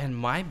table, and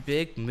my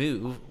big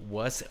move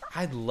was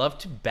I'd love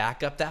to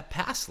back up that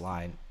pass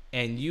line.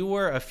 And you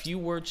were a few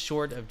words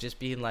short of just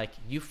being like,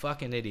 you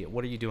fucking idiot,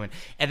 what are you doing?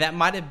 And that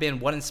might have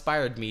been what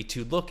inspired me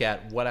to look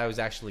at what I was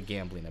actually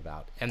gambling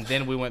about. And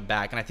then we went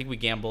back, and I think we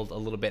gambled a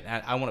little bit.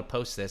 And I want to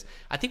post this.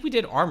 I think we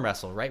did arm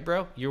wrestle, right,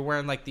 bro? You're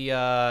wearing like you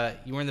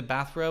were in the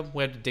bathrobe?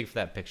 We had to dig for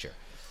that picture.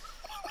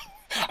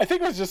 I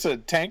think it was just a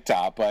tank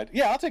top, but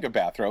yeah, I'll take a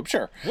bathrobe,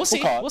 sure. We'll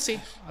see.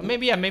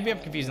 Maybe I'm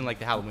confusing like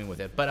the Halloween with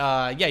it.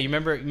 But yeah, you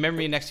remember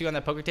me next to you on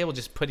that poker table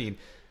just putting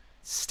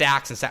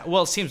stacks and stacks.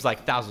 Well, it seems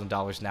like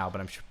 $1,000 now, but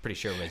I'm pretty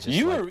sure it was just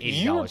 $80.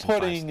 You were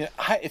putting.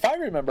 If I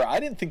remember, I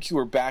didn't think you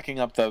were backing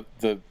up the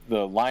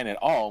line at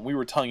all. We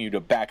were telling you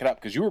to back it up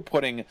because you were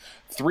putting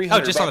 $300.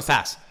 Oh, just on the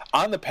pass.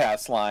 On the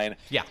pass line.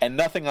 Yeah. And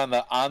nothing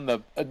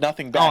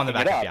nothing backing the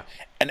backup, it up. yeah.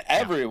 And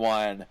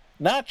everyone,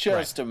 not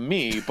just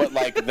me, but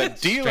like the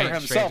dealer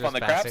himself on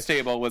the craps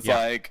table was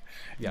like,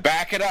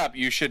 "Back it up.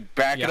 You should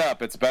back it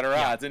up. It's better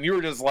odds." And you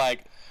were just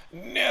like,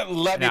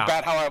 "Let me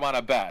bet how I want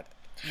to bet."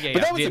 Yeah,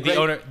 but that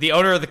was the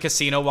owner of the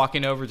casino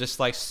walking over, just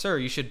like, "Sir,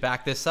 you should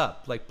back this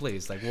up. Like,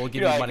 please, like, we'll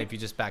give you money if you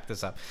just back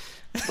this up."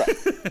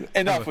 Right.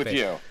 Enough with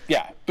you.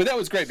 Yeah, but that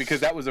was great because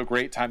that was a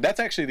great time. That's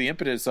actually the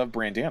impetus of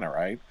Brandana,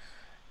 right?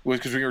 Was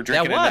because we were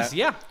drinking.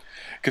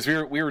 Because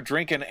we were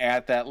drinking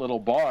at that little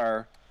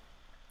bar,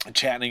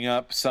 chatting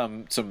up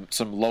some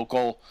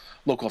local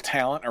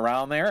talent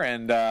around there,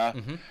 and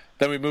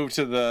then we moved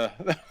to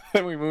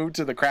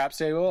the craps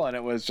table, and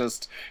it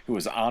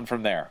was on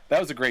from there.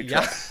 That was a great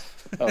trip.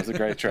 That was a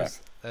great trip.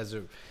 That was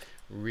a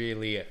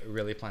really,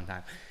 really fun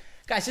time.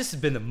 Guys, this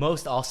has been the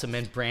Most Awesome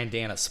and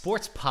Brandana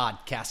Sports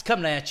Podcast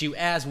coming at you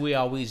as we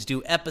always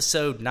do,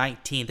 episode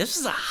 19. This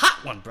is a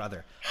hot one,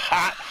 brother.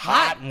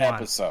 Hot one.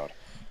 Episode.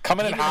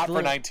 Coming in hot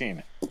for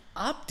 19.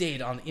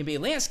 Update on the NBA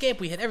landscape.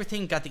 We had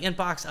everything, got the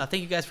inbox.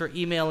 Thank you guys for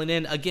emailing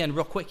in. Again,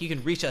 real quick, you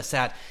can reach us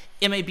at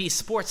MAB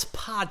Sports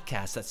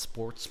Podcast. That's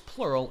sports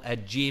plural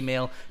at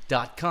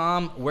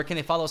gmail.com. Where can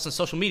they follow us on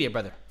social media,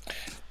 brother?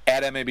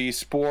 At MAB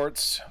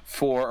Sports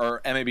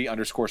or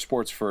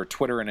MAB_sports for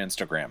Twitter and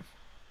Instagram.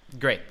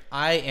 Great.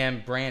 I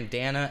am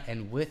Brandana,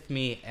 and with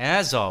me,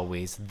 as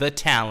always, the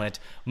talent,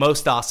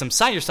 Most Awesome.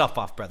 Sign yourself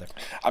off, brother.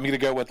 I'm going to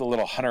go with a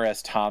little Hunter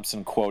S.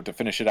 Thompson quote to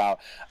finish it out.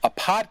 A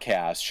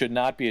podcast should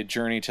not be a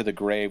journey to the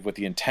grave with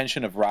the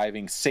intention of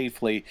arriving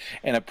safely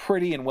in a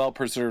pretty and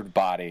well-preserved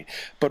body,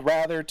 but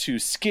rather to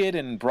skid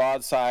and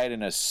broadside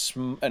in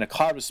a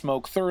cloud of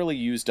smoke, thoroughly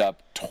used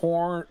up,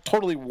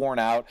 totally worn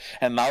out,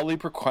 and loudly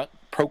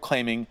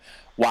proclaiming,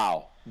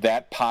 "Wow,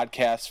 that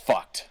podcast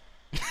fucked."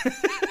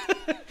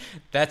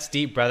 That's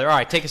deep, brother. All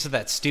right, take us to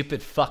that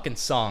stupid fucking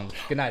song.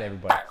 Good night,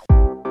 everybody.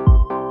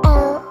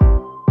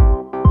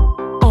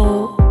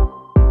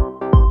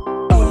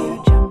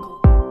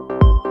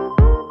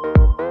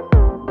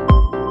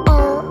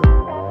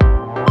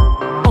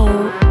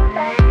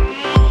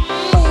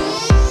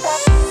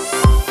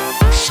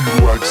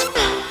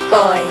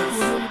 Boys,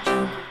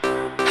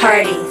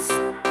 parties,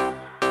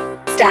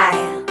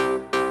 style,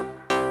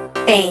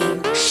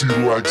 fame,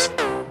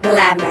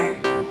 glamour,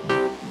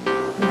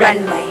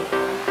 runway,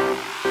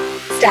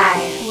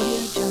 style,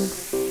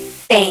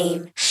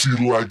 fame. She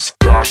likes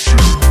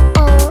fashion.